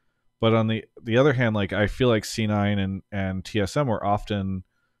player. But on the other hand, like I feel like C9 and TSM were often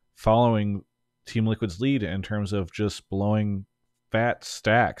following Team Liquid's lead in terms of just blowing fat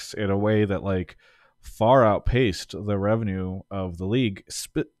stacks in a way that like far outpaced the revenue of the league.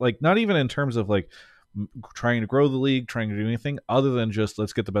 Like not even in terms of like trying to grow the league, trying to do anything other than just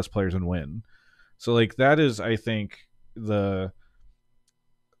let's get the best players and win. So like that is, I think, I'm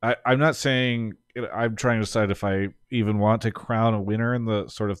not saying I'm trying to decide if I even want to crown a winner in the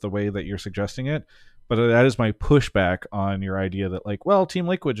sort of the way that you're suggesting it, but that is my pushback on your idea that like, well, Team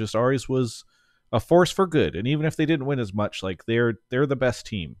Liquid just always was a force for good, and even if they didn't win as much, like they're the best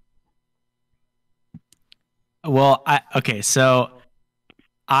team. Well, so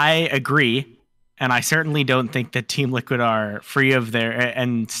I agree, and I certainly don't think that Team Liquid are free of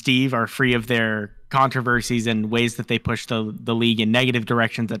and Steve are free of their controversies and ways that they push the league in negative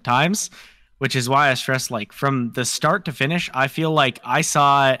directions at times, which is why I stress like from the start to finish, I feel like I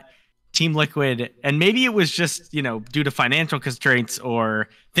saw Team Liquid, and maybe it was just, due to financial constraints or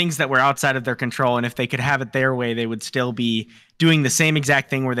things that were outside of their control. And if they could have it their way, they would still be doing the same exact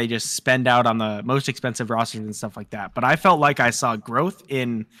thing where they just spend out on the most expensive rosters and stuff like that. But I felt like I saw growth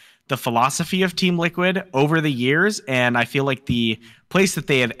in the philosophy of Team Liquid over the years. And I feel like the place that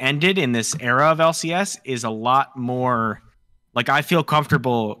they have ended in this era of LCS is a lot more like, I feel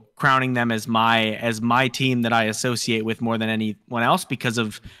comfortable crowning them as my team that I associate with more than anyone else because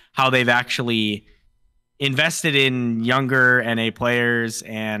of how they've actually invested in younger NA players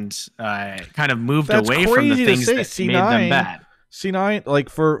and kind of moved away from the things that C9, made them bad. C9, like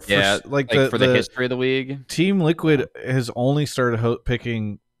for the history of the league, Team Liquid has only started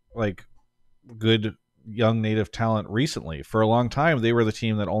picking like good young native talent recently. For a long time, they were the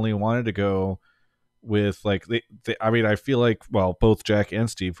team that only wanted to go with like I mean, I feel like, well, both Jack and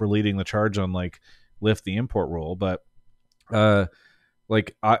Steve were leading the charge on like lift the import rule, but for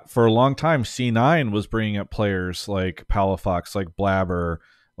a long time, C9 was bringing up players like Palafox, like Blabber,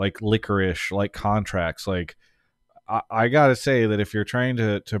 like Licorice, like Contracts. Like I gotta say that if you're trying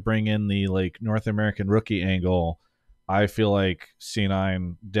to bring in the like North American rookie angle, I feel like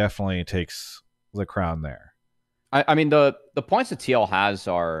C9 definitely takes the crown there. I mean, the points that TL has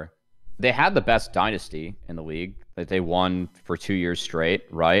are, they had the best dynasty in the league that they won for 2 years straight,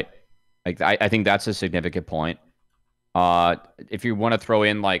 right? Like I think that's a significant point. If you want to throw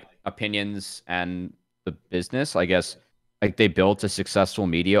in like opinions and the business, I guess like they built a successful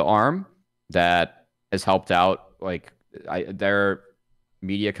media arm that has helped out. Like their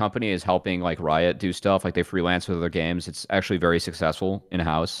media company is helping like Riot do stuff. Like they freelance with other games. It's actually very successful in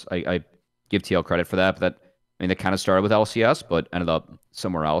house. I give TL credit for that. But that, I mean, they kind of started with LCS, but ended up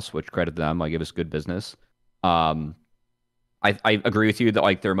somewhere else, which credit them. Like it was good business. I agree with you that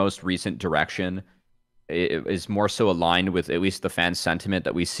like their most recent direction is more so aligned with at least the fan sentiment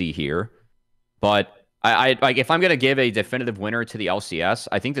that we see here. But I like, if I'm gonna give a definitive winner to the LCS,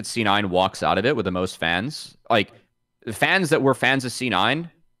 I think that C9 walks out of it with the most fans. Like fans that were fans of C9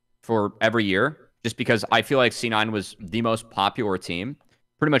 for every year, just because I feel like C9 was the most popular team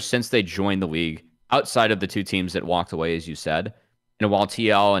pretty much since they joined the league, outside of the two teams that walked away, as you said. And while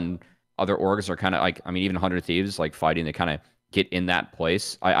TL and other orgs are kind of like, I mean, even 100T's like fighting to kind of get in that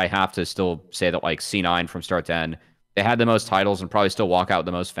place, I have to still say that like C9 from start to end, they had the most titles and probably still walk out with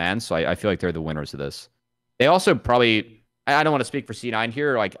the most fans. So I feel like they're the winners of this. They also probably, I don't want to speak for C9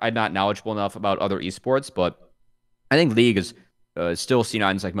 here. Like I'm not knowledgeable enough about other esports, but I think League is still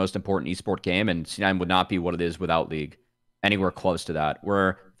C9's like most important esport game, and C9 would not be what it is without League anywhere close to that.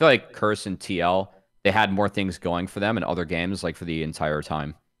 Where I feel like Curse and TL, they had more things going for them in other games like for the entire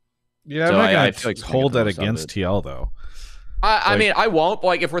time. Yeah, so I'm not going to hold that against TL though. I mean, I won't. But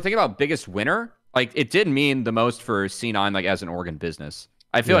like, if we're thinking about biggest winner, like it did mean the most for C9, like as an organ business.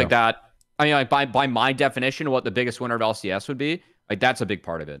 I feel like that. I mean, like by my definition, what the biggest winner of LCS would be, like that's a big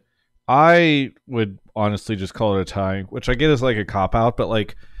part of it. I would honestly just call it a tie, which I get is like a cop out, but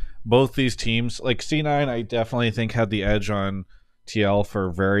like both these teams, like C9, I definitely think had the edge on TL for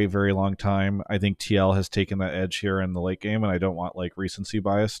a very, very long time. I think TL has taken that edge here in the late game, and I don't want like recency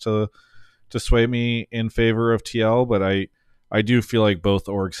bias to sway me in favor of TL, but I do feel like both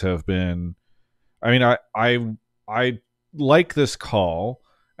orgs have been. I mean, I like this call,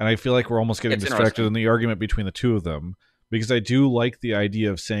 and I feel like we're almost getting distracted in the argument between the two of them, because I do like the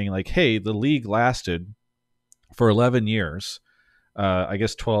idea of saying like, hey, the league lasted for 11 years. I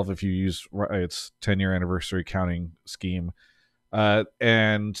guess 12 if you use its 10-year anniversary counting scheme,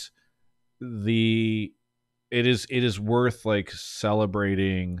 and it is worth like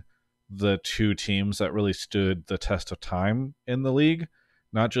celebrating the two teams that really stood the test of time in the league,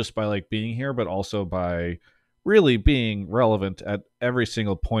 not just by like being here, but also by really being relevant at every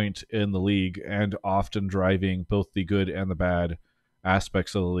single point in the league and often driving both the good and the bad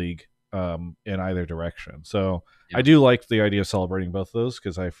aspects of the league in either direction. So yeah. I do like the idea of celebrating both of those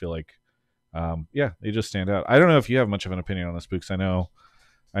because I feel like, they just stand out. I don't know if you have much of an opinion on this, Spookz. I know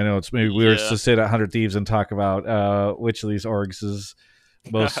it's maybe weird to sit at 100T's and talk about which of these orgs is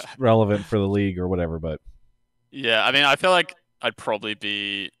most relevant for the league or whatever, but yeah, I mean, I feel like I'd probably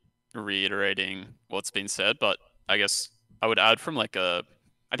be reiterating what's been said, but I guess I would add from like I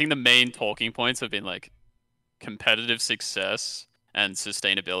think the main talking points have been like competitive success and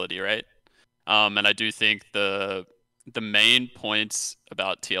sustainability, right? And I do think the main points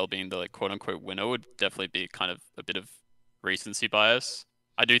about TL being the like quote unquote winner would definitely be kind of a bit of recency bias.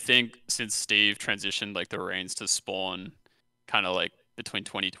 I do think since Steve transitioned like the reins to Spawn kind of like between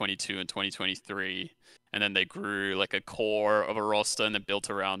 2022 and 2023, and then they grew like a core of a roster and then built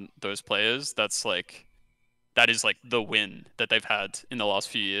around those players, that is like the win that they've had in the last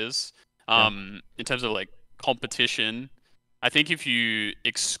few years. In terms of like competition, I think if you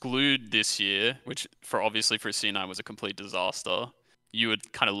exclude this year, which obviously for C9 was a complete disaster, you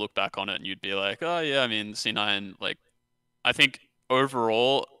would kind of look back on it and you'd be like, oh yeah, I mean, C9, like, I think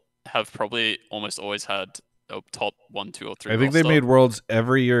overall have probably almost always had a top 1, 2, or 3 I think roster. they made Worlds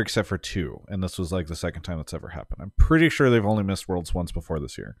every year except for 2, and this was like the second time that's ever happened. I'm pretty sure they've only missed Worlds once before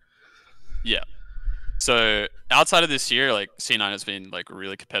this year. Yeah. So outside of this year, like C9 has been like a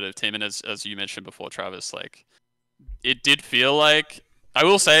really competitive team, and as you mentioned before, Travis, like it did feel like, I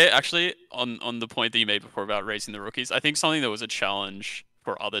will say actually on the point that you made before about raising the rookies, I think something that was a challenge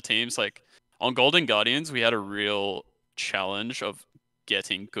for other teams, like on Golden Guardians, we had a real challenge of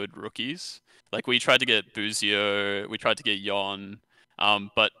getting good rookies. Like we tried to get Buzio, we tried to get Yon,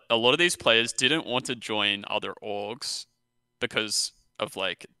 But a lot of these players didn't want to join other orgs because of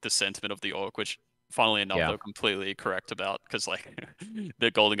like the sentiment of the org, which funnily enough they're completely correct about because like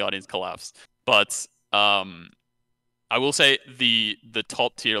the Golden Guardians collapsed. But I will say the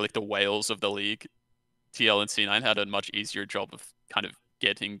top tier, like the whales of the league, TL and C9 had a much easier job of kind of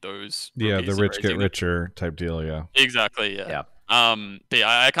getting those. Yeah, the rich get richer type deal. Yeah, exactly. Yeah. But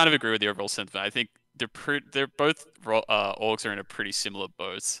yeah, I kind of agree with the overall sentiment. I think they're both orgs are in a pretty similar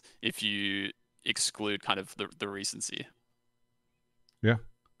boat if you exclude kind of the recency. Yeah,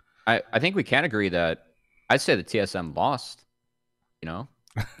 I think we can agree that I'd say the TSM lost. You know,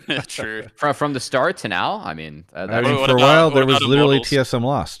 true. From the start to now, I mean, for a while there was literally TSM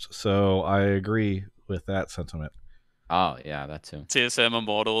lost, so I agree with that sentiment. Oh yeah, that too. TSM,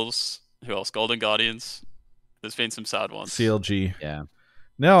 Immortals, who else? Golden Guardians. There's been some sad ones. CLG. Yeah.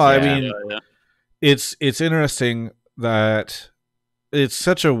 No, I mean, it's interesting that it's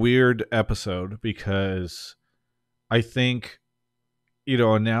such a weird episode because I think, you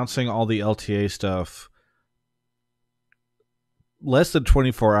know, announcing all the LTA stuff less than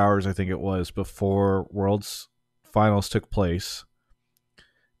 24 hours, I think it was, before Worlds Finals took place.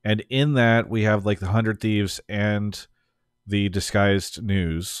 And in that, we have like the 100 Thieves and the Disguised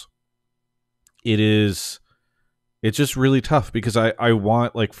News. It's just really tough because I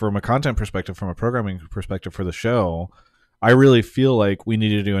want, like, from a content perspective, from a programming perspective for the show, I really feel like we need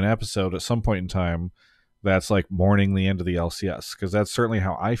to do an episode at some point in time that's like mourning the end of the LCS, because that's certainly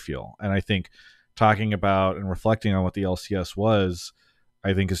how I feel. And I think talking about and reflecting on what the LCS was,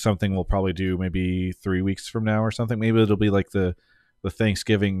 I think is something we'll probably do maybe 3 weeks from now or something. Maybe it'll be like the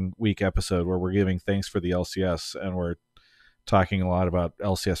Thanksgiving week episode where we're giving thanks for the LCS and we're talking a lot about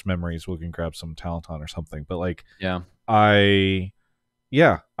LCS memories. We can grab some talent on or something. But like, I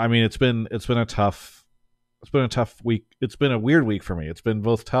mean, it's been a tough week. It's been a weird week for me. It's been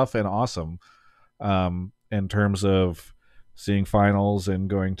both tough and awesome, in terms of seeing finals and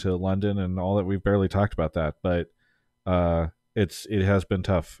going to London and all that. We've barely talked about that, but it has been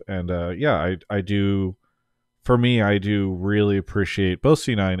tough. And I do really appreciate both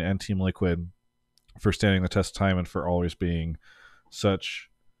C9 and Team Liquid for standing the test of time and for always being such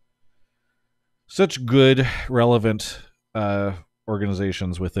good, relevant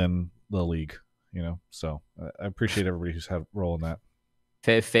organizations within the league, you know. So I appreciate everybody who's had a role in that.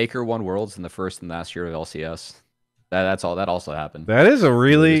 Faker won Worlds in the first and last year of LCS. That's all. That also happened. That is a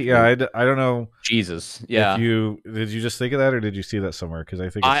really I don't know. Jesus, yeah. Did you just think of that, or did you see that somewhere? Because I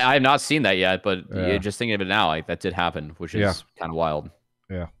think I have not seen that yet, but just thinking of it now, like that did happen, which is kind of wild.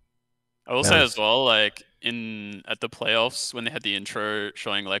 Yeah. I will say as well, like at the playoffs when they had the intro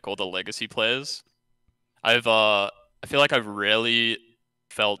showing like all the legacy players, I feel like I've rarely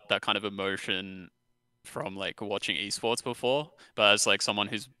felt that kind of emotion from like watching esports before, but as like someone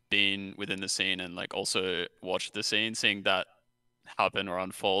who's been within the scene and like also watched the scene, seeing that happen or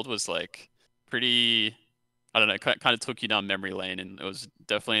unfold was like pretty, I don't know, kind of took you down memory lane, and it was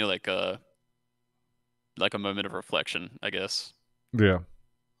definitely like a moment of reflection, I guess. Yeah.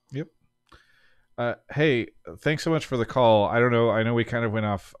 Yep. Hey, thanks so much for the call. I don't know. I know we kind of went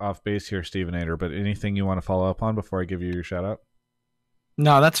off base here, stevenator, but anything you want to follow up on before I give you your shout out?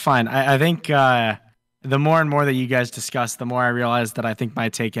 No, that's fine. I think the more and more that you guys discuss, the more I realize that I think my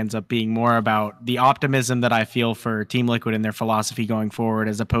take ends up being more about the optimism that I feel for Team Liquid and their philosophy going forward,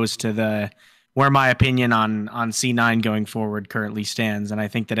 as opposed to where my opinion on C9 going forward currently stands. And I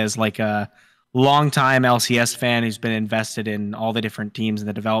think that as like a longtime LCS fan who's been invested in all the different teams and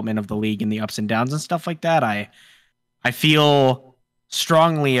the development of the league and the ups and downs and stuff like that, I feel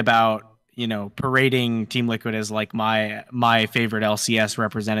strongly about, you know, parading Team Liquid as like my favorite LCS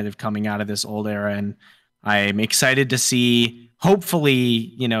representative coming out of this old era. And I'm excited to see, hopefully,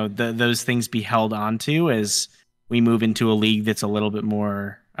 you know, those things be held onto as we move into a league that's a little bit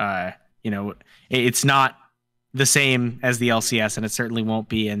more, you know, it's not the same as the LCS, and it certainly won't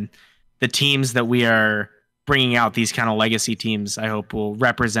be. And the teams that we are bringing out, these kind of legacy teams, I hope will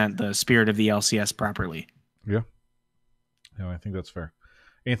represent the spirit of the LCS properly. Yeah. No, I think that's fair.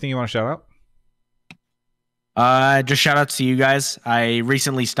 Anything you want to shout out? Just shout outs to you guys. I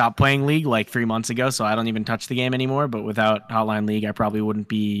recently stopped playing League like 3 months ago, so I don't even touch the game anymore. But without Hotline League, I probably wouldn't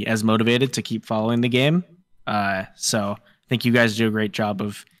be as motivated to keep following the game. So I think you guys do a great job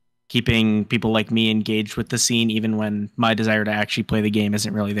of keeping people like me engaged with the scene, even when my desire to actually play the game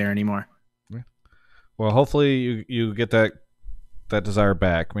isn't really there anymore. Yeah. Well, hopefully you get that desire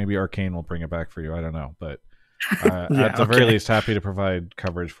back. Maybe Arcane will bring it back for you. I don't know, but at the very least, happy to provide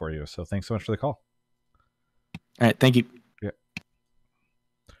coverage for you. So thanks so much for the call. All right, thank you. Yeah.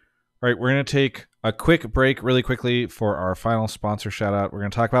 All right, we're going to take A quick break, really quickly, for our final sponsor shout out. We're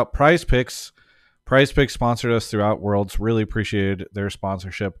going to talk about Prize Picks. Prize Picks sponsored us throughout Worlds. Really appreciated their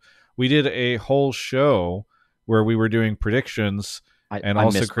sponsorship. We did a whole show where we were doing predictions and I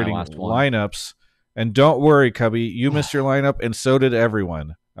also missed my creating last one. lineups. And don't worry, Cubby, you missed your lineup, and so did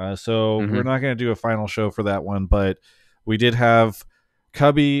everyone. So we're not going to do a final show for that one, but we did have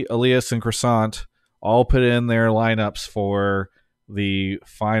Cubby, Elias, and Croissant all put in their lineups for the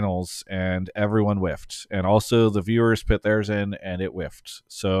finals, and everyone whiffed. And also the viewers put theirs in, and it whiffed.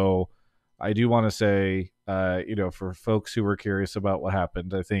 So I do want to say, for folks who were curious about what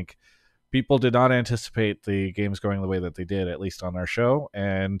happened, I think people did not anticipate the games going the way that they did, at least on our show.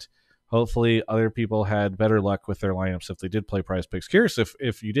 And hopefully other people had better luck with their lineups if they did play Prize Picks. Curious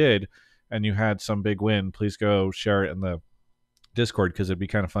if you did and you had some big win, please go share it in the Discord, because it'd be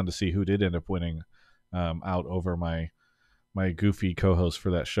kind of fun to see who did end up winning out over my goofy co-host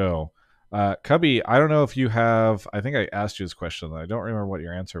for that show. Cubby, I don't know if you have. I think I asked you this question. I don't remember what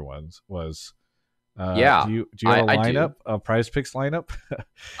your answer was. Yeah. Do you have a I lineup, a Prize Picks lineup?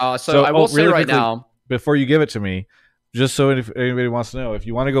 So I will say really right quickly, now, before you give it to me, just so if anybody wants to know, if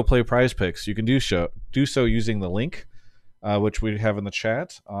you want to go play Prize Picks, you can do so using the link, which we have in the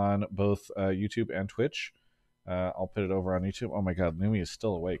chat on both YouTube and Twitch. I'll put it over on YouTube. Oh my God, Numi is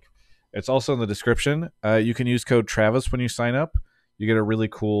still awake. It's also in the description. You can use code Travis when you sign up. You get a really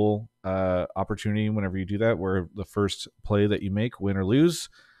cool opportunity whenever you do that, where the first play that you make, win or lose,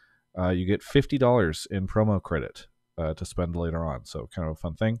 you get $50 in promo credit to spend later on. So kind of a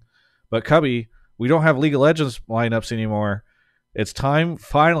fun thing. But Cubby, we don't have League of Legends lineups anymore. It's time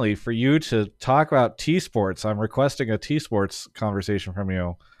finally for you to talk about T-Sports. I'm requesting a T-Sports conversation from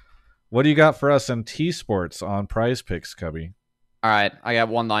you. What do you got for us in T-Sports on Prize Picks, Cubby? all right, I got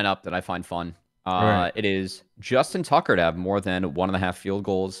one lineup that I find fun. Right. It is Justin Tucker to have more than 1.5 field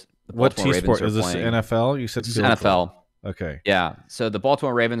goals. The What Baltimore T-Sport? Ravens Is are this playing- NFL? You said This is field NFL. goal. Okay. Yeah, so the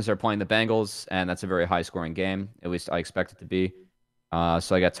Baltimore Ravens are playing the Bengals, and that's a very high-scoring game. At least I expect it to be.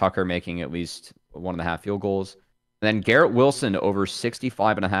 So I got Tucker making at least 1.5 field goals. And then Garrett Wilson over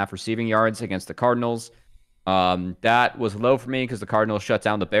 65.5 receiving yards against the Cardinals. That was low for me because the Cardinals shut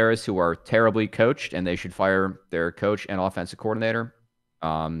down the Bears, who are terribly coached, and they should fire their coach and offensive coordinator.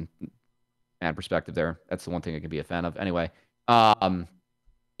 And perspective there. That's the one thing I can be a fan of. Anyway,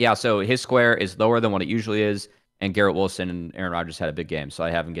 yeah, so his square is lower than what it usually is, and Garrett Wilson and Aaron Rodgers had a big game, so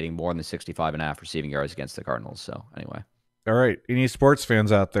I have him getting more than 65.5 receiving yards against the Cardinals. So anyway. All right, any sports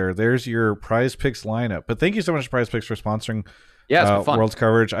fans out there, there's your Prize Picks lineup. But thank you so much, Prize Picks, for sponsoring it's been fun. World's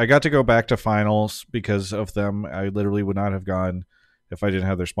coverage. I got to go back to finals because of them. I literally would not have gone if I didn't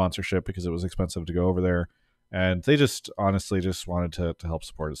have their sponsorship, because it was expensive to go over there. And they just honestly just wanted to help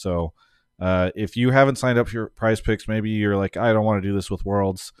support it. So if you haven't signed up for your Prize Picks, maybe you're like, I don't want to do this with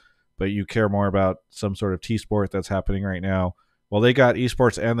Worlds, but you care more about some sort of T-sport that's happening right now. Well, they got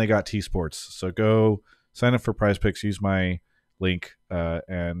esports and they got T-sports. So go sign up for Prize Picks, use my link,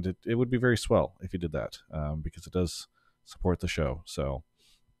 and it would be very swell if you did that, because it does support the show. So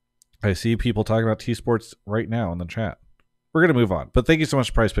I see people talking about T-sports right now in the chat. We're going to move on, but thank you so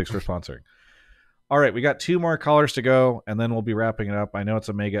much, Prize Picks, for sponsoring. All right, we got 2 more callers to go, and then we'll be wrapping it up. I know it's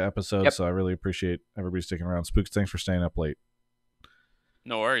a mega episode, so I really appreciate everybody sticking around. Spookz, thanks for staying up late.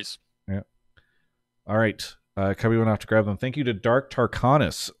 No worries. Yeah. All right. Cubby went off to grab them. Thank you to Dark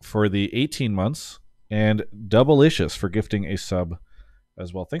Tarkanis for the 18 months, and Doubleicious for gifting a sub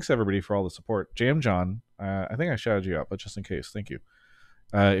as well. Thanks, everybody, for all the support. Jam John, I think I shouted you out, but just in case, thank you.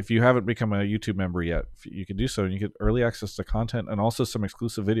 If you haven't become a YouTube member yet, you can do so, and you get early access to content and also some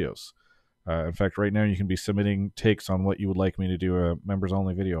exclusive videos. In fact, right now you can be submitting takes on what you would like me to do a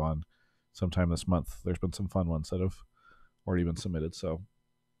members-only video on sometime this month. There's been some fun ones that have already been submitted. So,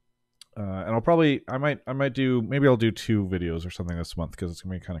 and I might do, maybe I'll do 2 videos or something this month because it's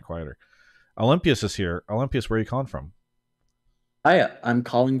gonna be kind of quieter. Olympius is here. Olympius, where are you calling from? Hi, I'm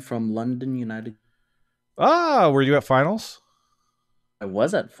calling from London, United. Ah, were you at finals? I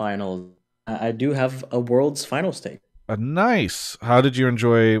was at finals. I do have a World's final stake. Nice. How did you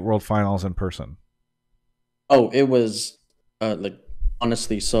enjoy World Finals in person? Oh, it was like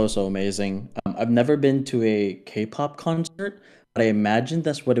honestly so amazing. I've never been to a K-pop concert, but I imagined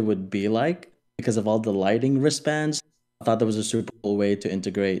that's what it would be like because of all the lighting wristbands. I thought that was a super cool way to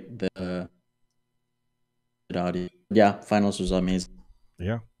integrate the audio. Yeah, finals was amazing.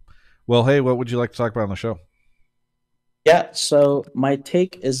 Yeah. Well, hey, what would you like to talk about on the show? Yeah, so my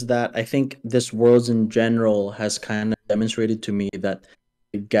take is that I think this Worlds in general has kind of demonstrated to me that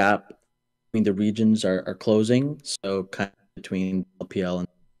the gap between the regions are closing. So kind of between LPL and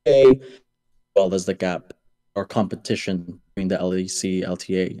LTA, as well as the gap or competition between the LEC,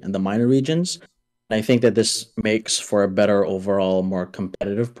 LTA, and the minor regions. And I think that this makes for a better overall, more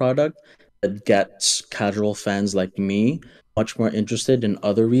competitive product that gets casual fans like me much more interested in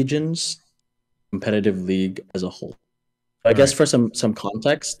other regions, competitive league as a whole. I guess for some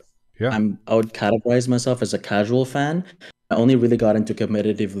context, Yeah. I would categorize myself as a casual fan. I only really got into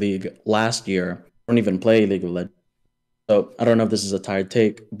competitive league last year. I don't even play League of Legends. So I don't know if this is a tired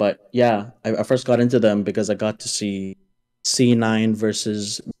take, but yeah, I first got into them because I got to see C9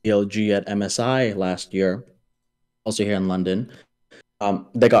 versus BLG at MSI last year, also here in London.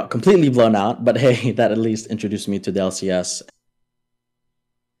 They got completely blown out, but hey, that at least introduced me to the LCS.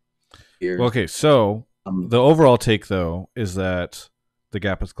 Well, okay, so the overall take, though, is that the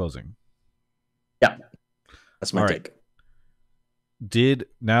gap is closing. Yeah, that's my take.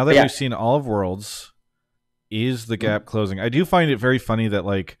 Now that we've seen all of Worlds, is the gap closing? I do find it very funny that,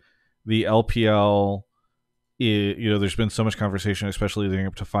 like, the LPL, there's been so much conversation, especially leading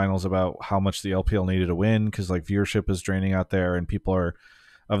up to finals, about how much the LPL needed to win because, like, viewership is draining out there and people are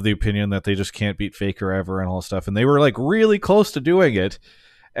of the opinion that they just can't beat Faker ever and all this stuff. And they were, like, really close to doing it.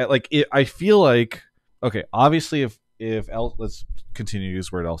 I feel like, okay, obviously let's continue to use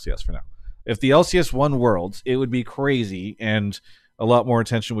the word LCS for now. If the LCS won Worlds, it would be crazy and a lot more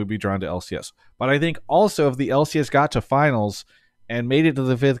attention would be drawn to LCS. But I think also if the LCS got to finals and made it to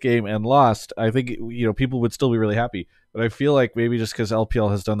the 5th game and lost, I think people would still be really happy. But I feel like maybe just because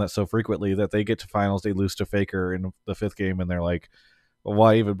LPL has done that so frequently that they get to finals, they lose to Faker in the 5th game, and they're like, well,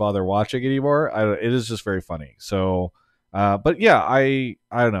 why even bother watching anymore? It is just very funny. So, but yeah, I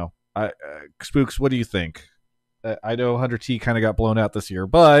don't know. Spookz, what do you think? I know 100T kind of got blown out this year,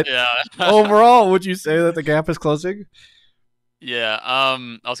 but overall, would you say that the gap is closing? Yeah,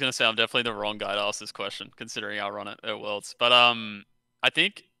 I was gonna say I'm definitely the wrong guy to ask this question, considering I run it at Worlds. But I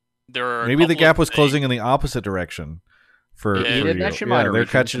think there are maybe the gap was closing in the opposite direction for you. They're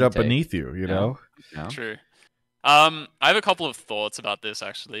catching up beneath you. You know. True. I have a couple of thoughts about this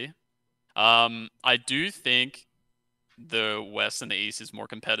actually. I do think the West and the East is more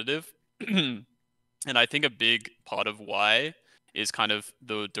competitive, and I think a big part of why is kind of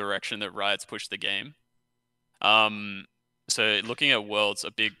the direction that Riot's pushed the game. So looking at Worlds,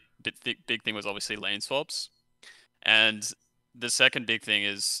 a big thing was obviously lane swaps, and the second big thing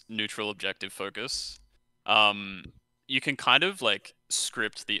is neutral objective focus. You can kind of like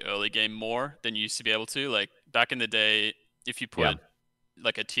script the early game more than you used to be able to. Like back in the day, if you put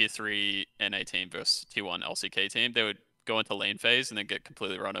like a tier 3 NA team versus tier 1 LCK team, they would go into lane phase and then get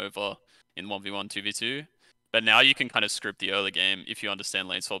completely run over in 1v1, 2v2. But now you can kind of script the early game if you understand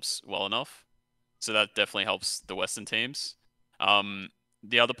lane swaps well enough. So that definitely helps the Western teams.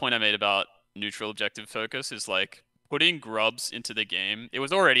 The other point I made about neutral objective focus is like putting grubs into the game. It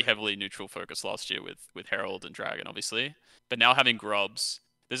was already heavily neutral focus last year with Herald and Dragon, obviously. But now having grubs,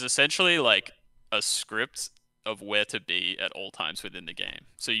 there's essentially like a script of where to be at all times within the game.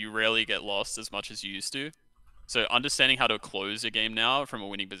 So you rarely get lost as much as you used to. So understanding how to close a game now from a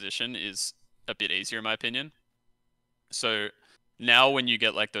winning position is a bit easier in my opinion. So now when you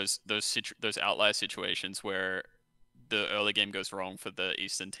get like those outlier situations where the early game goes wrong for the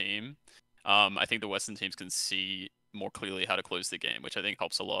Eastern team, I think the Western teams can see more clearly how to close the game, which I think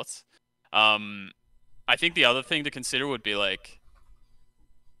helps a lot. I think the other thing to consider would be like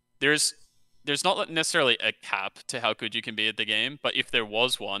there's not necessarily a cap to how good you can be at the game, but if there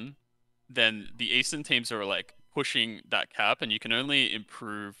was one, then the Eastern teams are like pushing that cap, and you can only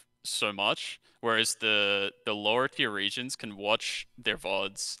improve so much. Whereas the lower tier regions can watch their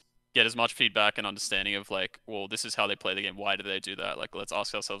VODs, get as much feedback and understanding of like, well, this is how they play the game. Why do they do that? Like, let's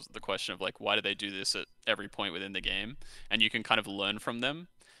ask ourselves the question of like, why do they do this at every point within the game? And you can kind of learn from them.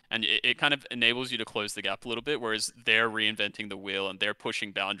 And it kind of enables you to close the gap a little bit, whereas they're reinventing the wheel and they're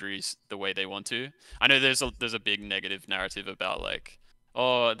pushing boundaries the way they want to. I know there's a big negative narrative about like,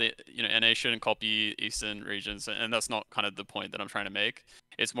 oh, NA shouldn't copy Eastern regions, and that's not kind of the point that I'm trying to make.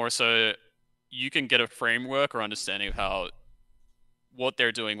 It's more so you can get a framework or understanding of what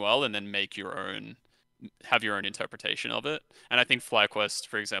they're doing well, and then have your own interpretation of it. And I think FlyQuest,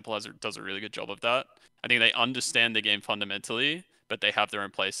 for example, does a really good job of that. I think they understand the game fundamentally, but they have their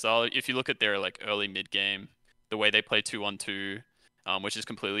own play style. If you look at their like early mid game, the way they play 2-1-2, which is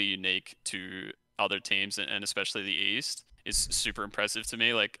completely unique to other teams and especially the East, is super impressive to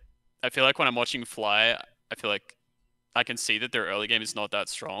me. Like, I feel like when I'm watching Fly, I feel like I can see that their early game is not that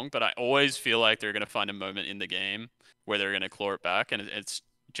strong, but I always feel like they're going to find a moment in the game where they're going to claw it back, and it's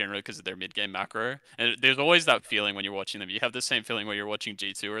generally because of their mid-game macro. And there's always that feeling when you're watching them. You have the same feeling when you're watching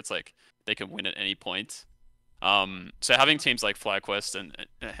G2, where it's like they can win at any point. So having teams like FlyQuest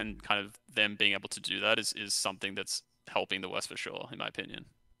and kind of them being able to do that is something that's helping the West for sure, in my opinion.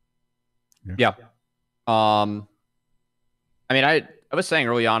 Yeah. I mean, I was saying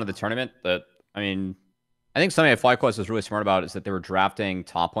early on in the tournament that, I mean, I think something that FlyQuest was really smart about is that they were drafting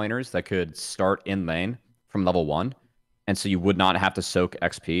top laners that could start in lane from level 1. And so you would not have to soak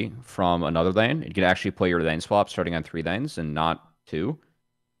XP from another lane. You could actually play your lane swap starting on 3 lanes and not 2.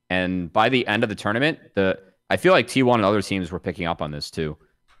 And by the end of the tournament, I feel like T1 and other teams were picking up on this too.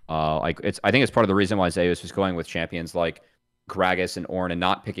 I think it's part of the reason why Zeus was going with champions like Gragas and Ornn and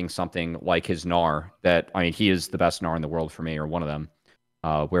not picking something like his Gnar that, I mean, he is the best Gnar in the world for me, or one of them,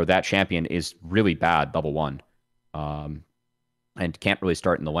 where that champion is really bad level 1 and can't really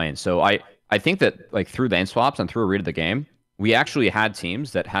start in the lane. So I think that, like, through lane swaps and through a read of the game, we actually had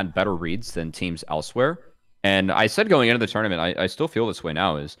teams that had better reads than teams elsewhere. And I said going into the tournament, I still feel this way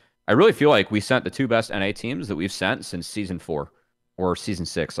now, is I really feel like we sent the 2 best NA teams that we've sent since Season 4 or Season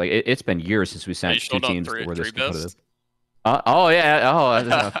 6. Like, it's been years since we sent 2 teams that were this competitive. Oh, yeah.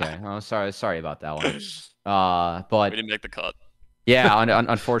 Oh, okay. Oh, sorry about that one. But we didn't make the cut. Yeah,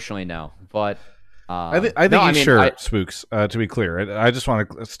 unfortunately, no. But I think he's sure, Spookz. To be clear, I just want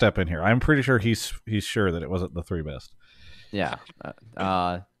to step in here. I'm pretty sure he's sure that it wasn't the 3 best. Yeah.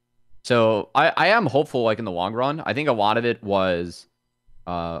 So I am hopeful, like, in the long run. I think a lot of it was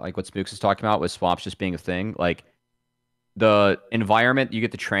like what Spookz is talking about with swaps just being a thing. Like, the environment you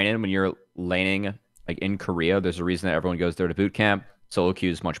get to train in when you're laning, like in Korea, there's a reason that everyone goes there to boot camp. Solo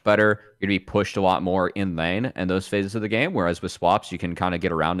queue is much better. You're going to be pushed a lot more in lane and those phases of the game, whereas with swaps, you can kind of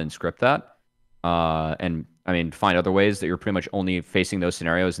get around and script that. And, I mean, find other ways that you're pretty much only facing those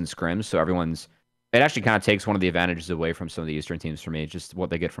scenarios in scrims, so it actually kind of takes one of the advantages away from some of the Eastern teams for me, just what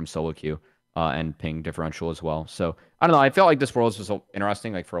they get from solo queue and ping differential as well. So, I don't know, I felt like this world was just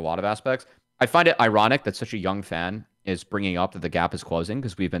interesting, like, for a lot of aspects. I find it ironic that such a young fan is bringing up that the gap is closing,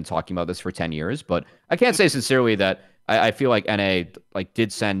 because we've been talking about this for 10 years, but I can't say sincerely that I feel like NA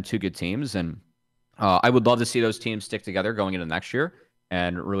did send 2 good teams, and I would love to see those teams stick together going into next year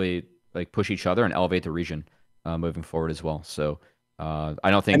and really push each other and elevate the region moving forward as well. So I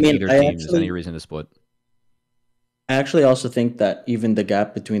don't think either team has any reason to split. I actually also think that even the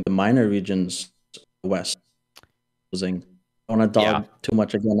gap between the minor regions, West, closing. I want to dog too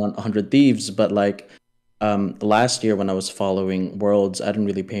much again on 100 Thieves, but last year when I was following Worlds, I didn't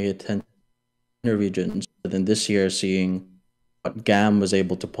really pay attention to regions. But then this year, seeing what GAM was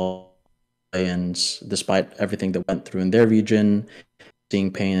able to pull, and despite everything that went through in their region,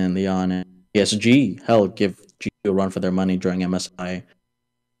 seeing Pain and Lyon and PSG, give G a run for their money during MSI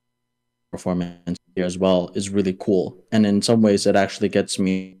performance here as well, is really cool. And in some ways, it actually gets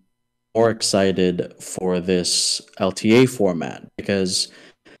me more excited for this LTA format because,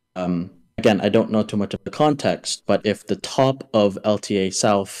 again, I don't know too much of the context, but if the top of LTA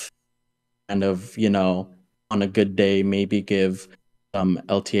South kind of, on a good day, maybe give some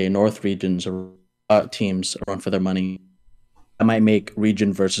LTA North regions or teams a run for their money, that might make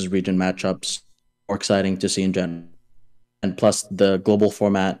region versus region matchups more exciting to see in general. And plus, the global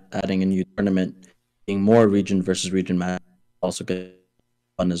format adding a new tournament, being more region versus region match, also good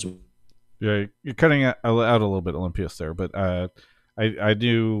fun as well. Yeah, you're cutting out a little bit, Olympius, there, but I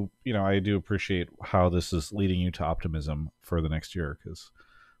do appreciate how this is leading you to optimism for the next year, because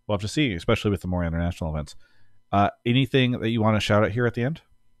we'll have to see, especially with the more international events. Anything that you want to shout out here at the end?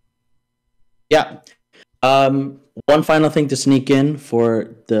 Yeah. One final thing to sneak in for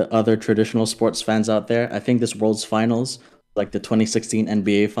the other traditional sports fans out there. I think this World's Finals, like the 2016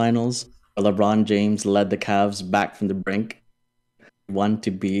 NBA Finals, where LeBron James led the Cavs back from the brink, won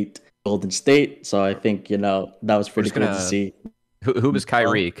to beat Golden State. So I think, that was pretty cool to see. Who was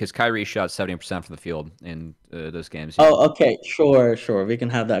Kyrie? Because Kyrie shot 70% from the field in those games. Oh, okay. Sure. We can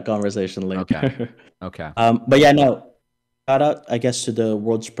have that conversation later. Okay. But yeah, no. Shout out, I guess, to the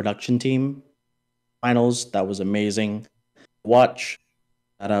World's production team. Finals. That was amazing. Watch.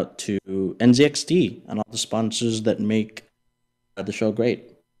 Shout out to NZXT and all the sponsors that make the show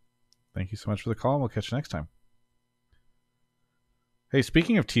great. Thank you so much for the call, and we'll catch you next time. Hey,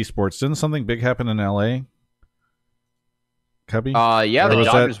 speaking of T-Sports, didn't something big happen in LA? Cubby? Yeah, the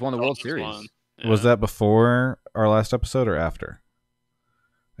Dodgers won the World Series. Yeah. Was that before our last episode or after?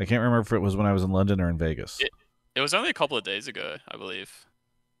 I can't remember if it was when I was in London or in Vegas. It was only a couple of days ago, I believe.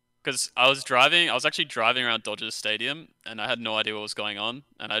 Because I was actually driving around Dodgers Stadium, and I had no idea what was going on,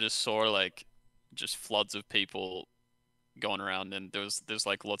 and I just saw just floods of people going around, and there's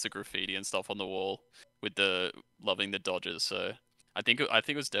lots of graffiti and stuff on the wall with the loving the Dodgers. So I think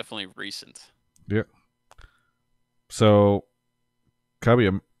it was definitely recent. Yeah. So,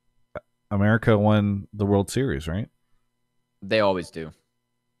 Cubby, America won the World Series, right? They always do.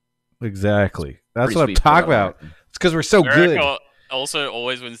 Exactly. That's what I'm talking about. It's because we're so America good. Also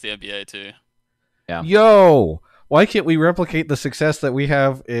always wins the NBA too. Yeah. Yo, why can't we replicate the success that we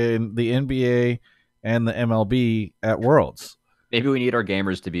have in the NBA and the MLB at Worlds? Maybe we need our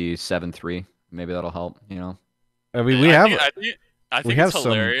gamers to be 7-3. Maybe that'll help. You know. I mean, we have I think we it's have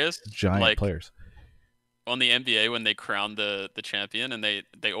some hilarious. giant like, players. On the NBA, when they crown the champion, and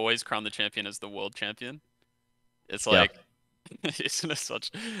they always crown the champion as the world champion. It's like, isn't it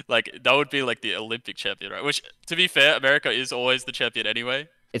such like that would be like the Olympic champion, right? Which, to be fair, America is always the champion anyway.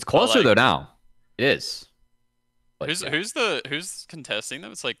 It's closer though now. It is. But, Who's contesting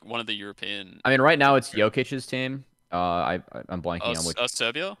them? It's like one of the European. I mean, right now it's Jokic's team. I'm blanking on which.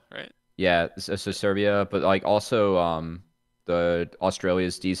 Serbia, right? Yeah, so Serbia, but like also the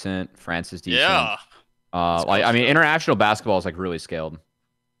Australia's decent, France is decent. Yeah. Like I mean, international basketball is like really scaled.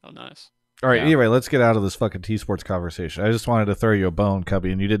 Oh, nice. All right. Yeah. Anyway, let's get out of this fucking T-Sports conversation. I just wanted to throw you a bone,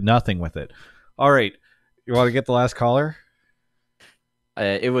 Cubby, and you did nothing with it. All right. You want to get the last caller?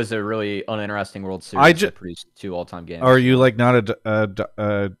 It was a really uninteresting World Series that produced 2 all-time games. Are you like not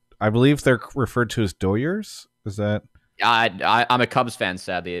I believe they're referred to as Doyers? Is that? I'm a Cubs fan,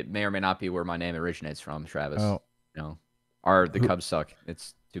 sadly. It may or may not be where my name originates from, Travis. Oh. No. Or the Cubs suck.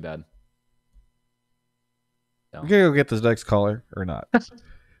 It's too bad. No. Okay, go get this next caller or not.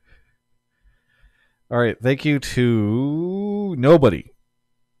 All right. Thank you to nobody.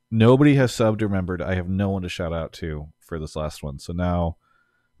 Nobody has subbed or remembered. I have no one to shout out to for this last one. So now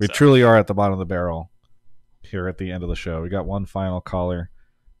we truly are at the bottom of the barrel here at the end of the show. We got one final caller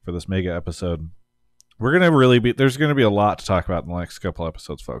for this mega episode. We're going to there's going to be a lot to talk about in the next couple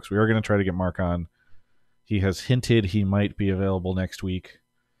episodes, folks. We are going to try to get Mark on. He has hinted he might be available next week.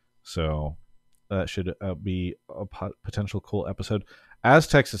 So that should be a potential cool episode.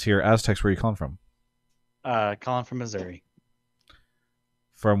 Aztecz is here. Aztecz, where are you calling from? Calling from Missouri.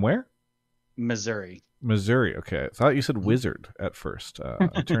 From where? Missouri. Missouri. Okay. I thought you said wizard at first.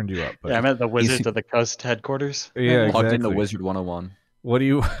 I turned you up. But... Yeah, I meant the Wizards of the Coast headquarters. Yeah, exactly. Logged into Wizard 101. What do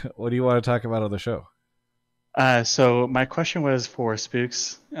you want to talk about on the show? So my question was for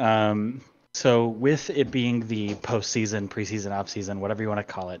Spookz. So with it being the postseason, preseason, offseason, whatever you want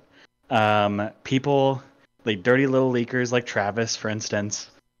to call it, people, like dirty little leakers like Travis, for instance,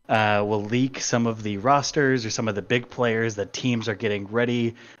 will leak some of the rosters or some of the big players that teams are getting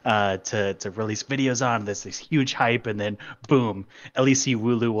ready to release videos on. There's this huge hype, and then boom, LEC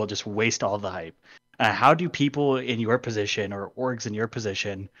Wooloo will just waste all the hype. How do people in your position or orgs in your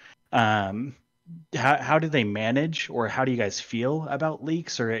position, how do they manage, or how do you guys feel about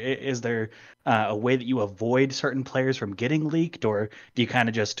leaks? Or is there a way that you avoid certain players from getting leaked, or do you kind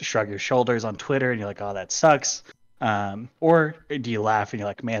of just shrug your shoulders on Twitter and you're like, oh, that sucks? Or do you laugh and you're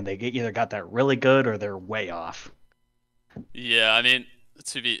like, man, they either got that really good or they're way off? Yeah, I mean,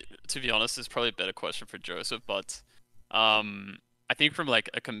 to be honest, it's probably a better question for Joseph, but I think from like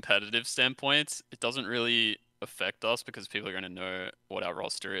a competitive standpoint, it doesn't really affect us because people are going to know what our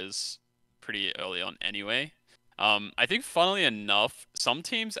roster is pretty early on anyway. I think funnily enough, some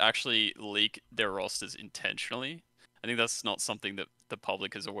teams actually leak their rosters intentionally. I think that's not something that the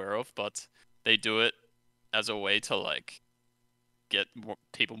public is aware of, but they do it as a way to like get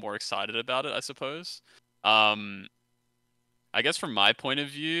people more excited about it, I suppose. I guess from my point of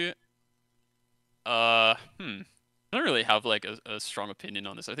view, I don't really have like a strong opinion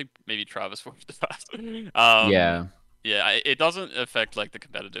on this. I think maybe Travis will Yeah, it doesn't affect like the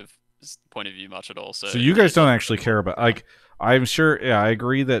competitive point of view much at all. So you guys don't actually care about, like, I'm sure. Yeah, I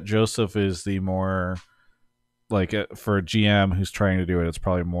agree that Joseph is the more like for a GM who's trying to do it, it's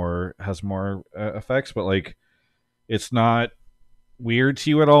probably has more effects, but like it's not weird to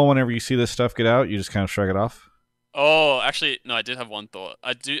you at all whenever you see this stuff get out. You just kind of shrug it off. Oh, actually, no, I did have one thought.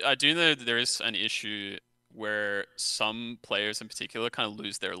 I do know that there is an issue where some players in particular kind of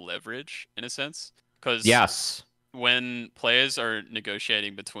lose their leverage in a sense, because yes, when players are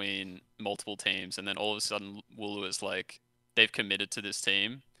negotiating between multiple teams and then all of a sudden Wooloo is like they've committed to this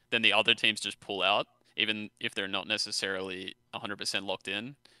team, then the other teams just pull out, even if they're not necessarily 100% locked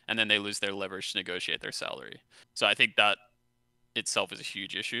in, and then they lose their leverage to negotiate their salary. So I think that itself is a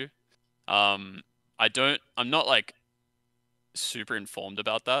huge issue. I'm not like super informed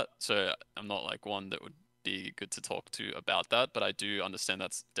about that, so I'm not like one that would be good to talk to about that, but I do understand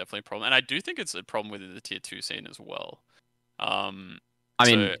that's definitely a problem, and I do think it's a problem within the tier 2 scene as well. I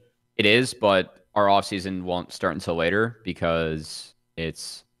mean, it is, but our off season won't start until later because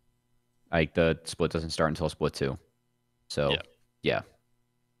it's like the split doesn't start until split 2. So yeah.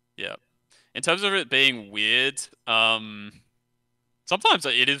 In terms of it being weird, sometimes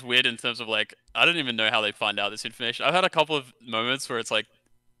it is weird in terms of like I don't even know how they find out this information. I've had a couple of moments where it's like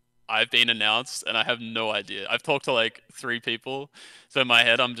I've been announced and I have no idea. I've talked to like 3 people, so in my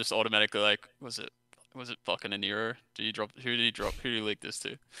head I'm just automatically like, was it was it fucking Anira? Did you drop? Who did he drop? Who did he leak this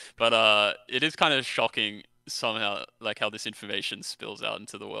to? But it is kind of shocking somehow, like how this information spills out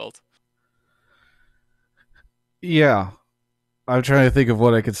into the world. Yeah, I'm trying to think of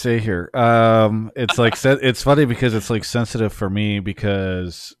what I could say here. It's like it's funny because it's like sensitive for me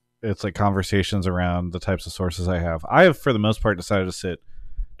because it's like conversations around the types of sources I have. I have, for the most part, decided to sit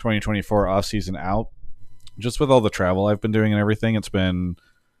 2024 off season out, just with all the travel I've been doing and everything. It's been,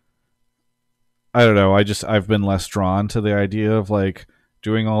 I don't know. I've been less drawn to the idea of like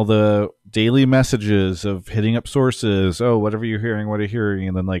doing all the daily messages of hitting up sources. Oh, whatever you're hearing, what are you hearing,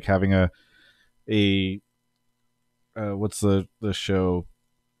 and then like having a what's the show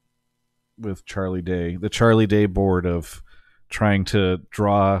with Charlie Day? The Charlie Day board of trying to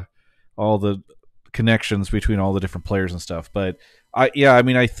draw all the connections between all the different players and stuff. But I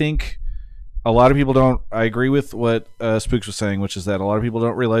mean, I think a lot of people don't. I agree with what Spookz was saying, which is that a lot of people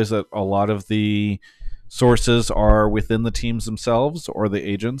don't realize that a lot of the sources are within the teams themselves or the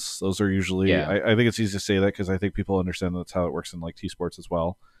agents. Those are usually. Yeah. I think it's easy to say that because I think people understand that's how it works in like T-Sports as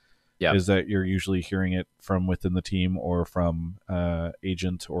well. Yeah. Is that you're usually hearing it from within the team or from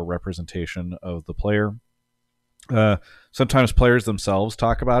agent or representation of the player. Sometimes players themselves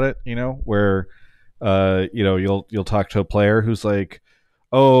talk about it, where you'll talk to a player who's like,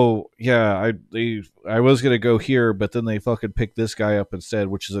 oh yeah, I was gonna go here, but then they fucking picked this guy up instead,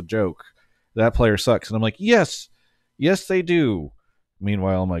 which is a joke. That player sucks. And I'm like, yes they do.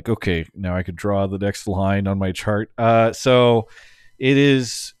 Meanwhile, I'm like, okay, now I could draw the next line on my chart. So it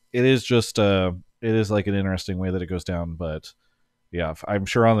is just it is like an interesting way that it goes down. But yeah, I'm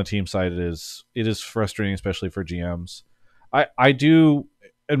sure on the team side it is frustrating, especially for GMs. I do,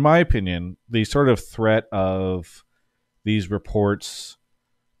 in my opinion, the sort of threat of these reports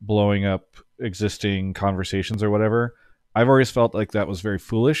blowing up existing conversations or whatever, I've always felt like that was very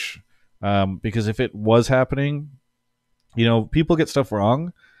foolish, because if it was happening, people get stuff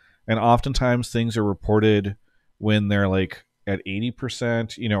wrong, and oftentimes things are reported when they're like at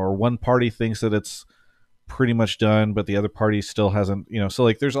 80%, or one party thinks that it's pretty much done, but the other party still hasn't, so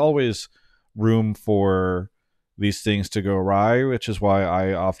like there's always room for these things to go awry, which is why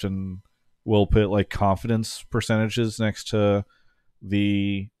I often will put like confidence percentages next to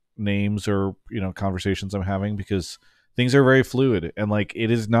the names or, conversations I'm having, because things are very fluid, and like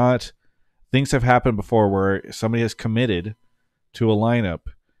it is not, things have happened before where somebody has committed to a lineup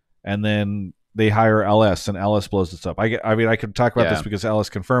and then they hire LS and LS blows this up. I could talk about this because LS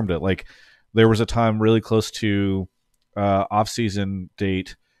confirmed it. Like there was a time really close to off-season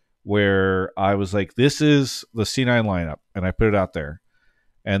date where I was like, this is the C9 lineup, and I put it out there.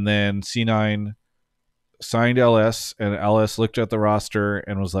 And then C9 signed LS, and LS looked at the roster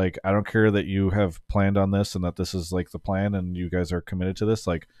and was like, I don't care that you have planned on this and that this is like the plan and you guys are committed to this.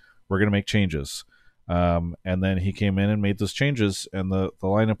 Like, we're going to make changes. And then he came in and made those changes, and the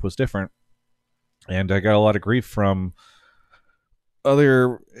lineup was different. And I got a lot of grief from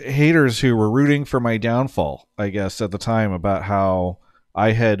other haters who were rooting for my downfall, I guess, at the time, about how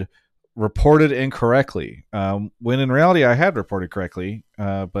I had reported incorrectly, when in reality I had reported correctly,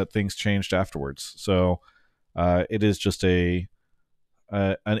 but things changed afterwards. So it is just an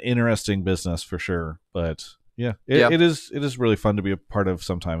interesting business for sure. But yeah, it is really fun to be a part of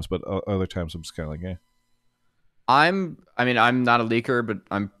sometimes, but other times I'm just kind of like, yeah. I'm not a leaker, but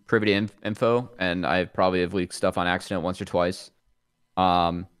I'm privy to info, and I probably have leaked stuff on accident once or twice.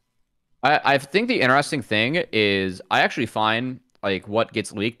 I think the interesting thing is I actually find like what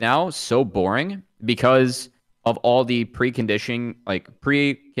gets leaked now so boring because of all the preconditioned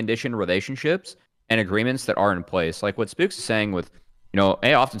relationships and agreements that are in place. Like what Spookz is saying with,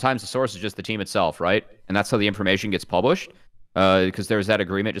 hey, oftentimes the source is just the team itself, right? And that's how the information gets published, because there's that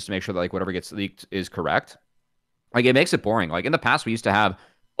agreement just to make sure that like whatever gets leaked is correct. Like it makes it boring. Like in the past, we used to have,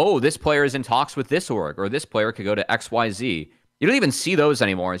 oh, this player is in talks with this org, or this player could go to XYZ. You don't even see those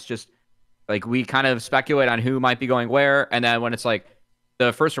anymore. It's just like we kind of speculate on who might be going where, and then when it's like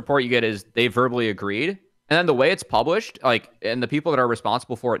the first report you get is they verbally agreed, and then the way it's published, like, and the people that are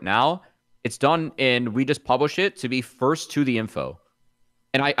responsible for it now, it's done in we just publish it to be first to the info,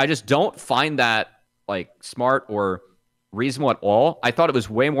 and I just don't find that like smart or reasonable at all. I thought it was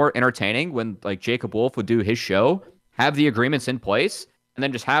way more entertaining when like Jacob Wolf would do his show, have the agreements in place, and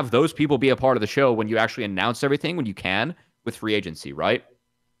then just have those people be a part of the show when you actually announce everything when you can with free agency, right?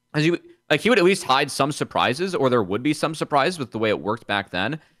 As you like, he would at least hide some surprises, or there would be some surprise with the way it worked back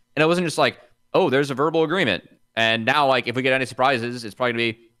then. And it wasn't just like, oh, there's a verbal agreement, and now like if we get any surprises, it's probably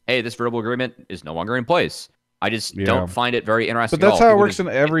gonna be, hey, this verbal agreement is no longer in place. I just don't find it very interesting. But that's how it works in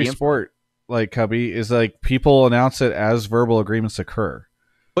every sport. Like Cubby is like people announce it as verbal agreements occur.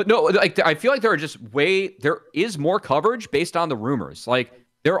 But no, like I feel like there is more coverage based on the rumors. Like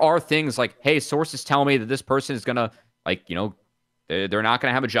there are things like, hey, sources tell me that this person is gonna like, they're not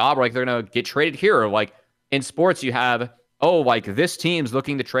gonna have a job, or like they're gonna get traded here. Or like in sports, you have, oh, like this team's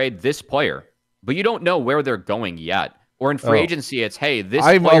looking to trade this player, but you don't know where they're going yet. Or in free agency, it's, hey, this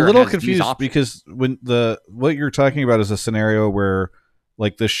I'm player a little has these confused options. because what you're talking about is a scenario where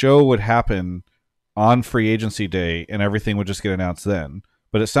like the show would happen on free agency day and everything would just get announced then.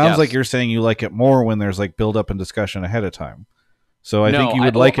 But it sounds like you're saying you like it more when there's like build up and discussion ahead of time. So I think you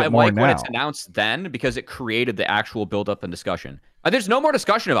would like it more now. When it's announced then, because it created the actual build up and discussion. There's no more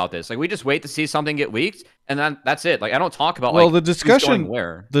discussion about this. Like we just wait to see something get leaked, and then that's it. Like I don't talk about the discussion.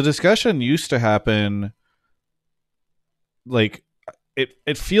 Where the discussion used to happen. Like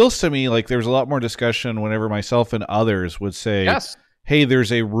it feels to me like there's a lot more discussion whenever myself and others would say, yes, hey,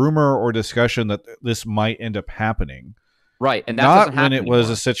 there's a rumor or discussion that this might end up happening. Right, and that not when it anymore. was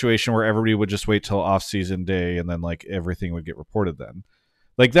a situation where everybody would just wait till off-season day and then like everything would get reported then.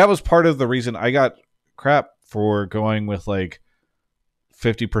 Like that was part of the reason I got crap for going with like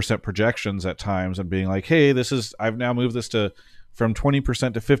 50% projections at times and being like, hey, I've now moved this from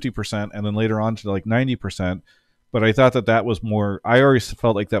 20% to 50% and then later on to like 90%. But I thought that was more, I always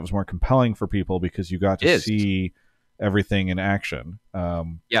felt like that was more compelling for people because you got to see everything in action.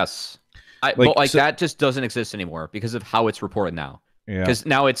 Yes. That just doesn't exist anymore because of how it's reported now. Yeah. Because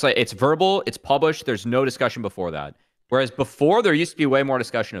now it's like it's verbal, it's published. There's no discussion before that. Whereas before there used to be way more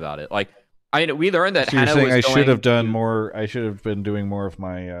discussion about it. Like we learned that so Hannah was I should have done more. I should have been doing more of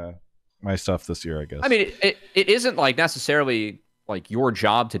my my stuff this year, I guess. I mean, it isn't like necessarily like your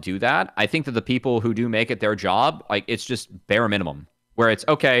job to do that. I think that the people who do make it their job, like it's just bare minimum. Where it's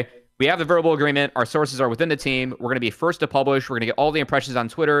okay. We have the verbal agreement. Our sources are within the team. We're going to be first to publish. We're going to get all the impressions on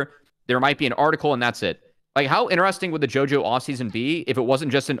Twitter. There might be an article, and that's it. Like, how interesting would the JoJo offseason be if it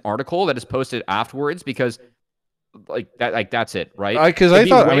wasn't just an article that is posted afterwards? Because, that's it, right? Because I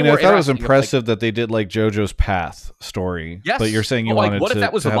thought it was impressive that they did like JoJo's path story. Yes, but you're saying you wanted what if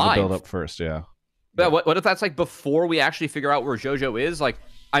that was to have alive? the build up first, yeah. But what if that's like before we actually figure out where JoJo is? Like,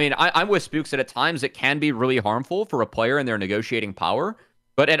 I mean, I'm with Spookz that at times it can be really harmful for a player and their negotiating power,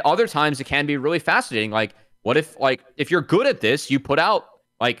 but at other times it can be really fascinating. Like, what if if you're good at this, you put out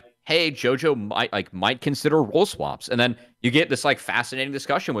like, hey, JoJo might consider role swaps, and then you get this like fascinating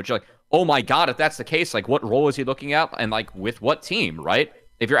discussion, which like, oh my god, if that's the case, like what role is he looking at, and like with what team, right?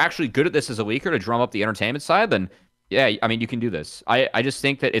 If you're actually good at this as a leaker to drum up the entertainment side, then yeah, I mean you can do this. I just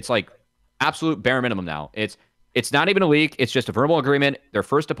think that it's like absolute bare minimum now. It's not even a leak. It's just a verbal agreement. They're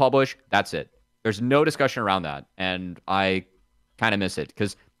first to publish. That's it. There's no discussion around that, and I kind of miss it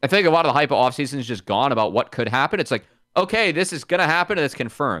because I think a lot of the hype of offseason is just gone about what could happen. It's like, okay, this is gonna happen and it's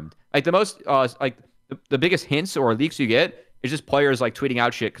confirmed. Like the most, the biggest hints or leaks you get is just players like tweeting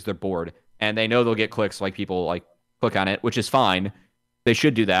out shit because they're bored and they know they'll get clicks. Like people like click on it, which is fine. They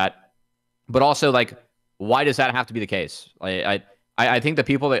should do that, but also like, why does that have to be the case? I think the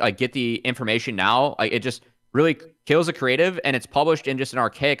people that like get the information now, like it just really kills a creative, and it's published in just an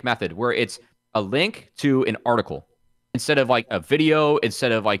archaic method where it's a link to an article instead of like a video,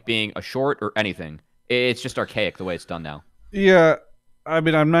 instead of like being a short or anything. It's just archaic the way it's done now. Yeah, I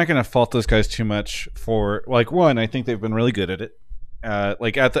mean, I'm not going to fault those guys too much for like one. I think they've been really good at it.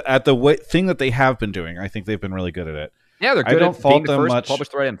 Like at the thing that they have been doing, I think they've been really good at it. Yeah, they're good. I don't at fault being the them first much to publish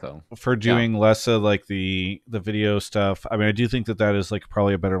the right info for doing less of like the video stuff. I mean, I do think that is like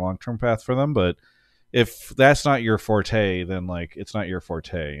probably a better long term path for them. But if that's not your forte, then like it's not your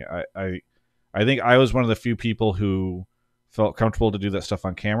forte. I think I was one of the few people who felt comfortable to do that stuff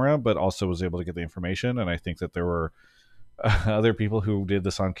on camera, but also was able to get the information. And I think that there were other people who did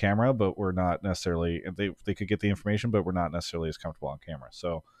this on camera, but were not necessarily, they could get the information, but were not necessarily as comfortable on camera.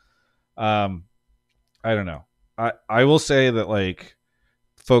 So, I don't know. I will say that like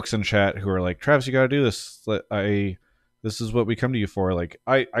folks in chat who are like, Travis, you got to do this. This is what we come to you for. Like,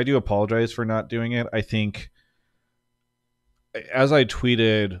 I do apologize for not doing it. I think as I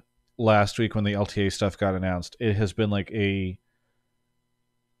tweeted last week when the LTA stuff got announced, it has been like a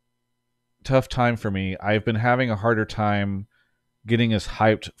tough time for me. I've been having a harder time getting as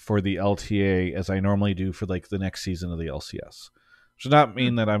hyped for the LTA as I normally do for like the next season of the LCS. Which does not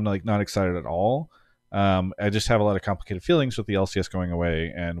mean that I'm like not excited at all. I just have a lot of complicated feelings with the LCS going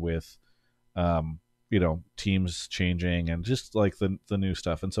away and with teams changing and just like the new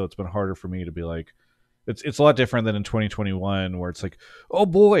stuff. And so it's been harder for me to be like, it's a lot different than in 2021 where it's like, oh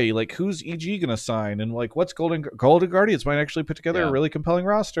boy, like who's EG gonna sign, and like what's Golden Guardians might actually put together a really compelling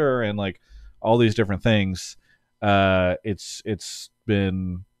roster, and like all these different things. It's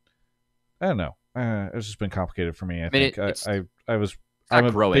been, I don't know, it's just been complicated for me. I think I was I'm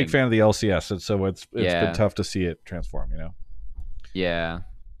a growing. big fan of the LCS, and so it's Yeah. been tough to see it transform. You know. Yeah.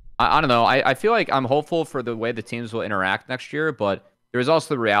 I don't know. I feel like I'm hopeful for the way the teams will interact next year, but there's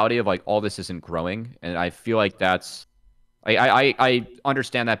also the reality of like all this isn't growing, and I feel like that's I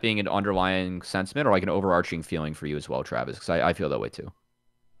understand that being an underlying sentiment or like an overarching feeling for you as well, Travis, because I feel that way too.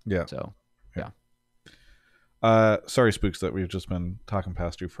 Yeah. So yeah. Sorry, Spookz, that we've just been talking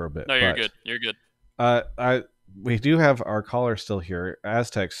past you for a bit. No, you're but, good. You're good. We do have our caller still here,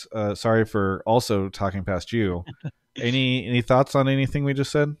 aztecz. Sorry for also talking past you. Any thoughts on anything we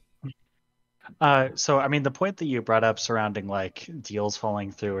just said? So I mean, the point that you brought up surrounding like deals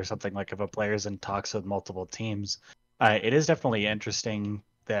falling through or something, like if a player's in talks with multiple teams, it is definitely interesting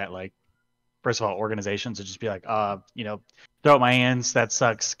that like, first of all, organizations would just be like, throw up my hands, that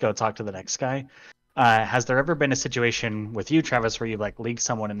sucks, go talk to the next guy. Has there ever been a situation with you, Travis, where you like leak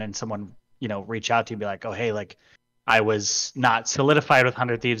someone and then someone, reach out to you and be like, oh, hey, like I was not solidified with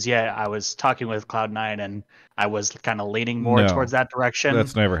 100 Thieves yet. I was talking with Cloud9 and I was kind of leaning more towards that direction.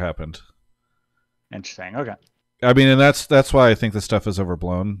 That's never happened. Interesting. Okay. I mean, and that's why I think this stuff is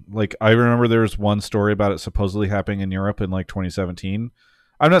overblown. Like, I remember there was one story about it supposedly happening in Europe in like 2017.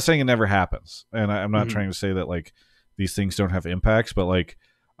 I'm not saying it never happens, and I'm not trying to say that like these things don't have impacts, but like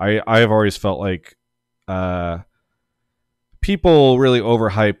I have always felt like people really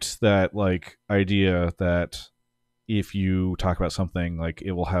overhyped that like idea that if you talk about something, like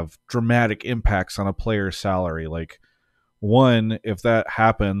it will have dramatic impacts on a player's salary. Like, one, if that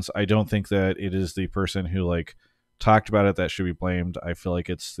happens, I don't think that it is the person who like talked about it that should be blamed. I feel like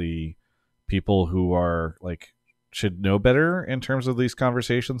it's the people who are like should know better in terms of these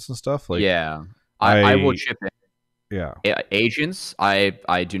conversations and stuff. Like, yeah, I will chip in. Yeah, agents.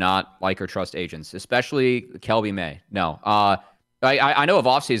 I do not like or trust agents, especially Kelby May. No, I know of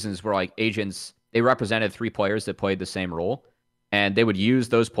off seasons where like agents, they represented 3 players that played the same role, and they would use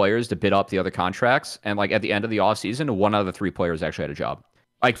those players to bid up the other contracts. And like at the end of the off season, 1 out of the 3 players actually had a job.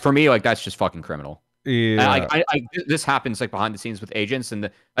 Like for me, like that's just fucking criminal. Yeah, this happens like behind the scenes with agents, and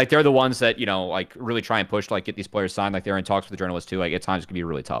like they're the ones that like really try and push to like get these players signed. Like they're in talks with the journalists too. Like at times it can be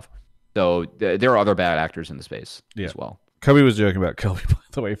really tough. So there are other bad actors in the space as well. Kobe was joking about Kelby, by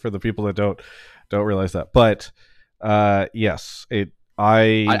the way, for the people that don't realize that. But yes,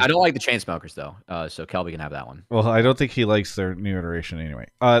 I don't like the chain smokers though. So Kelby can have that one. Well, I don't think he likes their new iteration anyway.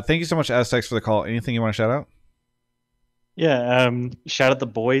 Thank you so much, aztecz, for the call. Anything you want to shout out? Yeah, shout out the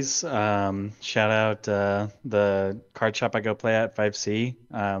boys. Shout out the card shop I go play at,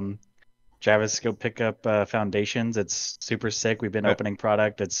 5C. Travis, go pick up Foundations. It's super sick. We've been opening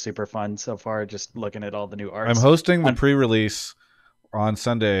product. It's super fun so far, just looking at all the new arts. I'm hosting the pre-release on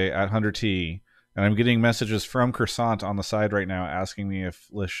Sunday at 100T, and I'm getting messages from Croissant on the side right now asking me if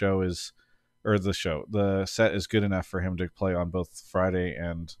the set is good enough for him to play on both Friday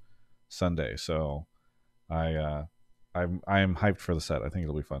and Sunday. So I'm hyped for the set. I think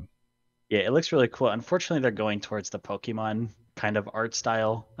it'll be fun. Yeah, it looks really cool. Unfortunately, they're going towards the Pokemon kind of art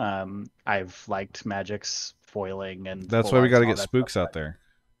style. I've liked Magic's foiling, and that's why we got to get Spookz out there.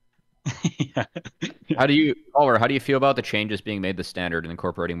 Yeah. How do you feel about the changes being made the standard and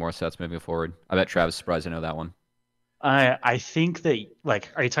incorporating more sets moving forward? I bet Travis is surprised I know that one. I think that, like,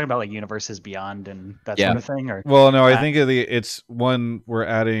 are you talking about like Universes Beyond and that sort of thing? Or well, no, I think it's one we're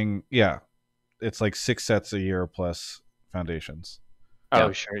adding. Yeah, it's like 6 sets a year plus Foundations.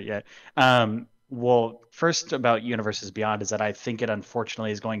 Oh, sure, yeah. Well, first about Universes Beyond is that I think it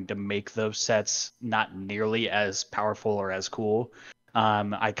unfortunately is going to make those sets not nearly as powerful or as cool.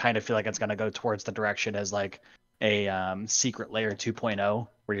 I kind of feel like it's going to go towards the direction as like a Secret Layer 2.0,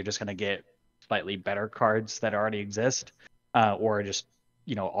 where you're just going to get slightly better cards that already exist, or just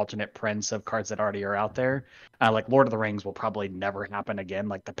alternate prints of cards that already are out there. Like Lord of the Rings will probably never happen again.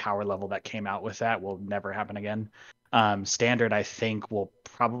 Like the power level that came out with that will never happen again. Standard, I think, will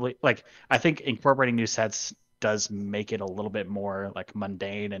probably I think incorporating new sets does make it a little bit more like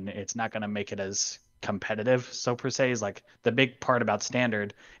mundane, and it's not going to make it as competitive. So per se is like the big part about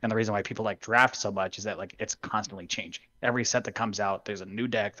Standard, and the reason why people like Draft so much is that like it's constantly changing. Every set that comes out, there's a new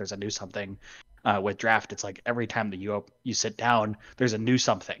deck, there's a new something. With Draft, it's like every time that you sit down, there's a new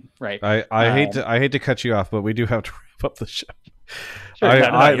something, right? I hate to cut you off, but we do have to wrap up the show.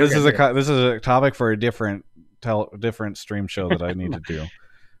 Sure, this is a topic for a different stream show that I need to do.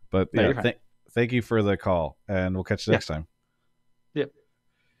 But yeah, thank you for the call, and we'll catch you next time. Yep.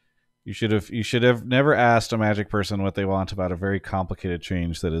 You should have never asked a Magic person what they want about a very complicated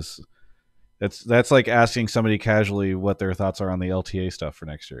change that's like asking somebody casually what their thoughts are on the LTA stuff for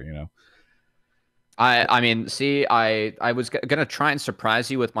next year, I mean, see, I was gonna try and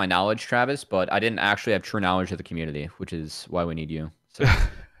surprise you with my knowledge, Travis, but I didn't actually have true knowledge of the community, which is why we need you. So.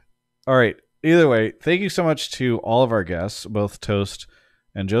 All right. Either way, thank you so much to all of our guests, both Toast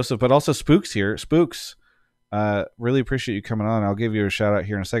and Joseph, but also Spookz here. Spookz, really appreciate you coming on. I'll give you a shout out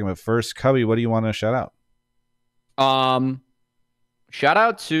here in a second. But first, Cubby, what do you want to shout out? Shout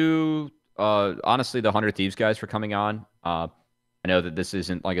out to honestly the 100 Thieves guys for coming on. I know that this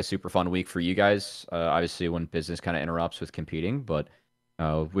isn't like a super fun week for you guys. Obviously, when business kind of interrupts with competing, but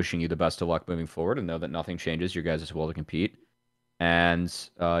wishing you the best of luck moving forward, and know that nothing changes your guys' will to compete. And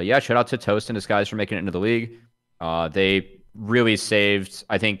yeah, shout out to Toast and his guys for making it into the league. They really saved,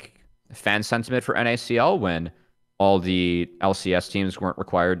 I think, fan sentiment for NACL when all the LCS teams weren't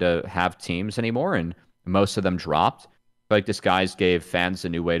required to have teams anymore, and most of them dropped. I feel like this guys gave fans a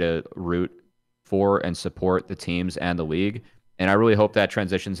new way to root for and support the teams and the league. And I really hope that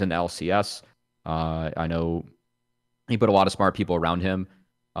transitions into LCS. I know he put a lot of smart people around him.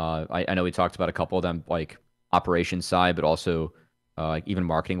 I know we talked about a couple of them, like operations side, but also like even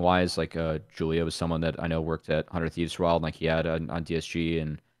marketing wise, like Julia was someone that I know worked at 100 Thieves for a while, and like he had on DSG,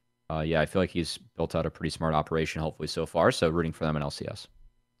 and yeah, I feel like he's built out a pretty smart operation, hopefully so far. So rooting for them in LCS.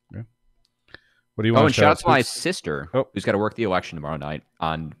 Yeah. What do you want? And shout out to my sister, who's got to work the election tomorrow night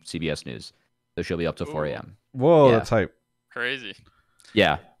on CBS News, so she'll be up till 4 a.m. Whoa, that's hype. Crazy.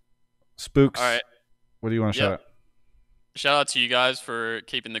 Yeah. Spookz. All right. What do you want to shout out? Shout out to you guys for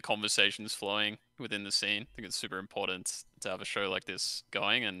keeping the conversations flowing within the scene. I think it's super important to have a show like this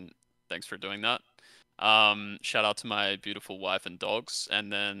going, and thanks for doing that. Shout out to my beautiful wife and dogs, and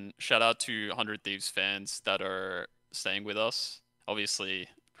then shout out to 100 Thieves fans that are staying with us. Obviously,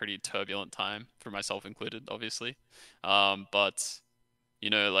 pretty turbulent time for myself included, obviously. But, you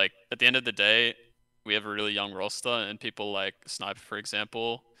know, like at the end of the day, we have a really young roster, and people like Sniper, for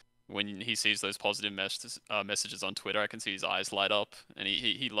example, when he sees those positive messages on Twitter, I can see his eyes light up, and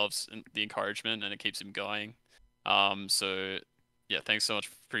he loves the encouragement, and it keeps him going. So yeah, thanks so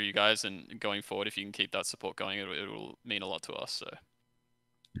much for you guys, and going forward, if you can keep that support going, it will mean a lot to us. So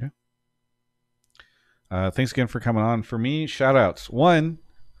yeah. Thanks again for coming on. For me, shout outs. One,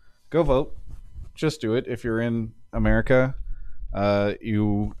 go vote. Just do it. If you're in America,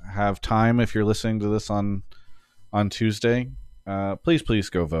 you have time. If you're listening to this on Tuesday, please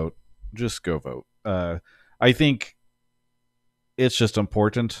go vote. Just go vote. I think it's just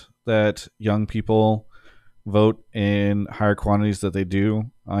important that young people vote in higher quantities that they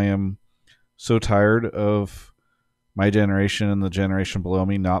do. I am so tired of my generation and the generation below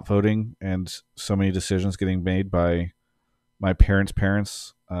me not voting, and so many decisions getting made by my parents'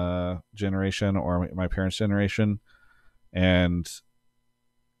 generation or my parents' generation. And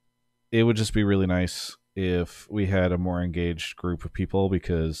it would just be really nice if we had a more engaged group of people,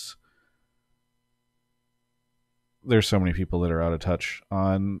 because there's so many people that are out of touch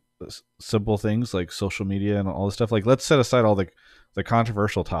on simple things like social media and all this stuff. Like, let's set aside all the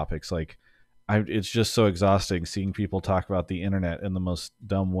controversial topics. Like, it's just so exhausting seeing people talk about the internet in the most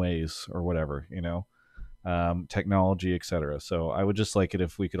dumb ways or whatever, you know, technology, etc. So I would just like it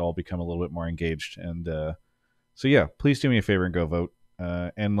if we could all become a little bit more engaged. And so yeah, please do me a favor and go vote.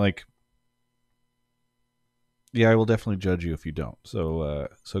 And like, yeah, I will definitely judge you if you don't. So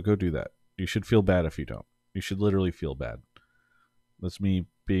go do that. You should feel bad if you don't. You should literally feel bad. That's me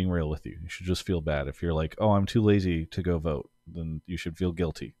being real with you. You should just feel bad. If you're like, oh, I'm too lazy to go vote, then you should feel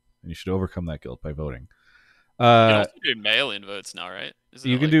guilty. And you should overcome that guilt by voting. You can also do mail-in votes now, right?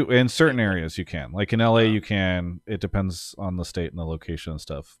 You can do, in certain areas you can. Like in LA you can. It depends on the state and the location and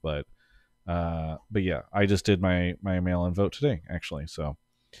stuff. But yeah, I just did my mail-in vote today, actually. So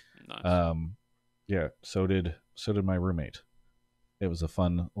nice. Yeah, so did my roommate. It was a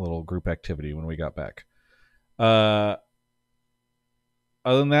fun little group activity when we got back. Other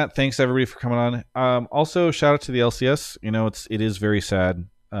than that, thanks everybody for coming on. Also, shout out to the LCS. You know, it is very sad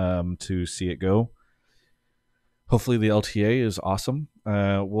to see it go. Hopefully the LTA is awesome.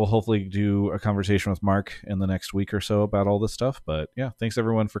 We'll hopefully do a conversation with Mark in the next week or so about all this stuff. But yeah, thanks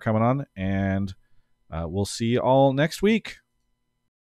everyone for coming on, and we'll see you all next week.